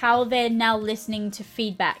how they're now listening to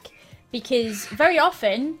feedback, because very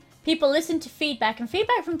often people listen to feedback, and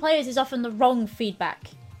feedback from players is often the wrong feedback.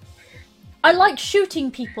 I like shooting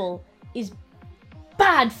people is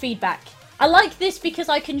bad feedback. I like this because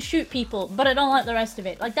I can shoot people, but I don't like the rest of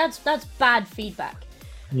it. Like that's bad feedback.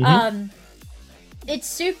 Mm-hmm. It's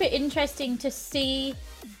super interesting to see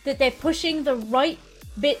that they're pushing the right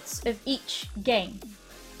bits of each game.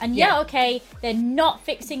 And they're not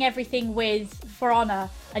fixing everything with For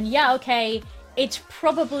Honor. And it's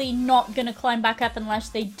probably not going to climb back up unless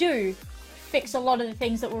they do fix a lot of the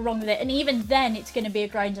things that were wrong with it. And even then, it's going to be a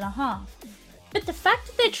grind and a half. But the fact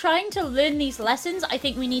that they're trying to learn these lessons, I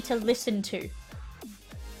think we need to listen to.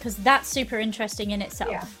 Because that's super interesting in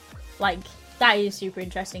itself. Yeah. Like, that is super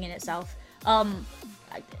interesting in itself. I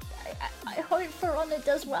hope For Honor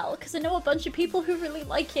does well, because I know a bunch of people who really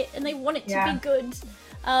like it and they want it to be good.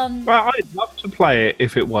 Well, I'd love to play it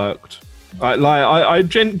if it worked.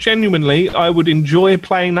 Genuinely, I would enjoy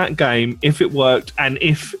playing that game if it worked, and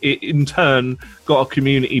if it in turn got a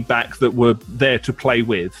community back that were there to play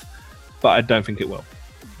with. But I don't think it will,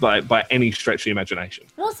 like by any stretch of the imagination.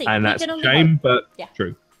 We'll see. And that's a shame, but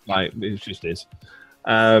true. Like it just is.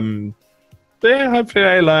 Hopefully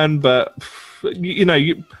they learn, but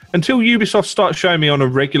until Ubisoft starts showing me on a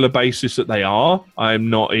regular basis that they are,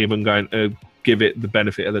 I'm not even going to give it the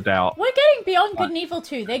benefit of the doubt. We're getting Beyond Good and Evil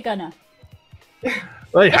 2. They're gonna.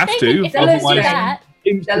 They have to. If they're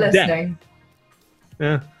listening.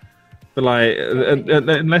 Yeah, but like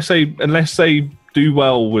unless they do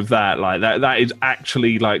well with that, like that is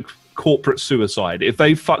actually like corporate suicide. If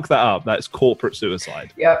they fuck that up, that's corporate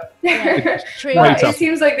suicide. Yep. Yeah, true. It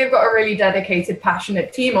seems like they've got a really dedicated,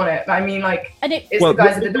 passionate team on it. I mean, like, it's the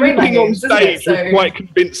guys that did the Rayman games, on stage was quite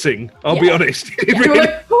convincing. I'll be honest. You're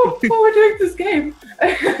like, we're doing this game.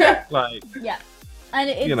 Like, and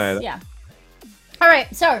it's All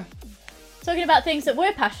right, so talking about things that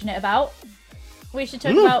we're passionate about, we should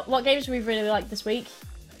talk about what games we've really liked this week,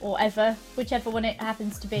 or ever, whichever one it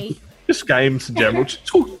happens to be. Just games in general. Just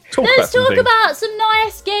talk Let's about talk about some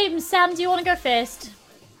nice games. Sam, do you want to go first?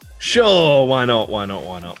 Sure, why not? Why not?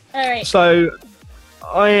 Why not? All right. So,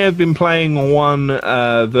 I have been playing one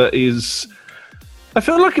that is. I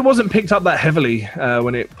feel like it wasn't picked up that heavily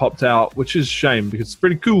when it popped out, which is a shame because it's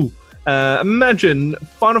pretty cool. Imagine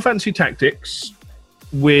Final Fantasy Tactics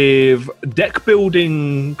with deck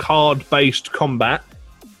building card-based combat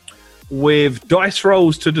with dice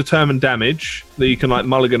rolls to determine damage that you can like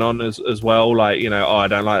mulligan on as well. Like, you know, I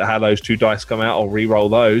don't like how those 2 dice come out. I'll re-roll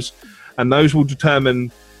those, and those will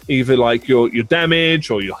determine either like your damage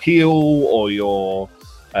or your heal or your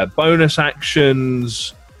bonus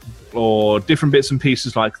actions or different bits and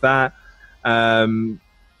pieces like that.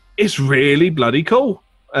 It's really bloody cool.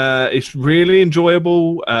 It's really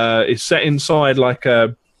enjoyable. It's set inside like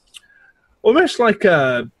almost like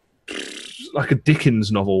a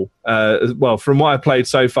Dickens novel. Well, from what I've played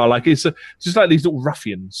so far, like it's just like these little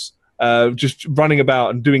ruffians just running about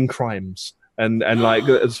and doing crimes, and like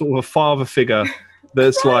a sort of a father figure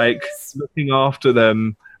that's like looking after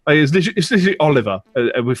them. Like, it's literally Oliver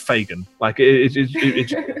with Fagin. Like it's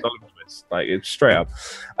Oliver Twist. Like it's straight up.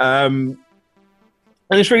 And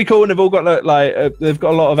it's really cool, and they've all got they've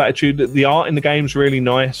got a lot of attitude. The art in the game's really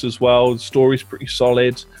nice as well. The story's pretty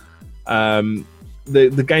solid.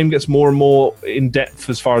 The game gets more and more in depth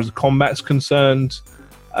as far as the combat's concerned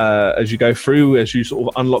as you go through, as you sort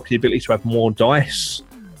of unlock the ability to have more dice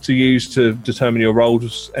to use to determine your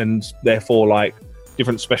rolls, and therefore like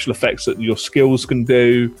different special effects that your skills can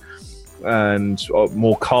do, and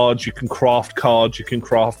more cards. You can craft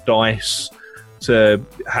dice to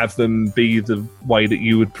have them be the way that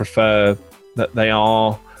you would prefer that they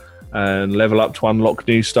are, and level up to unlock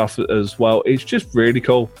new stuff as well. It's just really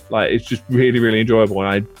cool. Like, it's just really, really enjoyable, and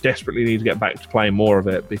I desperately need to get back to playing more of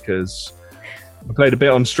it because I played a bit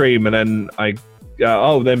on stream, and then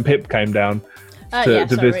then Pip came down to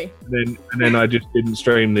visit, and then I just didn't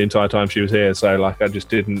stream the entire time she was here, so like I just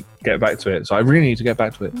didn't get back to it. So I really need to get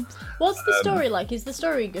back to it. What's the story like? Is the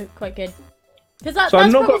story quite good? Because that's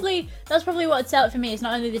probably what's out for me. It's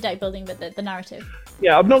not only the deck building, but the narrative.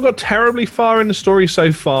 Yeah, I've not got terribly far in the story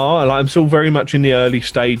so far. Like, I'm still very much in the early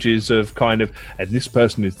stages of kind of, and this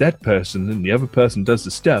person is that person, and the other person does the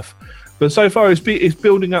stuff. But so far, it's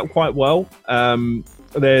building up quite well.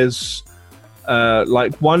 There's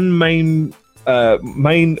like one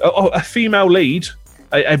a female lead,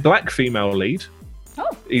 a black female lead.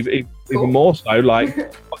 Oh, even more so,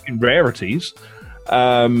 like fucking rarities.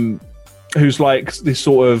 Who's like this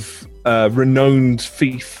sort of renowned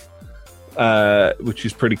thief, which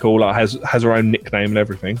is pretty cool. Like has her own nickname and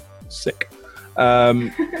everything. Sick.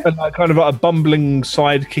 And like kind of like a bumbling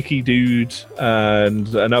sidekicky dude, and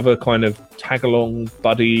another kind of tag along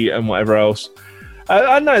buddy and whatever else.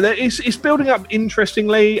 I know that it's building up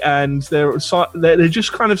interestingly, and they're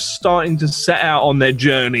just kind of starting to set out on their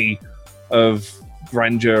journey of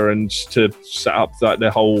grandeur and to set up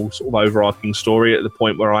their whole sort of overarching story at the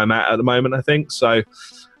point where I'm at the moment, I think. So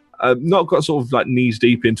I've not got sort of like knees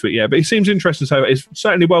deep into it yet, but it seems interesting. So it's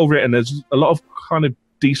certainly well written. There's a lot of kind of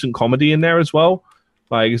decent comedy in there as well.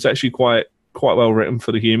 Like, it's actually quite well written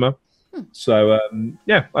for the humor. So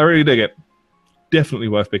yeah, I really dig it. Definitely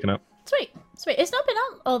worth picking up. Sweet. It's not been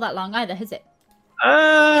out all that long either, has it?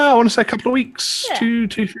 I want to say a couple of weeks, yeah.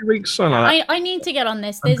 2-3 weeks, something like that. I need to get on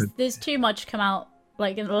this. There's too much come out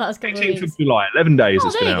like in the last couple of weeks. 18th of July, 11 days.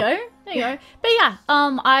 Oh, there you go. But yeah,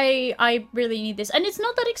 I really need this, and it's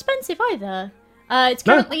not that expensive either. It's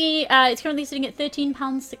currently sitting at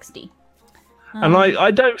 £13.60. And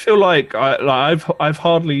I don't feel like I've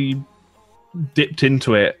hardly dipped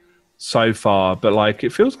into it so far, but like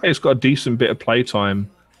it feels like it's got a decent bit of playtime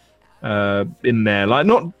in there. Like,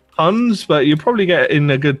 not tons, but you probably get in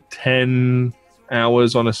a good 10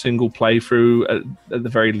 hours on a single playthrough at the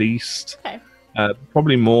very least. Okay.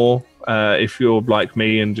 Probably more if you're like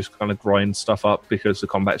me and just kind of grind stuff up because the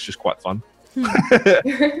combat's just quite fun.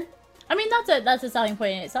 I mean, that's a selling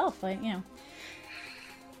point in itself, like, you know.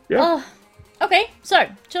 Yeah. Okay, so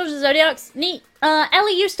Children of the Zodiacs, neat.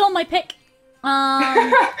 Ellie, you stole my pick.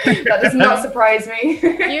 That does not surprise me.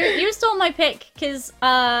 you stole my pick because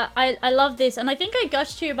I love this, and I think I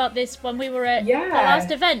gushed to you about this when we were at the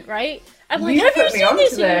last event, right? I'm like, have you seen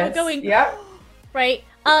this? And you were going, yeah. Right.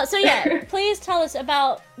 So yeah, please tell us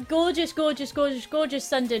about gorgeous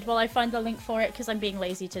Sundered while I find the link for it, because I'm being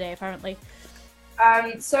lazy today, apparently.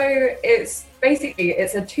 So it's a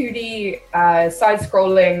 2D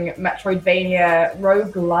side-scrolling Metroidvania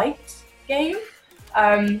roguelite game.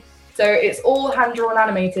 So it's all hand-drawn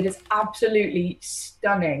animated. It's absolutely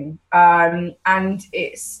stunning. And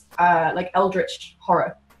it's like eldritch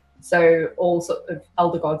horror. So all sort of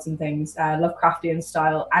elder gods and things, Lovecraftian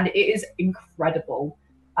style. And it is incredible.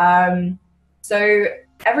 So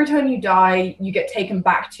every time you die, you get taken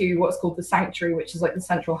back to what's called the Sanctuary, which is like the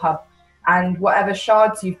central hub. And whatever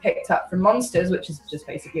shards you've picked up from monsters, which is just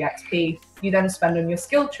basically XP, you then spend on your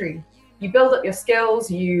skill tree. You build up your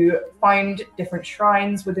skills, you find different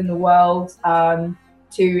shrines within the world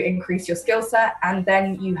to increase your skill set, and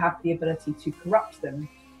then you have the ability to corrupt them.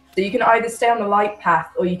 So you can either stay on the light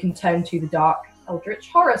path, or you can turn to the dark eldritch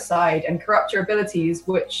horror side and corrupt your abilities,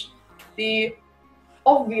 which the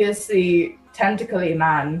obviously tentacly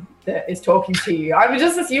man that is talking to you, I'm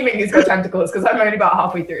just assuming he's got tentacles because I'm only about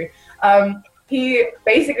halfway through. He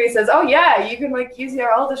basically says, oh yeah, you can like use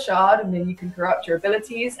your Elder Shard and then you can corrupt your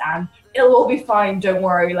abilities and it'll all be fine, don't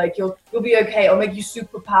worry, like you'll be okay, I'll make you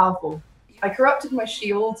super powerful. I corrupted my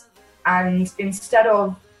shield, and instead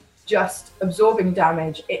of just absorbing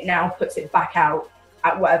damage, it now puts it back out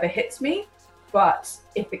at whatever hits me, but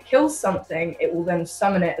if it kills something, it will then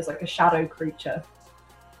summon it as like a shadow creature.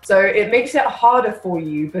 So it makes it harder for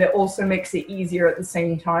you, but it also makes it easier at the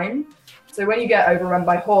same time. So when you get overrun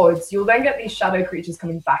by hordes, you'll then get these shadow creatures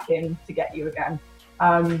coming back in to get you again.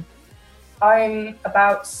 I'm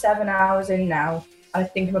about 7 hours in now. I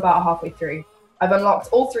think I'm about halfway through. I've unlocked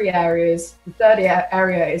all 3 areas. The third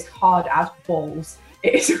area is hard as balls.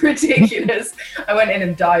 It is ridiculous. I went in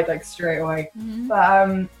and died like straight away. Mm-hmm.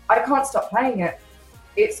 But I can't stop playing it.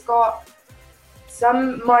 It's got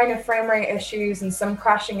some minor frame rate issues and some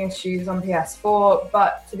crashing issues on PS4,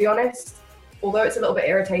 but to be honest, although it's a little bit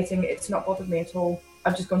irritating, it's not bothered me at all.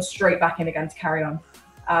 I've just gone straight back in again to carry on.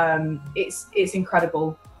 It's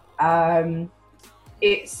incredible.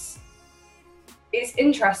 It's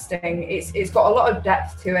interesting. It's got a lot of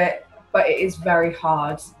depth to it, but it is very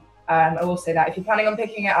hard. I will say that if you're planning on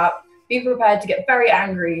picking it up, be prepared to get very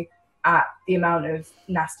angry at the amount of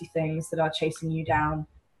nasty things that are chasing you down.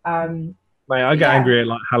 Mate, I get angry at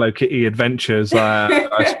like Hello Kitty adventures.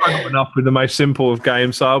 I struggle enough with the most simple of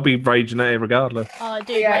games, so I'll be raging at it regardless. Oh,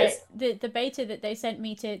 dude, yeah, the beta that they sent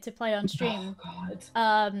me to play on stream. Oh,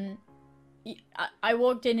 God. I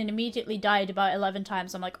walked in and immediately died about 11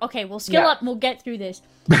 times. I'm like, okay, we'll skill up and we'll get through this.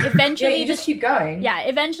 Eventually, you just keep going. Yeah,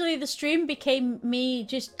 eventually the stream became me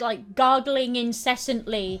just like gargling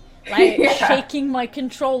incessantly, like shaking my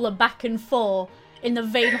controller back and forth in the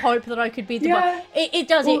vain hope that I could beat the boss. It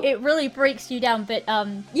does, well, it really breaks you down. But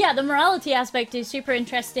yeah, the morality aspect is super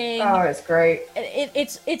interesting. Oh, it's great.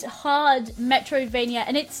 It's hard Metroidvania,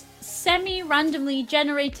 and it's semi-randomly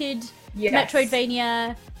generated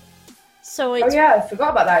Metroidvania. So it's... Oh yeah, I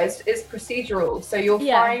forgot about that. It's procedural. So you'll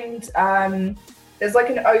find there's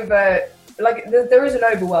like there is an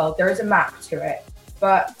overworld, there is a map to it,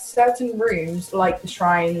 but certain rooms, like the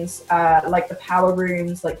shrines, like the power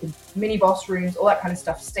rooms, like the mini boss rooms, all that kind of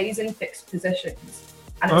stuff, stays in fixed positions,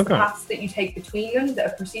 and it's the paths that you take between them that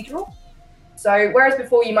are procedural. So whereas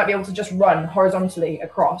before you might be able to just run horizontally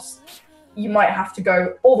across, you might have to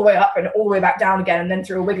go all the way up and all the way back down again, and then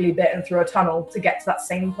through a wiggly bit and through a tunnel to get to that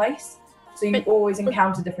same place. So you always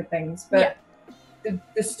encounter different things, but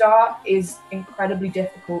the start is incredibly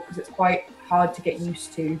difficult because it's quite hard to get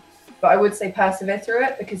used to. But I would say persevere through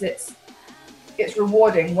it because it's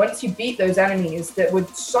rewarding. Once you beat those enemies that were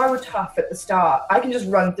so tough at the start, I can just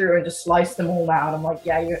run through and just slice them all out. I'm like,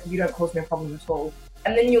 yeah, you don't cause me a problem at all.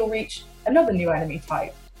 And then you'll reach another new enemy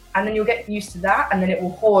type, and then you'll get used to that, and then it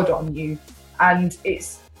will horde on you, and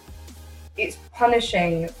it's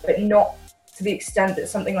punishing, but not to the extent that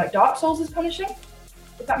something like Dark Souls is punishing,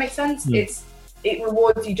 if that makes sense. It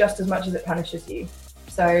rewards you just as much as it punishes you.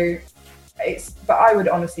 So but I would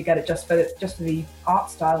honestly get it just for the art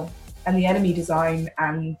style and the enemy design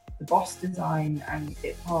and the boss design, and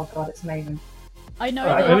oh god, it's amazing. I know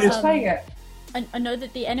playing it. I know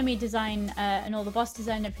that the enemy design and all the boss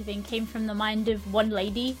design and everything came from the mind of one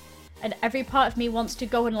lady, and every part of me wants to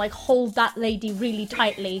go and like hold that lady really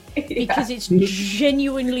tightly because it's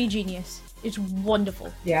genuinely genius. It's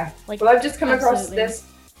wonderful. Yeah. Well, I've just come across this.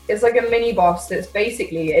 It's like a mini boss that's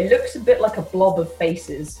basically, it looks a bit like a blob of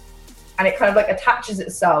faces, and it kind of like attaches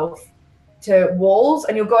itself to walls,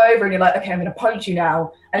 and you'll go over and you're like, okay, I'm going to punch you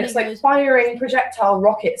now. And it's like firing projectile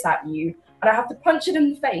rockets at you, and I have to punch it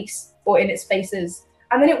in the face or in its faces,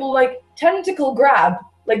 and then it will like tentacle grab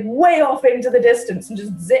like way off into the distance and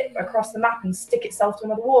just zip across the map and stick itself to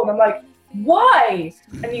another wall. And I'm like, why?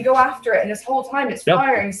 And you go after it, and this whole time it's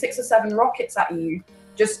firing 6 or 7 rockets at you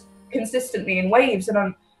just consistently in waves.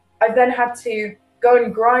 And I've then had to go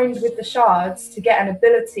and grind with the shards to get an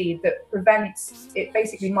ability that prevents it.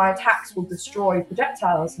 Basically, my attacks will destroy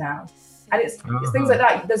projectiles now. And it's things like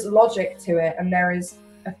that. There's logic to it, and there is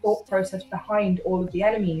a thought process behind all of the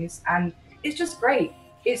enemies, and it's just great.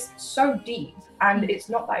 it's so deep and it's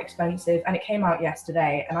not that expensive, and it came out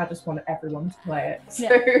yesterday, and I just want everyone to play it. So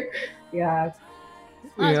yeah.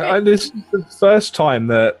 This is the first time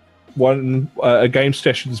that a game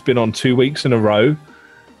session's been on 2 weeks in a row,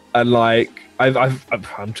 and like I'm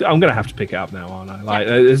gonna have to pick it up now, aren't I? Like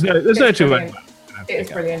there's no two ways.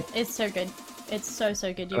 It's brilliant. It's so good. It's so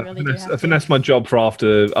good. You really do have to. I think that's my job for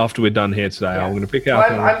after we're done here today. I'm going to pick it up.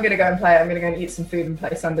 I'm going to go and play it. I'm going to go and eat some food and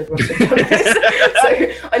play Sundered once we've done this.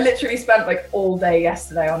 So I literally spent like all day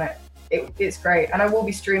yesterday on it. It's great, and I will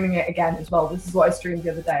be streaming it again as well. This is what I streamed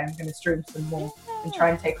the other day. I'm going to stream some more and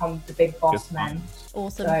try and take on the big boss men.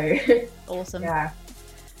 Awesome. So, awesome. Yeah.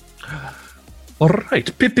 All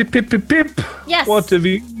right, Pip. Yes. What have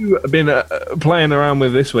you been playing around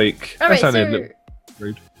with this week? All right, so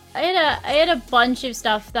rude. I had a bunch of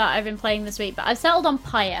stuff that I've been playing this week, but I've settled on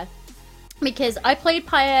Pyre because I played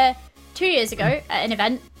Pyre 2 years ago at an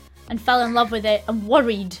event and fell in love with it and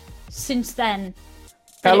worried since then.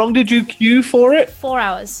 How long did you queue for it? 4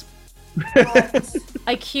 hours.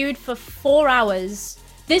 I queued for 4 hours.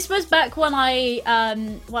 This was back when I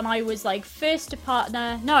was like first to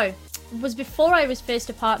partner. No, it was before I was first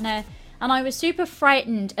to partner, and I was super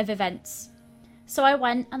frightened of events. So I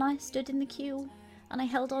went and I stood in the queue. And I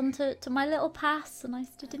held on to my little pass and I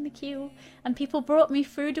stood in the queue. And people brought me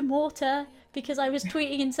food and water because I was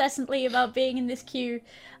tweeting incessantly about being in this queue.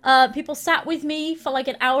 People sat with me for like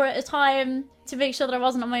an hour at a time to make sure that I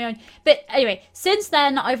wasn't on my own. But anyway, since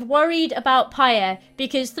then I've worried about Pyre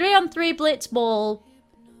because 3-on-3 Blitzball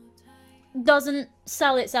doesn't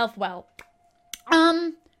sell itself well.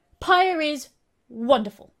 Pyre is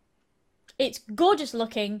wonderful. It's gorgeous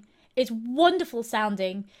looking. It's wonderful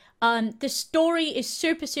sounding. The story is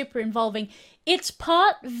super involving. It's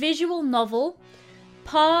part visual novel,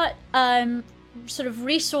 part sort of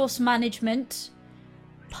resource management,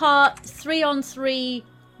 part 3-on-3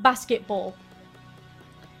 basketball.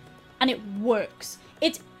 And it works.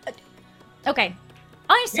 It's okay.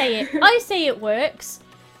 I say it works.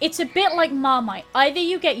 It's a bit like Marmite. Either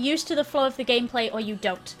you get used to the flow of the gameplay or you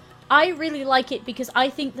don't. I really like it because I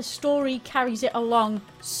think the story carries it along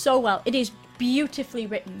so well. It is beautifully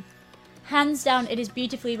written. Hands down, it is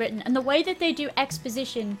beautifully written. And the way that they do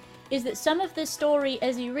exposition is that some of the story,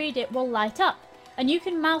 as you read it, will light up. And you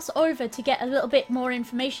can mouse over to get a little bit more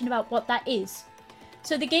information about what that is.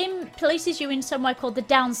 So the game places you in somewhere called the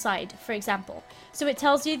downside, for example. So it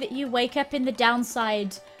tells you that you wake up in the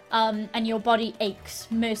downside and your body aches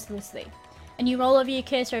mercilessly. And you roll over your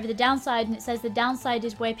cursor over the downside and it says the downside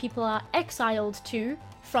is where people are exiled to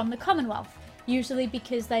from the Commonwealth. Usually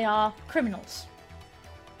because they are criminals.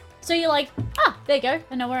 So you're like, there you go,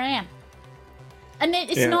 I know where I am. And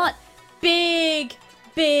it's not big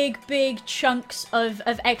chunks of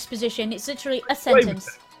exposition. It's literally a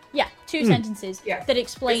sentence. Yeah, two sentences that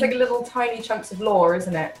explain. It's like little tiny chunks of lore,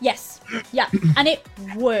 isn't it? Yes, yeah, and it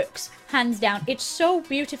works hands down. It's so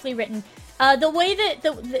beautifully written. The way that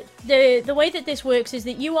the way that this works is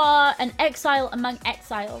that you are an exile among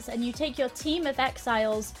exiles, and you take your team of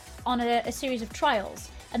exiles on a series of trials.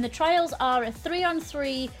 And the trials are a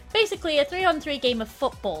 3-on-3, basically a 3-on-3 game of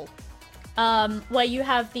football, where you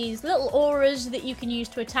have these little auras that you can use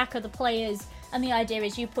to attack other players, and the idea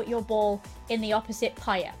is you put your ball in the opposite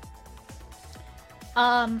pyre.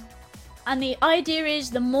 And the idea is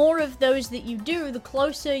the more of those that you do, the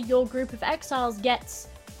closer your group of exiles gets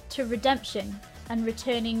to redemption and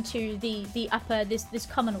returning to the upper, this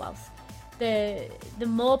Commonwealth. The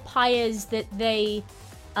more pyres that they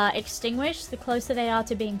extinguish, the closer they are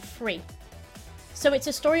to being free. So it's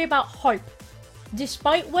a story about hope.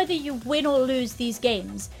 Despite whether you win or lose these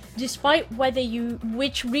games, despite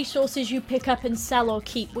which resources you pick up and sell or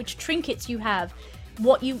keep, which trinkets you have,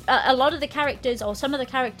 a lot of the characters, or some of the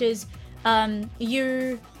characters,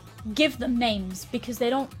 you give them names because they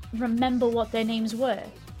don't remember what their names were.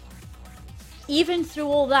 Even through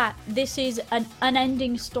all that, this is an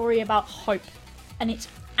unending story about hope, and it's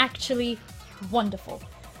actually wonderful.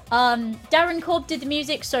 Darren Korb did the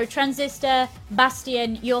music, so Transistor,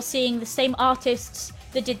 Bastion, you're seeing the same artists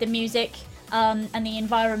that did the music and the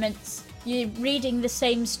environments. You're reading the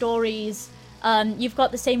same stories. You've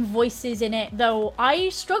got the same voices in it, though I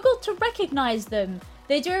struggle to recognize them.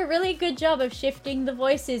 They do a really good job of shifting the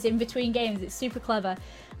voices in between games. It's super clever.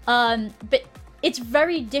 But it's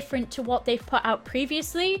very different to what they've put out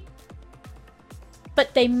previously.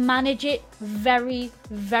 But they manage it very,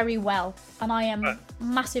 very well. And I am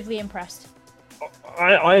massively impressed.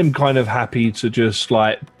 I am kind of happy to just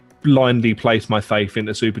like blindly place my faith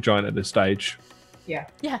into Supergiant at this stage. Yeah.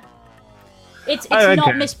 Yeah. It's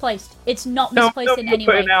not misplaced. It's not misplaced in any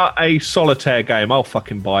way. Putting out a solitaire game, I'll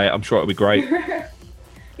fucking buy it. I'm sure it'll be great.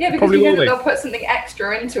 Yeah, because Probably you know will that be. they'll put something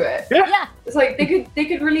extra into it. Yeah. It's like they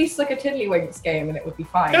could release like a Tiddlywinks game and it would be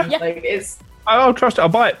fine. Yeah. Like it's I'll trust it. I'll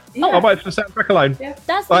buy it. Yeah. I'll buy it for the soundtrack alone. Yeah.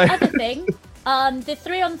 That's the Like- other thing. The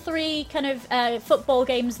 3-on-3 kind of football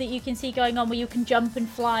games that you can see going on where you can jump and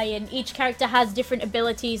fly and each character has different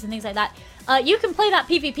abilities and things like that. You can play that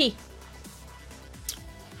PvP.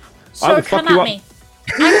 I So will come fuck you at up. me.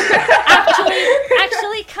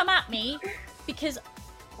 Actually come at me, because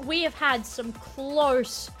we have had some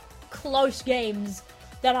close games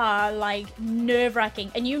that are like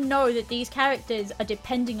nerve-wracking, and you know that these characters are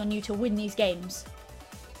depending on you to win these games.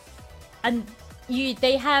 And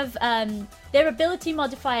they have their ability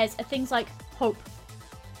modifiers are things like hope,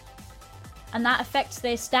 and that affects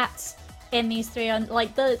their stats in these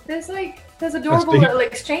there's adorable deep. little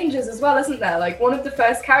exchanges as well, isn't there? Like one of the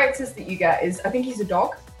first characters that you get is, I think he's a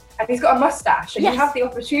dog, and he's got a mustache, and Yes. you have the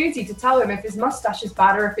opportunity to tell him if his mustache is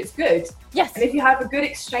bad or if it's good. Yes. And if you have a good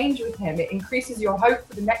exchange with him, it increases your hope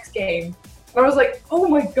for the next game. And I was like, oh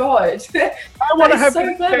my god. I want to is have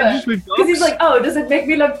so clever. exchanges with Because he's dogs. like, oh, does it make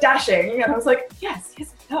me love dashing? And I was like, yes, it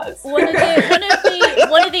does. One of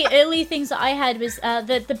the early things that I had was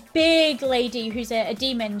the big lady who's a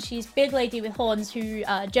demon. She's big lady with horns. Who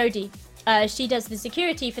Jodie. She does the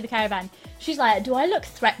security for the caravan. She's like, do I look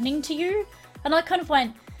threatening to you? And I kind of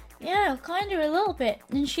went, yeah, kind of a little bit.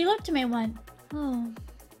 And she looked at me and went, oh,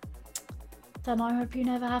 then I hope you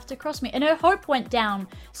never have to cross me. And her hope went down.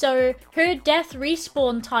 So her death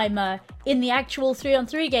respawn timer in the actual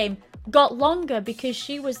 3-on-3 game got longer because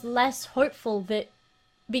she was less hopeful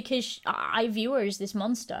because I view her as this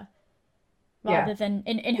monster. Rather than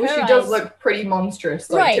in her Well, she eyes. does look pretty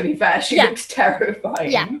monstrous, like, Right. to be fair. She Yeah. looks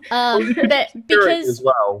terrifying. Yeah, but Security because as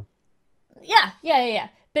well. yeah.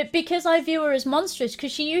 But because I view her as monstrous,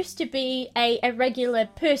 because she used to be a regular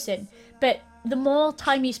person, but the more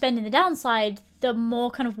time you spend in the downside, the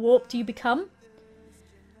more kind of warped you become.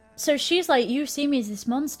 So she's like, you see me as this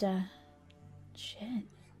monster. Shit.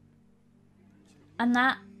 And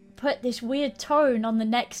that put this weird tone on the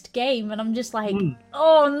next game, and I'm just like,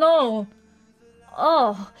 oh no.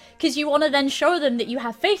 Oh, because you want to then show them that you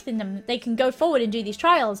have faith in them, that they can go forward and do these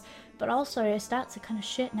trials. But also her stats are kind of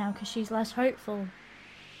shit now because she's less hopeful.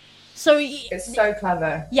 So It's so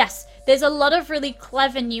clever. yes, there's a lot of really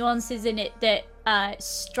clever nuances in it that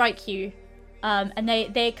strike you. And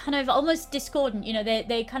they're kind of almost discordant, you know,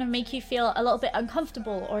 they kind of make you feel a little bit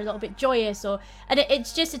uncomfortable or a little bit joyous, and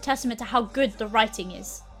it's just a testament to how good the writing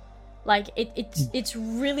is. Like, it's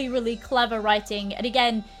really, really clever writing. And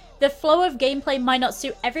again, the flow of gameplay might not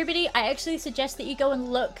suit everybody. I actually suggest that you go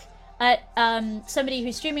and look at somebody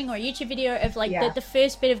who's streaming or a YouTube video of like Yeah. the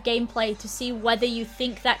first bit of gameplay to see whether you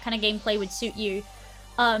think that kind of gameplay would suit you.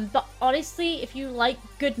 But honestly, if you like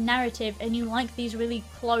good narrative and you like these really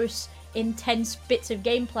close, intense bits of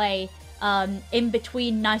gameplay in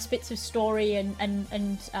between nice bits of story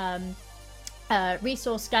and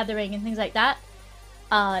resource gathering and things like that,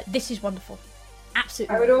 this is wonderful.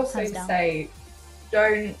 Absolutely. I would also hands down. say,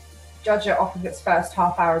 don't judge it off of its first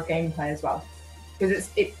half hour of gameplay as well, because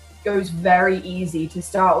it goes very easy to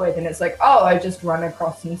start with, and it's like, oh, I just run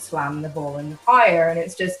across and slam the ball in the fire, and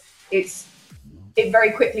it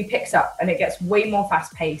very quickly picks up and it gets way more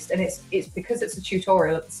fast paced, and it's because it's a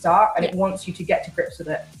tutorial at the start and it wants you to get to grips with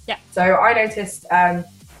it. Yeah. So I noticed,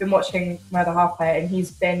 been watching my other half player, and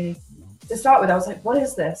he's been, to start with, I was like, what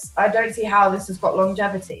is this? I don't see how this has got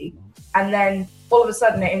longevity. And then all of a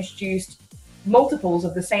sudden it introduced multiples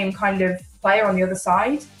of the same kind of player on the other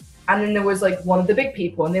side. And then there was like one of the big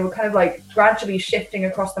people, and they were kind of like gradually shifting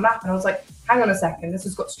across the map. And I was like, hang on a second, this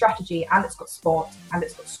has got strategy, and it's got sport, and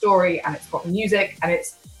it's got story, and it's got music, and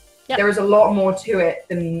there is a lot more to it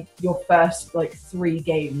than your first like 3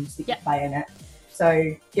 games that you play in it.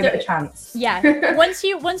 So give it a chance. Yeah. once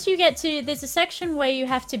you get to, there's a section where you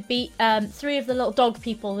have to beat 3 of the little dog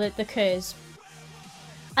people, the curs.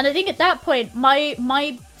 And I think at that point, my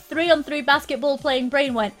 3-on-3 basketball playing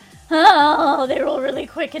brain went, oh, they're all really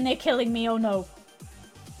quick and they're killing me, oh no.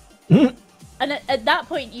 And at that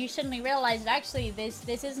point, you suddenly realize that actually this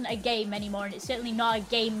isn't a game anymore, and it's certainly not a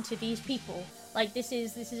game to these people. Like, this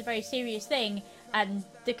is a very serious thing, and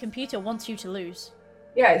the computer wants you to lose.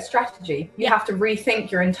 Yeah, it's strategy. You have to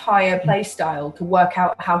rethink your entire play style to work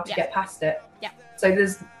out how to get past it. Yeah. So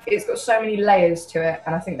it's got so many layers to it,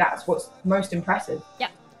 and I think that's what's most impressive. Yeah.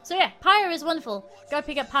 So yeah, Pyre is wonderful. Go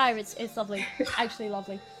pick up Pyre. It's lovely. Actually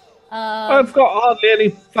lovely. I've got hardly any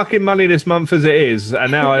fucking money this month as it is, and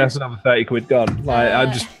now that's another 30 quid gone. Like, I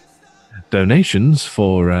just donations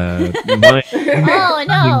for my Oh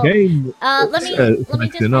no! game. Let me just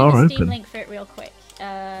selection find are a Steam open. link for it real quick.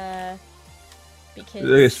 because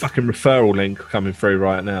This fucking referral link coming through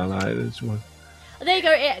right now. Like, there you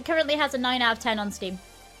go. It currently has a 9 out of 10 on Steam.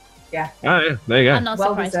 Yeah. oh, yeah, there you go. I'm not Well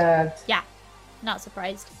surprised. deserved. Yeah, not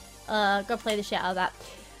surprised. Go play the shit out of that.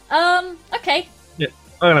 Okay. Yeah,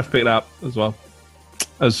 I'm gonna have to pick that up as well.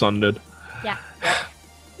 As Sundered. Yeah.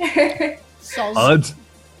 Soz. Odd.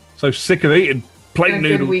 So sick of eating plate It's been a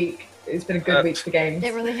good noodles. week. It's been a good week for games.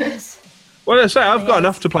 It really is. Well, I say I've got Yeah.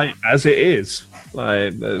 enough to play as it is.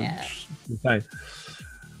 Like, Yeah. okay.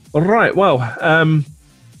 All right. Well,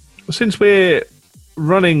 since we're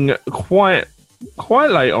running quite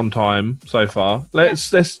late on time so far, let's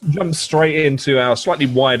jump straight into our slightly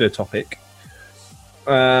wider topic,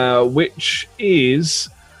 which is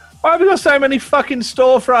why have we got so many fucking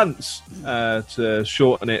storefronts? To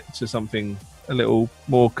shorten it to something a little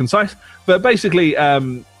more concise, but basically,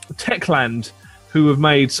 Techland, who have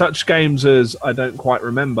made such games as I don't quite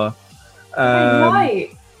remember. Dying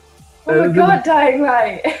Light. Oh my god, Dying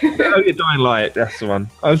Light. Oh, yeah, Dying Light, that's the one.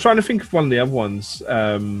 I was trying to think of one of the other ones.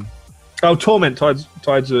 Torment, Tides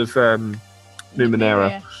of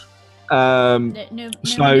Numenera.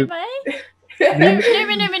 Snow.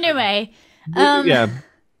 Nume. Yeah.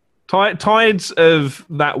 Tides of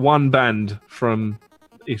that one band from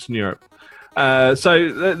Eastern Europe.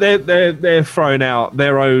 So they're throwing out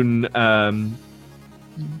their own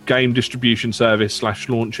game distribution service /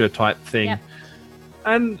 launcher type thing. Yep.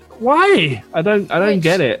 And why? I don't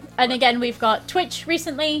get it. And again, we've got Twitch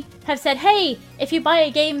recently have said, hey, if you buy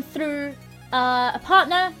a game through a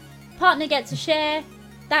partner gets a share.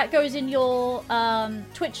 That goes in your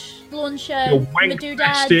Twitch launcher, Your Madoodads.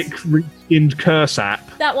 wanktastic reskinned curse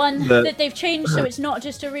app. That one that they've changed, so it's not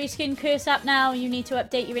just a reskin curse app now. You need to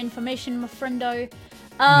update your information, my friendo.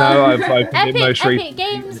 No, I've opened it most Epic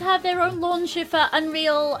Games have their own launcher for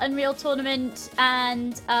Unreal Tournament,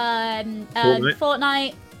 and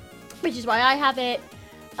Fortnite, which is why I have it.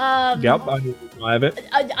 Yep, I have it.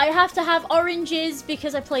 I have to have Oranges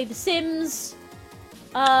because I play The Sims.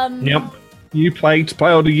 Yep. Uplay to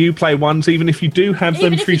play all the Uplay ones, even if you do have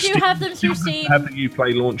them through Steam. Have them through Steam. Have the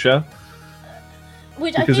Uplay launcher,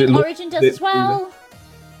 which I because think it Origin does as well.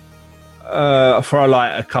 For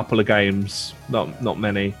like a couple of games, not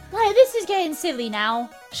many. Like, this is getting silly now.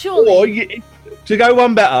 Surely. To go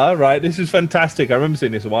one better, right? This is fantastic. I remember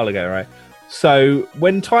seeing this a while ago, right? So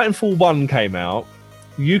when Titanfall 1 came out,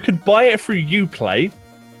 you could buy it through Uplay,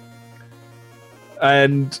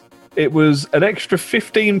 and it was an extra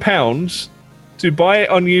 £15 to buy it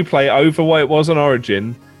on Uplay over what it was on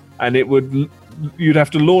Origin, and you'd have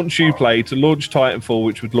to launch Uplay to launch Titanfall,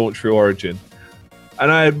 which would launch through Origin.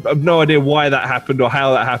 And I have no idea why that happened or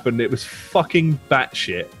how that happened. It was fucking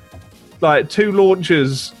batshit. Like 2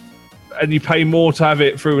 launchers, and you pay more to have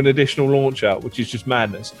it through an additional launcher, which is just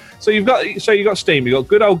madness. So you've got Steam, you've got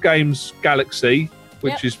Good Old Games Galaxy,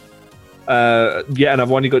 which is yet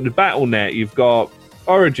another one. You've got the Battle.net, you've got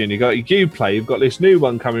Origin, you've got Uplay, you've got this new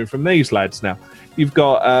one coming from these lads now. You've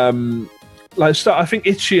got I think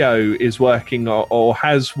Itch.io is working or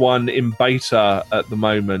has one in beta at the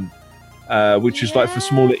moment, which is like for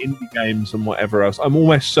smaller indie games and whatever else. I'm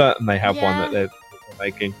almost certain they have one that they're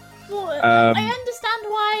making. Well, I understand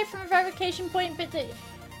why from a verification point, but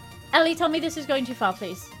Ellie, tell me this is going too far,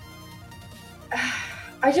 please.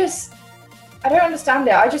 I don't understand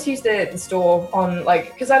it. I just use the store on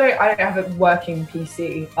because I don't have a working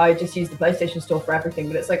PC. I just use the PlayStation Store for everything.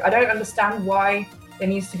 But it's like I don't understand why there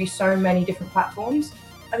needs to be so many different platforms.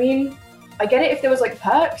 I mean, I get it if there was like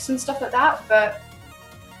perks and stuff like that, but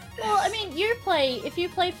well, I mean, Uplay. If you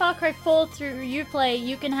play Far Cry 4 through Uplay,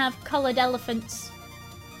 you can have coloured elephants.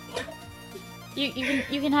 You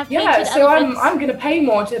can have painted so elephants. I'm gonna pay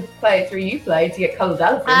more to play it through Uplay to get coloured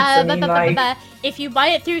elephants. If you buy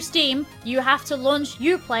it through Steam, you have to launch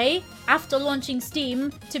Uplay after launching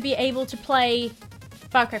Steam to be able to play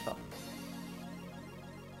Far Cry 4.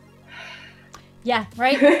 Yeah,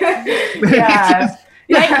 right? Yeah.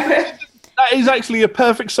 Right? That is actually a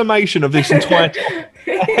perfect summation of this entire topic.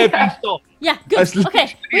 Heavy stop. Yeah, good. That's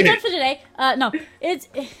Okay, we're literally done for today. No, it's...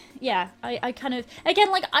 Yeah, I kind of... Again,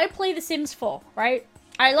 I play The Sims 4, right?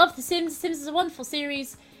 I love The Sims. The Sims is a wonderful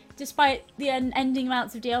series. Despite the ending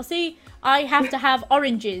amounts of DLC, I have to have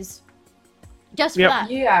Oranges. Just for that.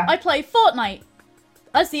 Yeah. I play Fortnite.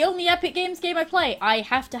 That's the only Epic Games game I play. I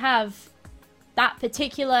have to have that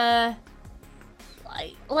particular...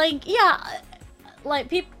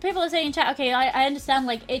 people are saying in chat, okay, I understand,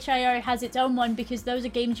 Itch.io has its own one because those are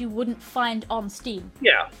games you wouldn't find on Steam.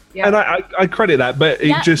 Yeah. And I credit that, but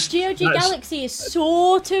GOG Galaxy is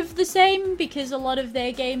sort of the same because a lot of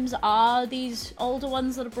their games are these older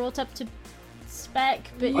ones that are brought up to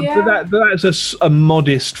spec, but Yeah. That's a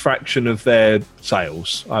modest fraction of their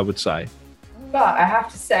sales, I would say. But I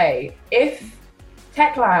have to say, if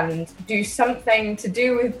Techland do something to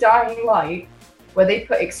do with Dying Light, where they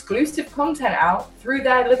put exclusive content out through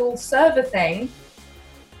their little server thing,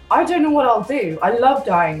 I don't know what I'll do. I love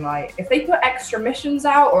Dying Light. If they put extra missions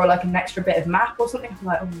out or like an extra bit of map or something, I'm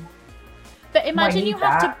like, oh. But imagine you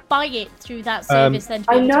have to buy it through that service then. To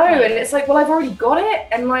be I able know, to play. and it's like, well, I've already got it,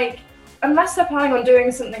 and like, unless they're planning on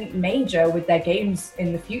doing something major with their games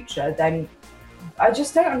in the future, then I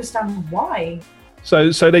just don't understand why.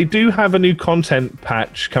 So they do have a new content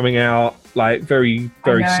patch coming out like very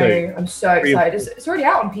soon. I'm so excited. It's already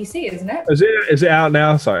out on PC, isn't it? Is it out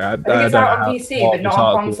now? Sorry, I think it's out on PC, but not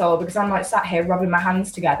on console, because I'm like sat here rubbing my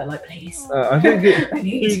hands together, like, please. I think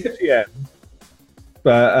it's yeah.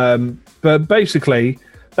 But basically,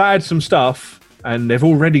 they had some stuff, and they've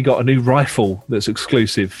already got a new rifle that's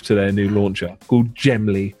exclusive to their new launcher called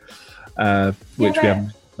Gemly, which we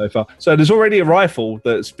haven't so far. So there's already a rifle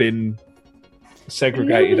that's been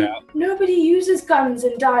segregated out. Nobody uses guns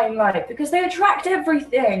in Dying Light because they attract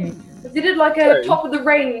everything. If they did like a top of the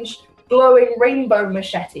range glowing rainbow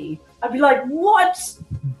machete, I'd be like, what?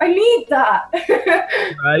 I need that.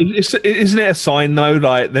 Isn't it a sign though?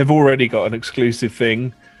 Like they've already got an exclusive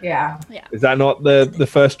thing. Yeah. Is that not the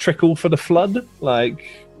first trickle for the flood?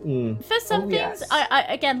 Like. For some things, yes.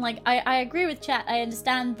 I agree with chat. I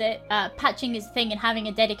understand that patching is a thing and having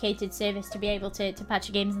a dedicated service to be able to patch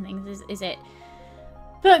your games and things is it.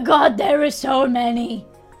 But God, there are so many.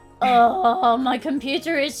 Oh, my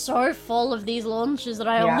computer is so full of these launchers that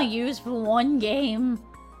I only use for one game.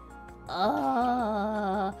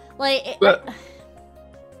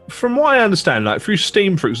 From what I understand, like through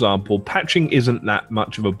Steam, for example, patching isn't that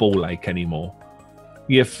much of a ball ache anymore.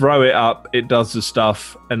 You throw it up, it does the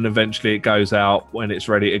stuff, and eventually it goes out when it's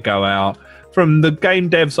ready to go out. From the game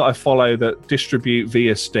devs that I follow that distribute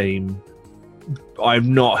via Steam, I've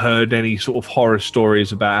not heard any sort of horror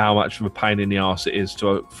stories about how much of a pain in the arse it is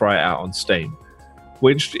to throw it out on Steam,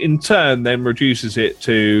 which in turn then reduces it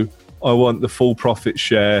to, I want the full profit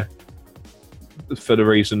share for the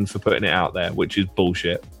reason for putting it out there, which is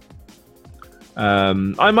bullshit.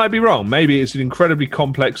 I might be wrong. Maybe it's an incredibly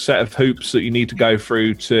complex set of hoops that you need to go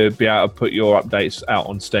through to be able to put your updates out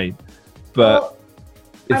on Steam. But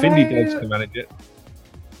if indie devs can manage it.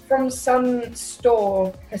 From some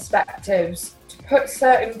store perspectives, to put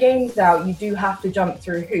certain games out, you do have to jump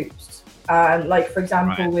through hoops. Like, for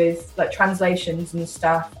example, with like translations and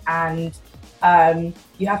stuff, and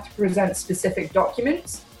you have to present specific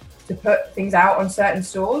documents to put things out on certain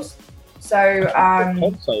stores. So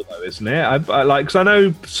console though, isn't it? I like, because I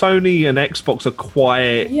know Sony and Xbox are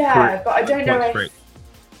quite but I don't know if.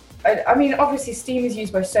 I mean, obviously, Steam is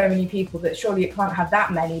used by so many people that surely it can't have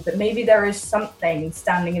that many. But maybe there is something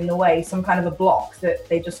standing in the way, some kind of a block that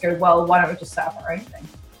they just go, well, why don't we just set up our own thing?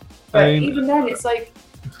 But even then, it's like,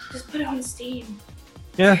 just put it on Steam.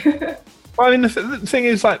 Yeah. Well, I mean, the thing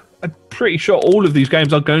is, like, I'm pretty sure all of these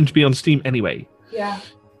games are going to be on Steam anyway. Yeah.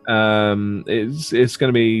 It's going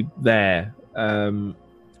to be there, and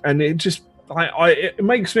it just it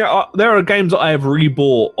makes me. There are games that I have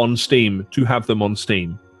rebought on Steam to have them on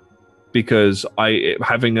Steam because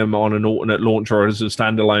having them on an alternate launcher or as a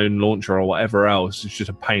standalone launcher or whatever else is just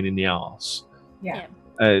a pain in the arse. Yeah.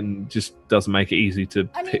 And just doesn't make it easy to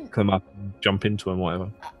pick them up and jump into them, whatever.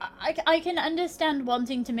 I can understand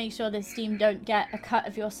wanting to make sure that Steam don't get a cut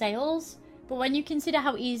of your sales. But when you consider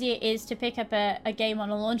how easy it is to pick up a game on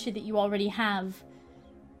a launcher that you already have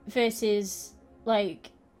versus,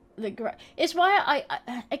 like, it's why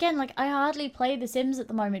I hardly play The Sims at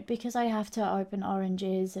the moment because I have to open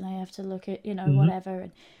oranges and I have to look at, whatever.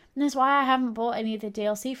 And that's why I haven't bought any of the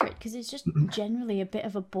DLC for it because it's just generally a bit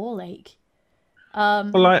of a ball ache.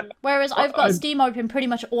 Whereas I've got Steam open pretty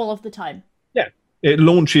much all of the time. Yeah, it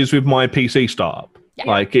launches with my PC startup. Yeah.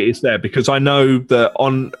 Like, it is there because I know that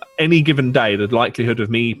on any given day, the likelihood of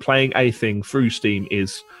me playing a thing through Steam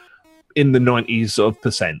is in the 90s of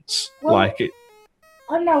percents. Well,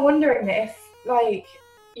 I'm now wondering if, like,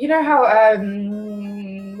 you know how,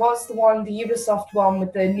 what's the one, the Ubisoft one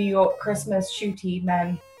with the New York Christmas shooty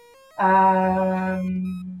men?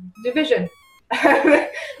 Division.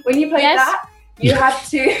 When you played that, you had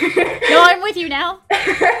to... No, I'm with you now.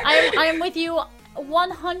 I am with you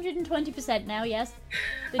 120% now, yes.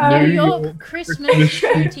 The New York Christmas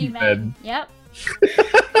shooty men. Yep.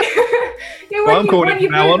 When you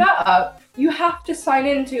play that up, you have to sign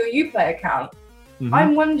into your Uplay account. Mm-hmm.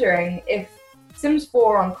 I'm wondering if Sims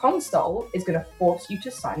 4 on console is going to force you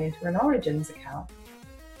to sign into an Origins account.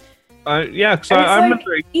 Yeah, because And it's I like,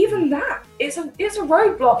 remember. even that, it's a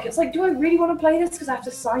roadblock. It's like, do I really want to play this because I have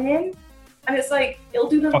to sign in? And it's like, it'll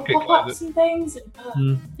do little Fuck it, pop-ups and things.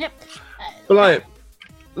 And, Yep. But like,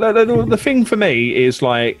 the thing for me is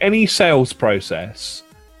like any sales process.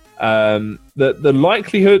 The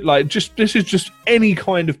likelihood, like, this is just any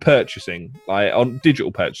kind of purchasing, like on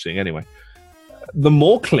digital purchasing anyway. The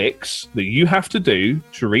more clicks that you have to do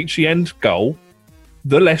to reach the end goal,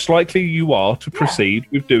 the less likely you are to proceed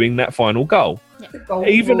with doing that final goal. the goal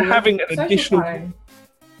Even rule, having an social additional- planning.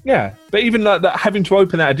 Yeah, but even like that, having to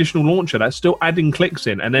open that additional launcher, that's still adding clicks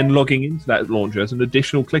in, and then logging into that launcher as an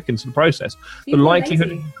additional click into the process. People The are likelihood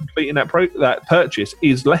lazy. of completing that purchase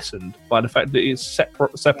is lessened by the fact that it's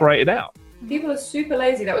separated out. People are super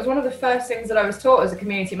lazy. That was one of the first things that I was taught as a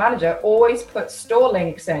community manager. Always put store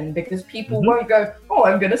links in, because people Mhm. won't go, oh,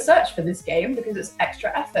 I'm going to search for this game because it's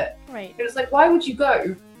extra effort. Right. And it's like, why would you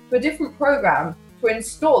go to a different program to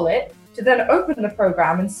install it, to then open the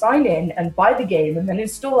program and sign in and buy the game and then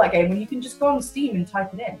install that game when you can just go on Steam and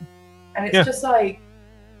type it in? And it's Yeah. just like,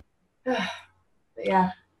 but yeah.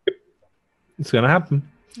 It's going to happen.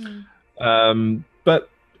 Mm. But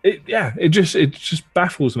it just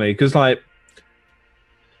baffles me because, like,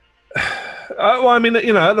 well, I mean,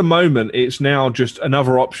 you know, at the moment it's now just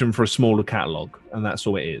another option for a smaller catalog, and that's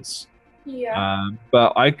all it is. Yeah.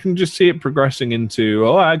 But I can just see it progressing into,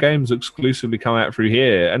 our games exclusively come out through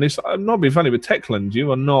here, and it's, I'm not being funny, but Techland,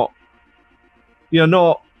 you're not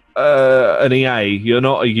an EA, you're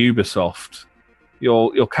not a Ubisoft.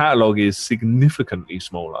 Your catalog is significantly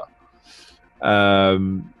smaller.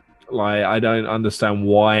 Like, I don't understand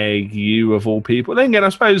why you, of all people. Then again, I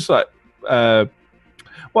suppose, like,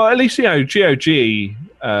 well, at least, you know, GOG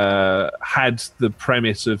had the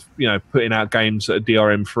premise of, you know, putting out games that are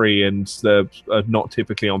DRM free and they're not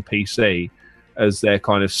typically on PC as their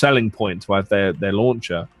kind of selling point to have their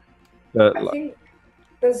launcher. But, I think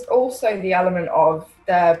there's also the element of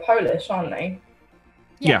they're Polish, aren't they?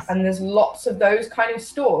 Yeah. And there's lots of those kind of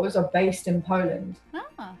stores are based in Poland.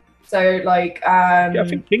 Ah. So, like, yeah, I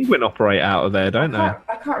think Penguin operate out of there, don't they? I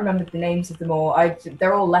can't remember the names of them all.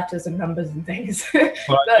 They're all letters and numbers and things. Like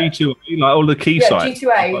But- G2A, like all the key yeah, sites.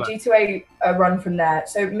 G2A run from there.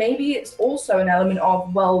 So maybe it's also an element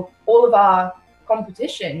of, well, all of our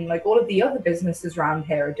competition, like all of the other businesses around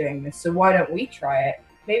here are doing this, so why don't we try it?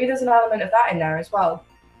 Maybe there's an element of that in there as well.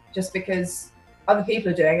 Just because other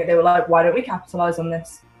people are doing it, they were like, why don't we capitalize on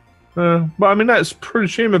this? Well, I mean, that's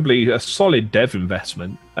presumably a solid dev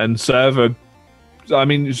investment and server. I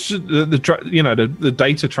mean, it's just the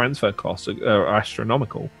data transfer costs are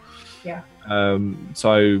astronomical. Yeah.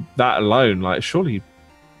 So that alone, like, surely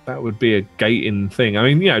that would be a gating thing. I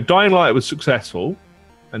mean, you know, Dying Light was successful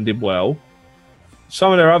and did well.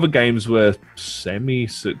 Some of their other games were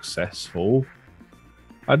semi-successful.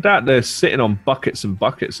 I doubt they're sitting on buckets and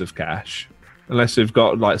buckets of cash unless they've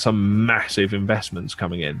got like some massive investments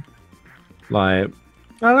coming in. Like,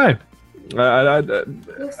 I don't know.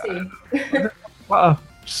 We'll see.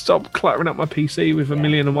 Stop cluttering up my PC with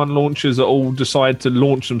 1,000,001 launchers that all decide to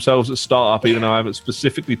launch themselves at startup, even though I haven't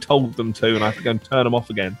specifically told them to, and I have to go and turn them off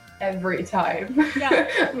again. Every time. Yeah.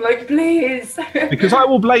 I'm like, please. Because I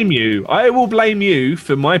will blame you. I will blame you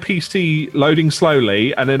for my PC loading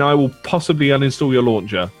slowly, and then I will possibly uninstall your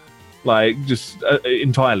launcher, like, just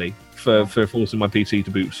entirely for forcing my PC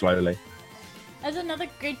to boot slowly. There's another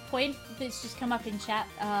good point that's just come up in chat.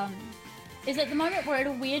 Is at the moment we're at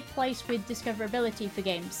a weird place with discoverability for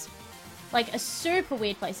games. Like, a super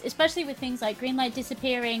weird place, especially with things like Greenlight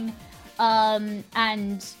disappearing, and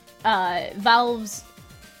Valve's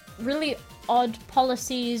really odd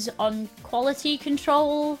policies on quality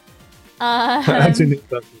control. That's in it,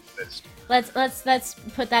 doesn't exist. Let's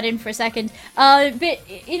put that in for a second. But,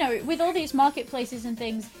 you know, with all these marketplaces and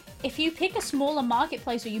things, if you pick a smaller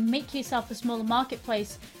marketplace or you make yourself a smaller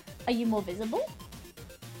marketplace, are you more visible?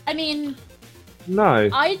 I mean, No.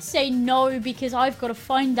 I'd say no, because I've got to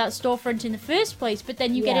find that storefront in the first place, but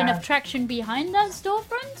then you get Yeah. enough traction behind that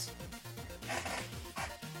storefront?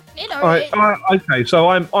 You know, Okay, so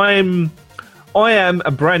I am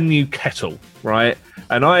a brand new kettle, right?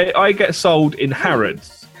 And I get sold in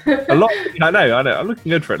Harrods. A lot. I know. I'm looking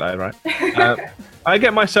good for it though, right? I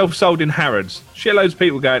get myself sold in Harrods. Shitloads of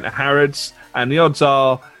people going to Harrods, and the odds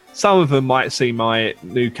are some of them might see my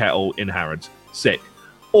new kettle in Harrods. Sick.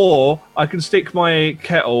 Or I can stick my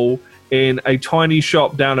kettle in a tiny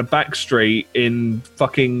shop down a back street in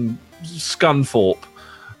fucking Scunthorpe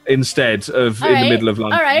instead of in the middle of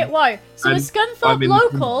London. Alright, whoa. So And a Scunthorpe I'm in-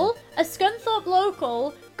 local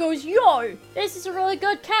goes, yo, this is a really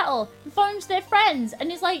good kettle, and phones their friends,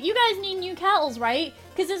 and is like, you guys need new kettles, right?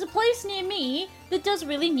 Because there's a place near me that does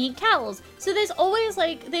really neat kettles. So there's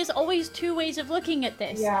always two ways of looking at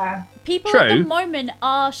this. Yeah. People at the moment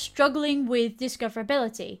are struggling with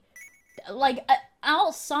discoverability. Like,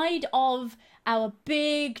 outside of our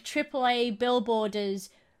big AAA billboarders,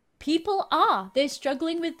 they're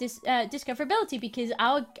struggling with this discoverability, because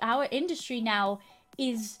our industry now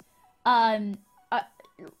is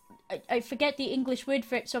I forget the English word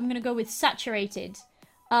for it, so I'm gonna go with saturated.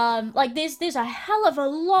 Like there's a hell of a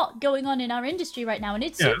lot going on in our industry right now, and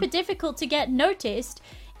it's super difficult to get noticed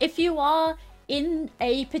if you are in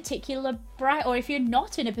a particular bracket, or if you're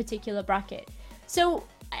not in a particular bracket. So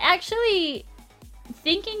actually,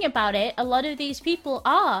 thinking about it, a lot of these people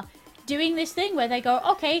are doing this thing where they go,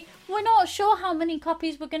 okay, we're not sure how many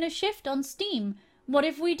copies we're going to shift on Steam. What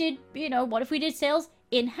if we did sales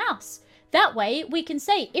in-house? That way, we can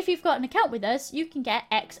say, if you've got an account with us, you can get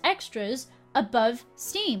X extras above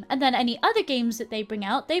Steam. And then any other games that they bring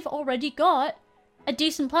out, they've already got a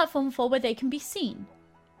decent platform for where they can be seen.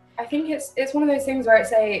 I think it's one of those things where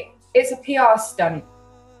it's a PR stunt.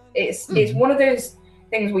 It's one of those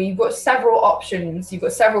things where you've got several options, you've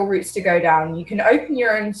got several routes to go down. You can open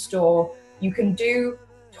your own store, you can do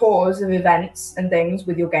tours of events and things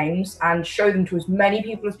with your games and show them to as many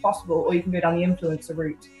people as possible, or you can go down the influencer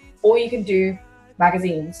route, or you can do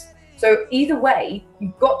magazines. So either way,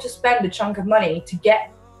 you've got to spend a chunk of money to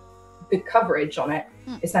get the coverage on it,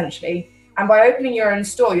 essentially. And by opening your own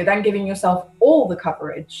store, you're then giving yourself all the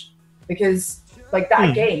coverage, because like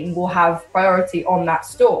that game will have priority on that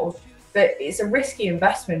store. But it's a risky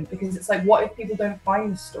investment, because it's like, what if people don't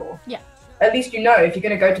find the store? Yeah. At least you know, if you're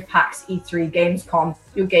going to go to PAX, E3, Gamescom,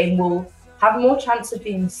 your game will have more chance of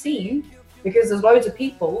being seen, because there's loads of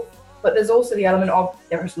people, but there's also the element of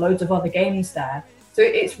there's loads of other games there. So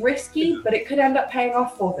it's risky, but it could end up paying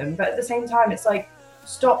off for them. But at the same time, it's like,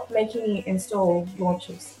 stop making install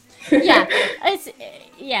launches. It's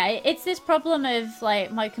this problem of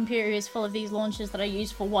like, my computer is full of these launchers that I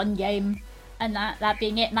use for one game, and that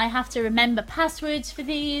being it, and I have to remember passwords for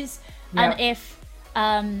these, and if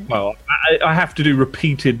well, I have to do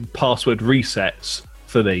repeated password resets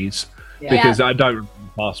for these, because I don't remember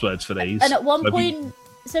passwords for these. And at one point,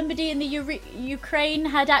 somebody in the Ukraine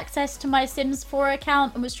had access to my Sims 4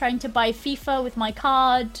 account and was trying to buy FIFA with my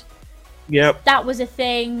card. Yep. That was a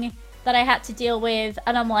thing that I had to deal with,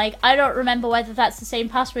 and I'm like, I don't remember whether that's the same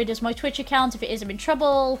password as my Twitch account. If it is, I'm in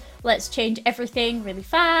trouble. Let's change everything really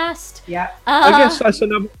fast. Yeah. I guess that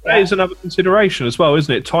is another consideration as well,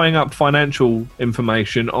 isn't it? Tying up financial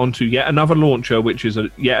information onto yet another launcher, which is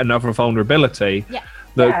yet another vulnerability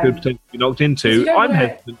that could potentially be knocked into. I'm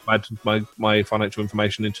hesitant to add my financial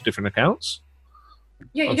information into different accounts.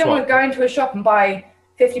 Yeah, you don't want to go into a shop and buy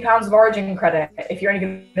 £50 of Origin credit if you're only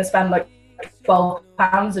going to spend like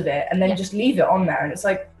 £12 of it, and then just leave it on there. And it's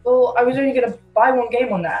like, well, I was only going to buy one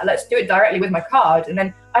game on there. Let's do it directly with my card. And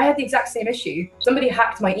then I had the exact same issue. Somebody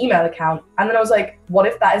hacked my email account, and then I was like, what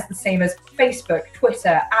if that is the same as Facebook,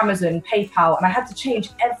 Twitter, Amazon, PayPal? And I had to change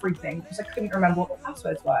everything because I couldn't remember what the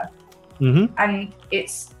passwords were. And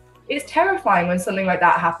it's terrifying when something like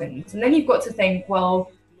that happens. And then you've got to think,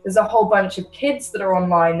 well, there's a whole bunch of kids that are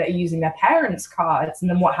online that are using their parents' cards, and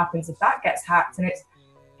then what happens if that gets hacked? And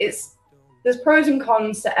it's there's pros and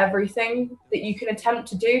cons to everything that you can attempt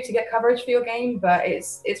to do to get coverage for your game, but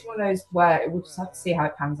it's one of those where we'll just have to see how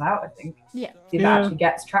it pans out, I think. See if it actually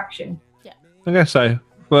gets traction. I guess so.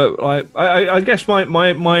 But I guess my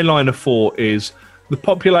line of thought is the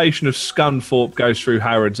population of Scunthorpe goes through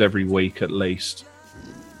Harrods every week at least.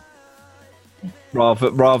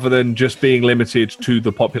 Rather than just being limited to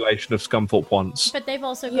the population of Scunthorpe once. But they've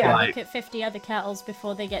also got to look at 50 other kettles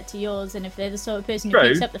before they get to yours, and if they're the sort of person who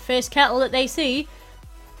picks up the first kettle that they see.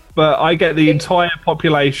 But I get the entire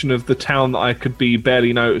population of the town that I could be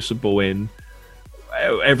barely noticeable in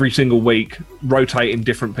every single week, rotating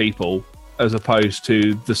different people, as opposed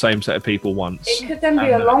to the same set of people once. It could then be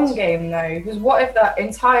a long game, though, because what if that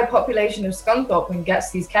entire population of Scunthorpe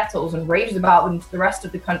gets these kettles and raves about them to the rest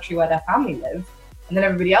of the country where their family live? And then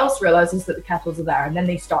everybody else realizes that the kettles are there, and then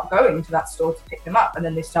they start going to that store to pick them up, and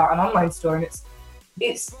then they start an online store, and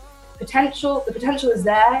it's potential. The potential is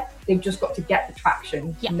there. They've just got to get the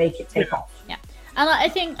traction to make it take off. Yeah, and I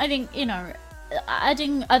think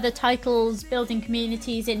adding other titles, building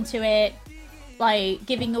communities into it, like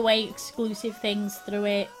giving away exclusive things through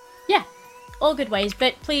it. Yeah, all good ways.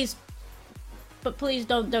 But please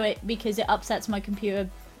don't do it because it upsets my computer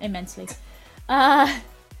immensely.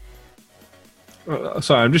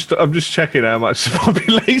 Sorry, I'm just checking how much the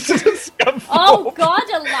population of Scunthorpe. Oh God,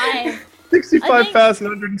 alive!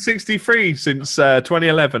 65,163 since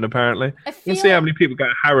 2011, apparently. I You feel, can see how many people go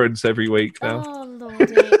to Harrods every week now. Oh,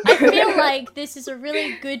 lordy. I feel like this is a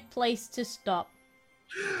really good place to stop.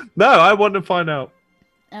 No, I want to find out.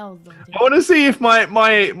 Oh, lordy. I want to see if my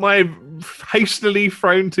hastily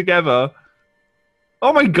thrown together.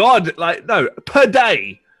 Oh my god! Like no, per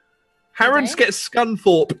day. Harrods day? gets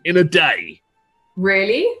Scunthorpe in a day.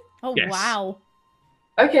 Really? Oh, Yes. wow.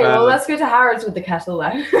 Okay, well, let's go to Harrods with the kettle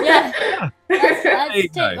then. Yeah. you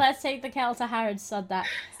go. Let's take the kettle to Harrods, sod that.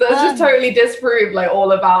 So let's just totally disprove like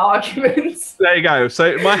all of our arguments. There you go.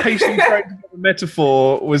 So my hastily thrown together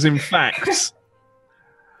metaphor was in fact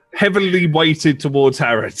heavily weighted towards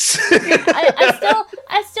Harrods.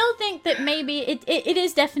 I still think that maybe it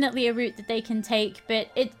is definitely a route that they can take, but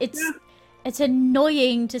it's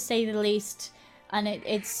annoying to say the least, and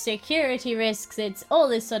it's security risks, it's all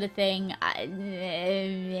this sort of thing.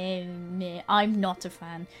 I'm not a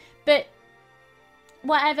fan, but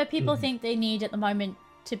whatever people think they need at the moment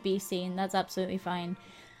to be seen, that's absolutely fine.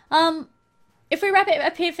 If we wrap it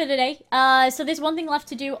up here for today, so there's one thing left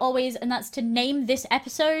to do always, and that's to name this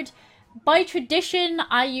episode. By tradition,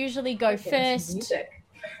 I usually go first.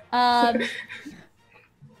 I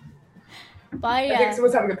think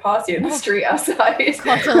someone's having a party in the street outside.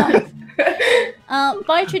 Quite alive.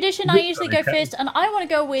 By tradition, I usually go first, and I want to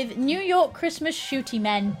go with New York Christmas Shooty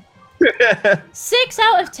Men. 6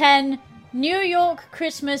 out of 10 New York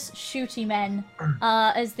Christmas Shooty Men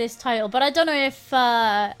as this title, but I don't know if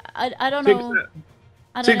I don't know.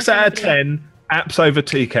 6 out of 10 apps over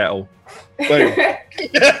tea kettle. Boom.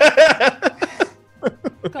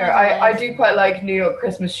 I do quite like New York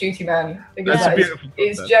Christmas Shooty Man because That's a that beautiful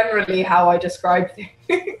is concept. generally how I describe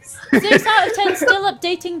things. 6 out of 10 still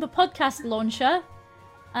updating the podcast launcher.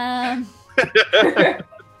 That's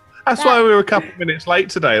why we were a couple of minutes late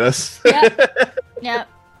today. Yeah.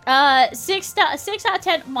 6 out of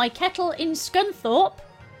 10 my kettle in Scunthorpe.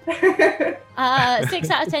 6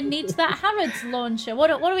 out of 10 needs that Harrods launcher. What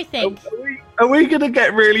do we think? Are we going to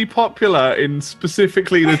get really popular in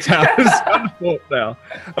specifically the town of Scunthorpe now?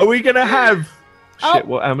 Are we going to have... Shit,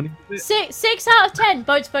 what? How many? 6 out of 10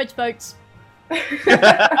 boats.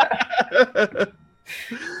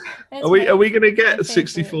 Are we going to get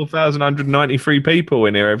 64,193 people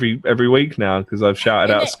in here every week now because I've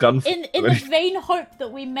shouted out Scunthorpe? In the vain hope that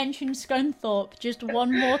we mention Scunthorpe just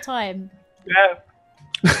one more time. Yeah.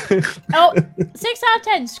 6 out of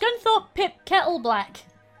 10 Scunthorpe Pip Kettle Black.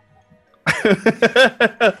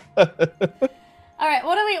 Alright,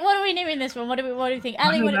 what are we naming this one? What do we think?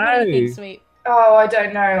 Ali, what do you think, sweet? Oh, I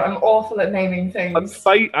don't know. I'm awful at naming things.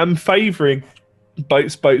 I'm favouring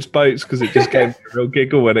boats because it just gave me a real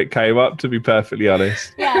giggle when it came up, to be perfectly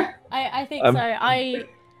honest. Yeah, I think so.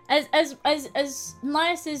 As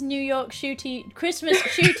nice as New York Christmas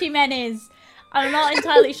Shooty Men is, I'm not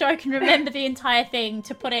entirely sure I can remember the entire thing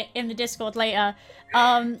to put it in the Discord later.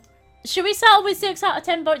 Should we start with 6 out of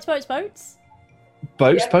 10 boats? Boats. Boats.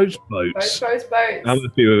 I'm happy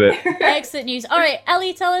with it. Excellent news. All right,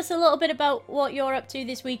 Ellie, tell us a little bit about what you're up to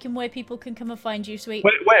this week and where people can come and find you, sweet.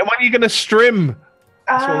 Wait, when are you going to stream?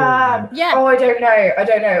 Yeah. Oh, I don't know.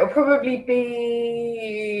 It'll probably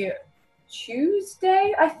be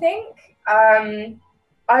Tuesday, I think. I'm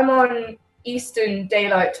on Eastern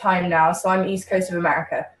Daylight Time now, so I'm East Coast of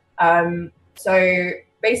America. So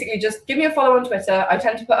basically, just give me a follow on Twitter. I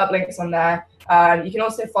tend to put up links on there. You can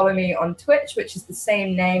also follow me on Twitch, which is the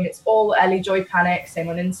same name. It's all Ellie Joy Panic, same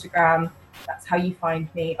on Instagram. That's how you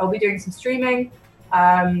find me. I'll be doing some streaming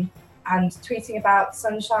and tweeting about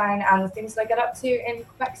sunshine and the things that I get up to in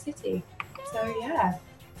Quebec City. So, yeah.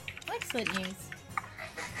 Excellent news.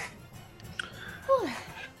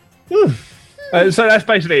 So that's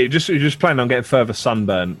basically it. You just plan on getting further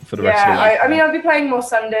sunburn for the rest of the week. I mean, I'll be playing more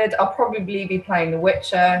Sundered. I'll probably be playing The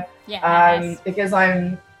Witcher. Yeah. Because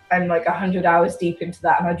I'm like 100 hours deep into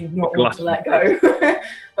that and I do not want to let go.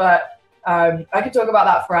 But I could talk about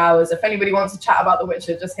that for hours. If anybody wants to chat about The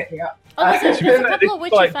Witcher, just hit me up. There's a couple of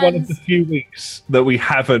Witcher like fans. one of the few weeks that we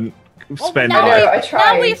haven't spent. Now, I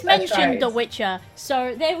tried. now we've I mentioned tried. The Witcher,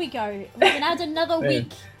 so there we go. We can add another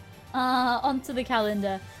week onto the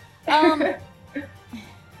calendar.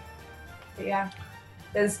 Yeah.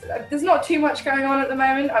 There's not too much going on at the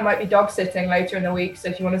moment. I might be dog sitting later in the week, so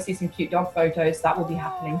if you want to see some cute dog photos, that will be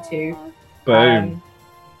happening too. Boom.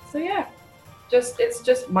 So yeah, it's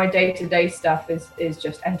just my day-to-day stuff is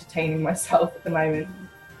just entertaining myself at the moment.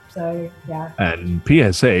 So yeah. And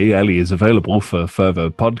PSA, Ellie is available for further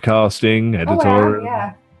podcasting,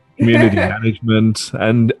 editorial, community management,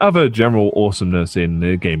 and other general awesomeness in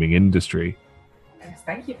the gaming industry. Yes,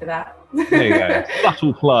 thank you for that. There you go.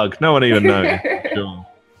 Subtle plug. No one even knows. Sure.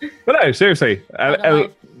 But no, seriously.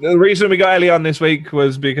 The reason we got Ellie on this week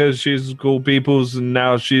was because she's Cool Peoples, and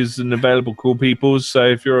now she's an available Cool Peoples. So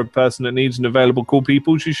if you're a person that needs an available Cool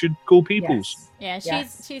Peoples, you should Cool Peoples. Yes. Yeah,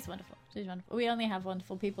 she's wonderful. She's wonderful. We only have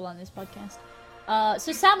wonderful people on this podcast.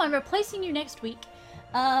 So Sam, I'm replacing you next week.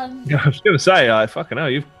 I was going to say, fucking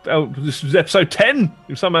hell, this is episode 10.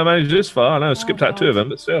 You've somehow managed this far. I know I skipped out 2 of them,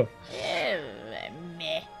 but still.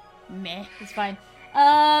 Meh. It's fine.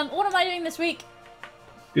 What am I doing this week?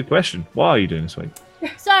 Good question. Why are you doing this week?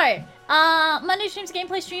 So, Monday streams,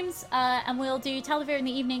 gameplay streams, and we'll do Talavera in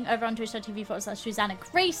the evening over on twitch.tv/Susanna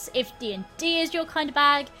Grace if D&D is your kind of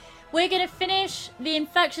bag. We're going to finish The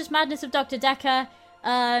Infectious Madness of Dr. Decker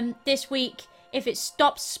this week if it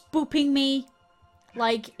stops spooping me.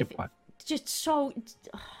 Like, just so...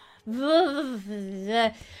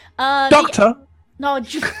 Doctor! No,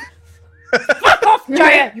 just... Fuck off,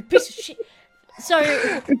 Jaya, you piece of shit!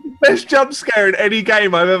 So... Best jump scare in any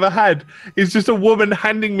game I've ever had is just a woman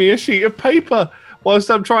handing me a sheet of paper whilst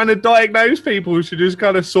I'm trying to diagnose people. She just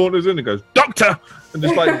kind of saunters in and goes, "Doctor!" and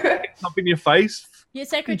just like picks up in your face. Your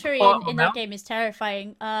secretary in that game is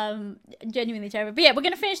terrifying. Genuinely terrifying. But yeah, we're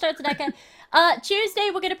going to finish Dr. Decker.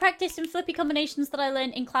 Tuesday, we're going to practice some flippy combinations that I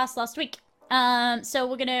learned in class last week. So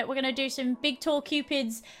we're gonna do some big tall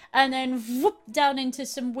cupids, and then whoop down into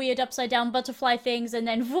some weird upside down butterfly things, and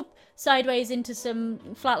then whoop sideways into some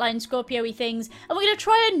flatline Scorpio-y things, and we're gonna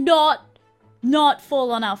try and not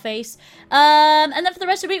fall on our face. And then for the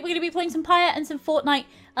rest of the week, we're gonna be playing some Pyre and some Fortnite,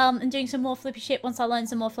 and doing some more flippy shit once I learn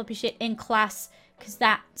some more flippy shit in class, because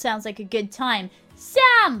that sounds like a good time.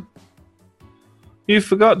 Sam! You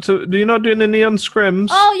forgot to... You're not doing the Neon Scrims?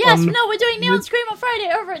 Oh, yes. No, we're doing Neon Scream on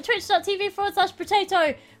Friday over at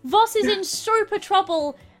twitch.tv/potato. Voss is in super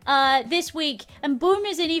trouble this week, and Boom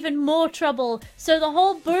is in even more trouble. So the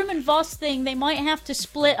whole Boom and Voss thing, they might have to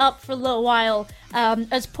split up for a little while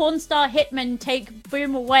as Pornstar Hitmen take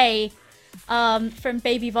Boom away from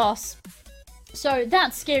Baby Voss. So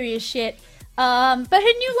that's scary as shit. But her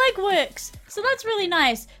new leg works, so that's really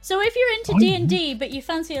nice. So if you're into D&D, but you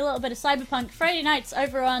fancy a little bit of Cyberpunk, Friday nights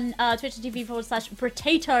over on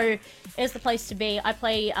twitch.tv/potato is the place to be. I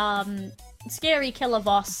play scary killer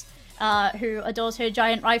Voss, who adores her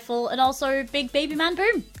giant rifle, and also big baby man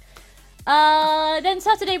Boom. Then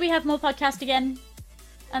Saturday we have more podcast again,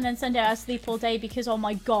 and then Sunday I sleep all day because, oh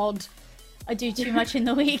my god, I do too much in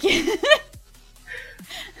the week.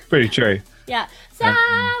 Pretty true. Yeah. Sam,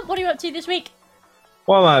 what are you up to this week?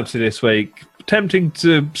 What am I up to this week? Attempting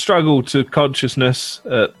to struggle to consciousness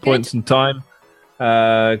at points in time.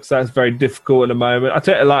 Because that's very difficult at the moment.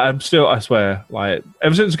 I swear, like,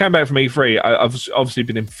 ever since I came back from E3, I've obviously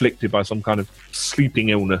been inflicted by some kind of sleeping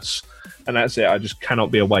illness. And that's it. I just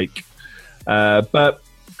cannot be awake. But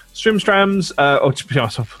Streamstrams, or to be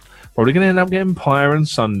honest, I'm probably going to end up getting Pyre and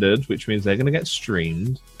Sundered, which means they're going to get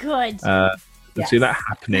streamed. Good. Let's see that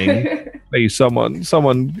happening. Please, someone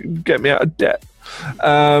get me out of debt.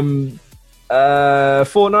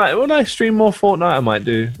 Fortnite. When I stream more Fortnite, I might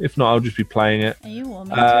do. If not, I'll just be playing it. Are you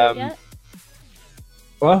warming to it yet?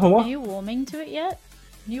 What? Are you warming to it yet?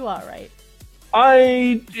 You are, right?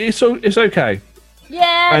 It's okay.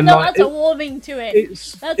 Yeah, and no, that's a warming to it.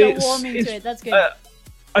 That's a warming to it. That's good.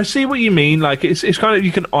 I see what you mean. Like, it's kind of,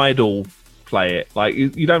 you can idle play it. Like,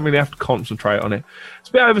 you don't really have to concentrate on it. It's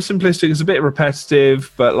a bit oversimplistic. It's a bit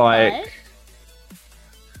repetitive, but like,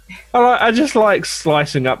 I just like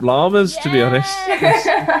slicing up llamas. To be honest.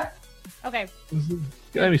 Okay.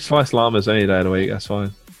 Let me slice llamas any day of the week. That's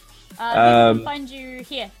fine. People can find you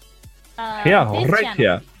here.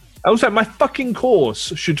 Here. Also, my fucking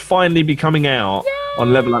course should finally be coming out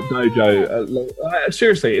on Level Up Dojo.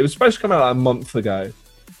 Seriously, it was supposed to come out like a month ago.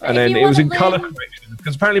 And then it was in colour correction,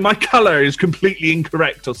 because apparently my colour is completely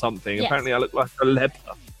incorrect or something. Yes. Apparently I look like a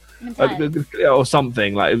leper. Or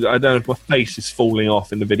something. Like, I don't know if my face is falling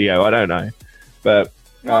off in the video. I don't know. But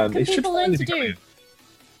what can people learn to do?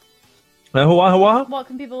 What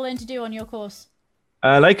can people learn to do on your course?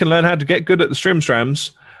 They can learn how to get good at the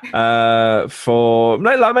Streamstrams.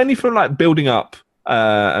 Mainly for like building up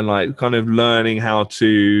and like kind of learning how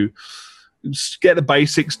to get the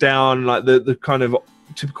basics down, like the kind of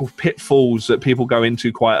typical pitfalls that people go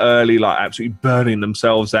into quite early, like absolutely burning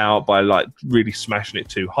themselves out by like really smashing it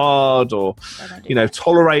too hard, or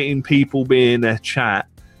tolerating people being in their chat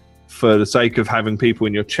for the sake of having people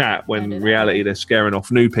in your chat when in reality they're scaring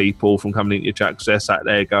off new people from coming into your chat because they're sat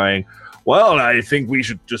there going, well, I think we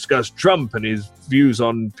should discuss Trump and his views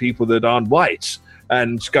on people that aren't white,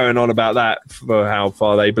 and going on about that for how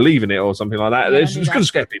far they believe in it or something like that. It's going to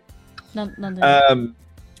scare people.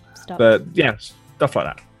 Stop. But yeah, stuff like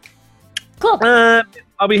that. Cool.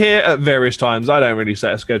 I'll be here at various times. I don't really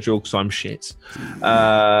set a schedule because I'm shit.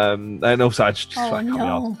 And also, I just Oh, can't be no.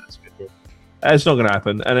 arsed with that schedule. It's not going to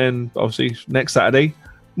happen. And then, obviously, next Saturday,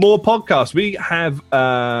 more podcasts. We have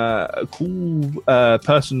a cool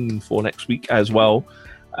person for next week as well.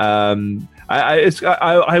 I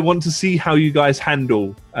want to see how you guys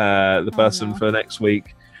handle the person for next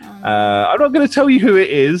week. I'm not going to tell you who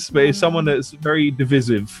it is, but it's someone that's very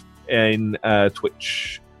divisive in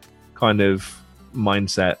Twitch kind of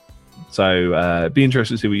mindset. So be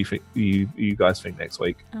interested to see what you think. You guys think next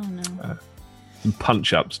week. Oh no. Some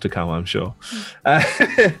punch ups to come, I'm sure.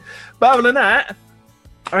 But other than that,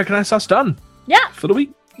 I reckon that's us done. Yeah. For the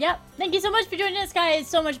week. Yep. Thank you so much for joining us, guys.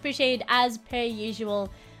 So much appreciated as per usual.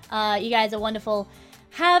 You guys are wonderful.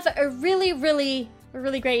 Have a really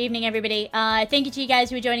great evening, everybody. Thank you to you guys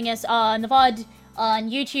who are joining us on the VOD, on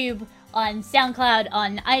YouTube, on SoundCloud,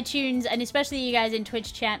 on iTunes, and especially you guys in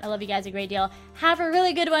Twitch chat. I love you guys a great deal. Have a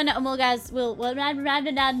really good one, and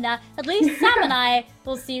at least Sam and I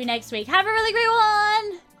will see you next week. Have a really great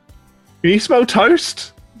one. Can you smell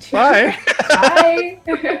toast? Bye.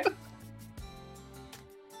 Bye.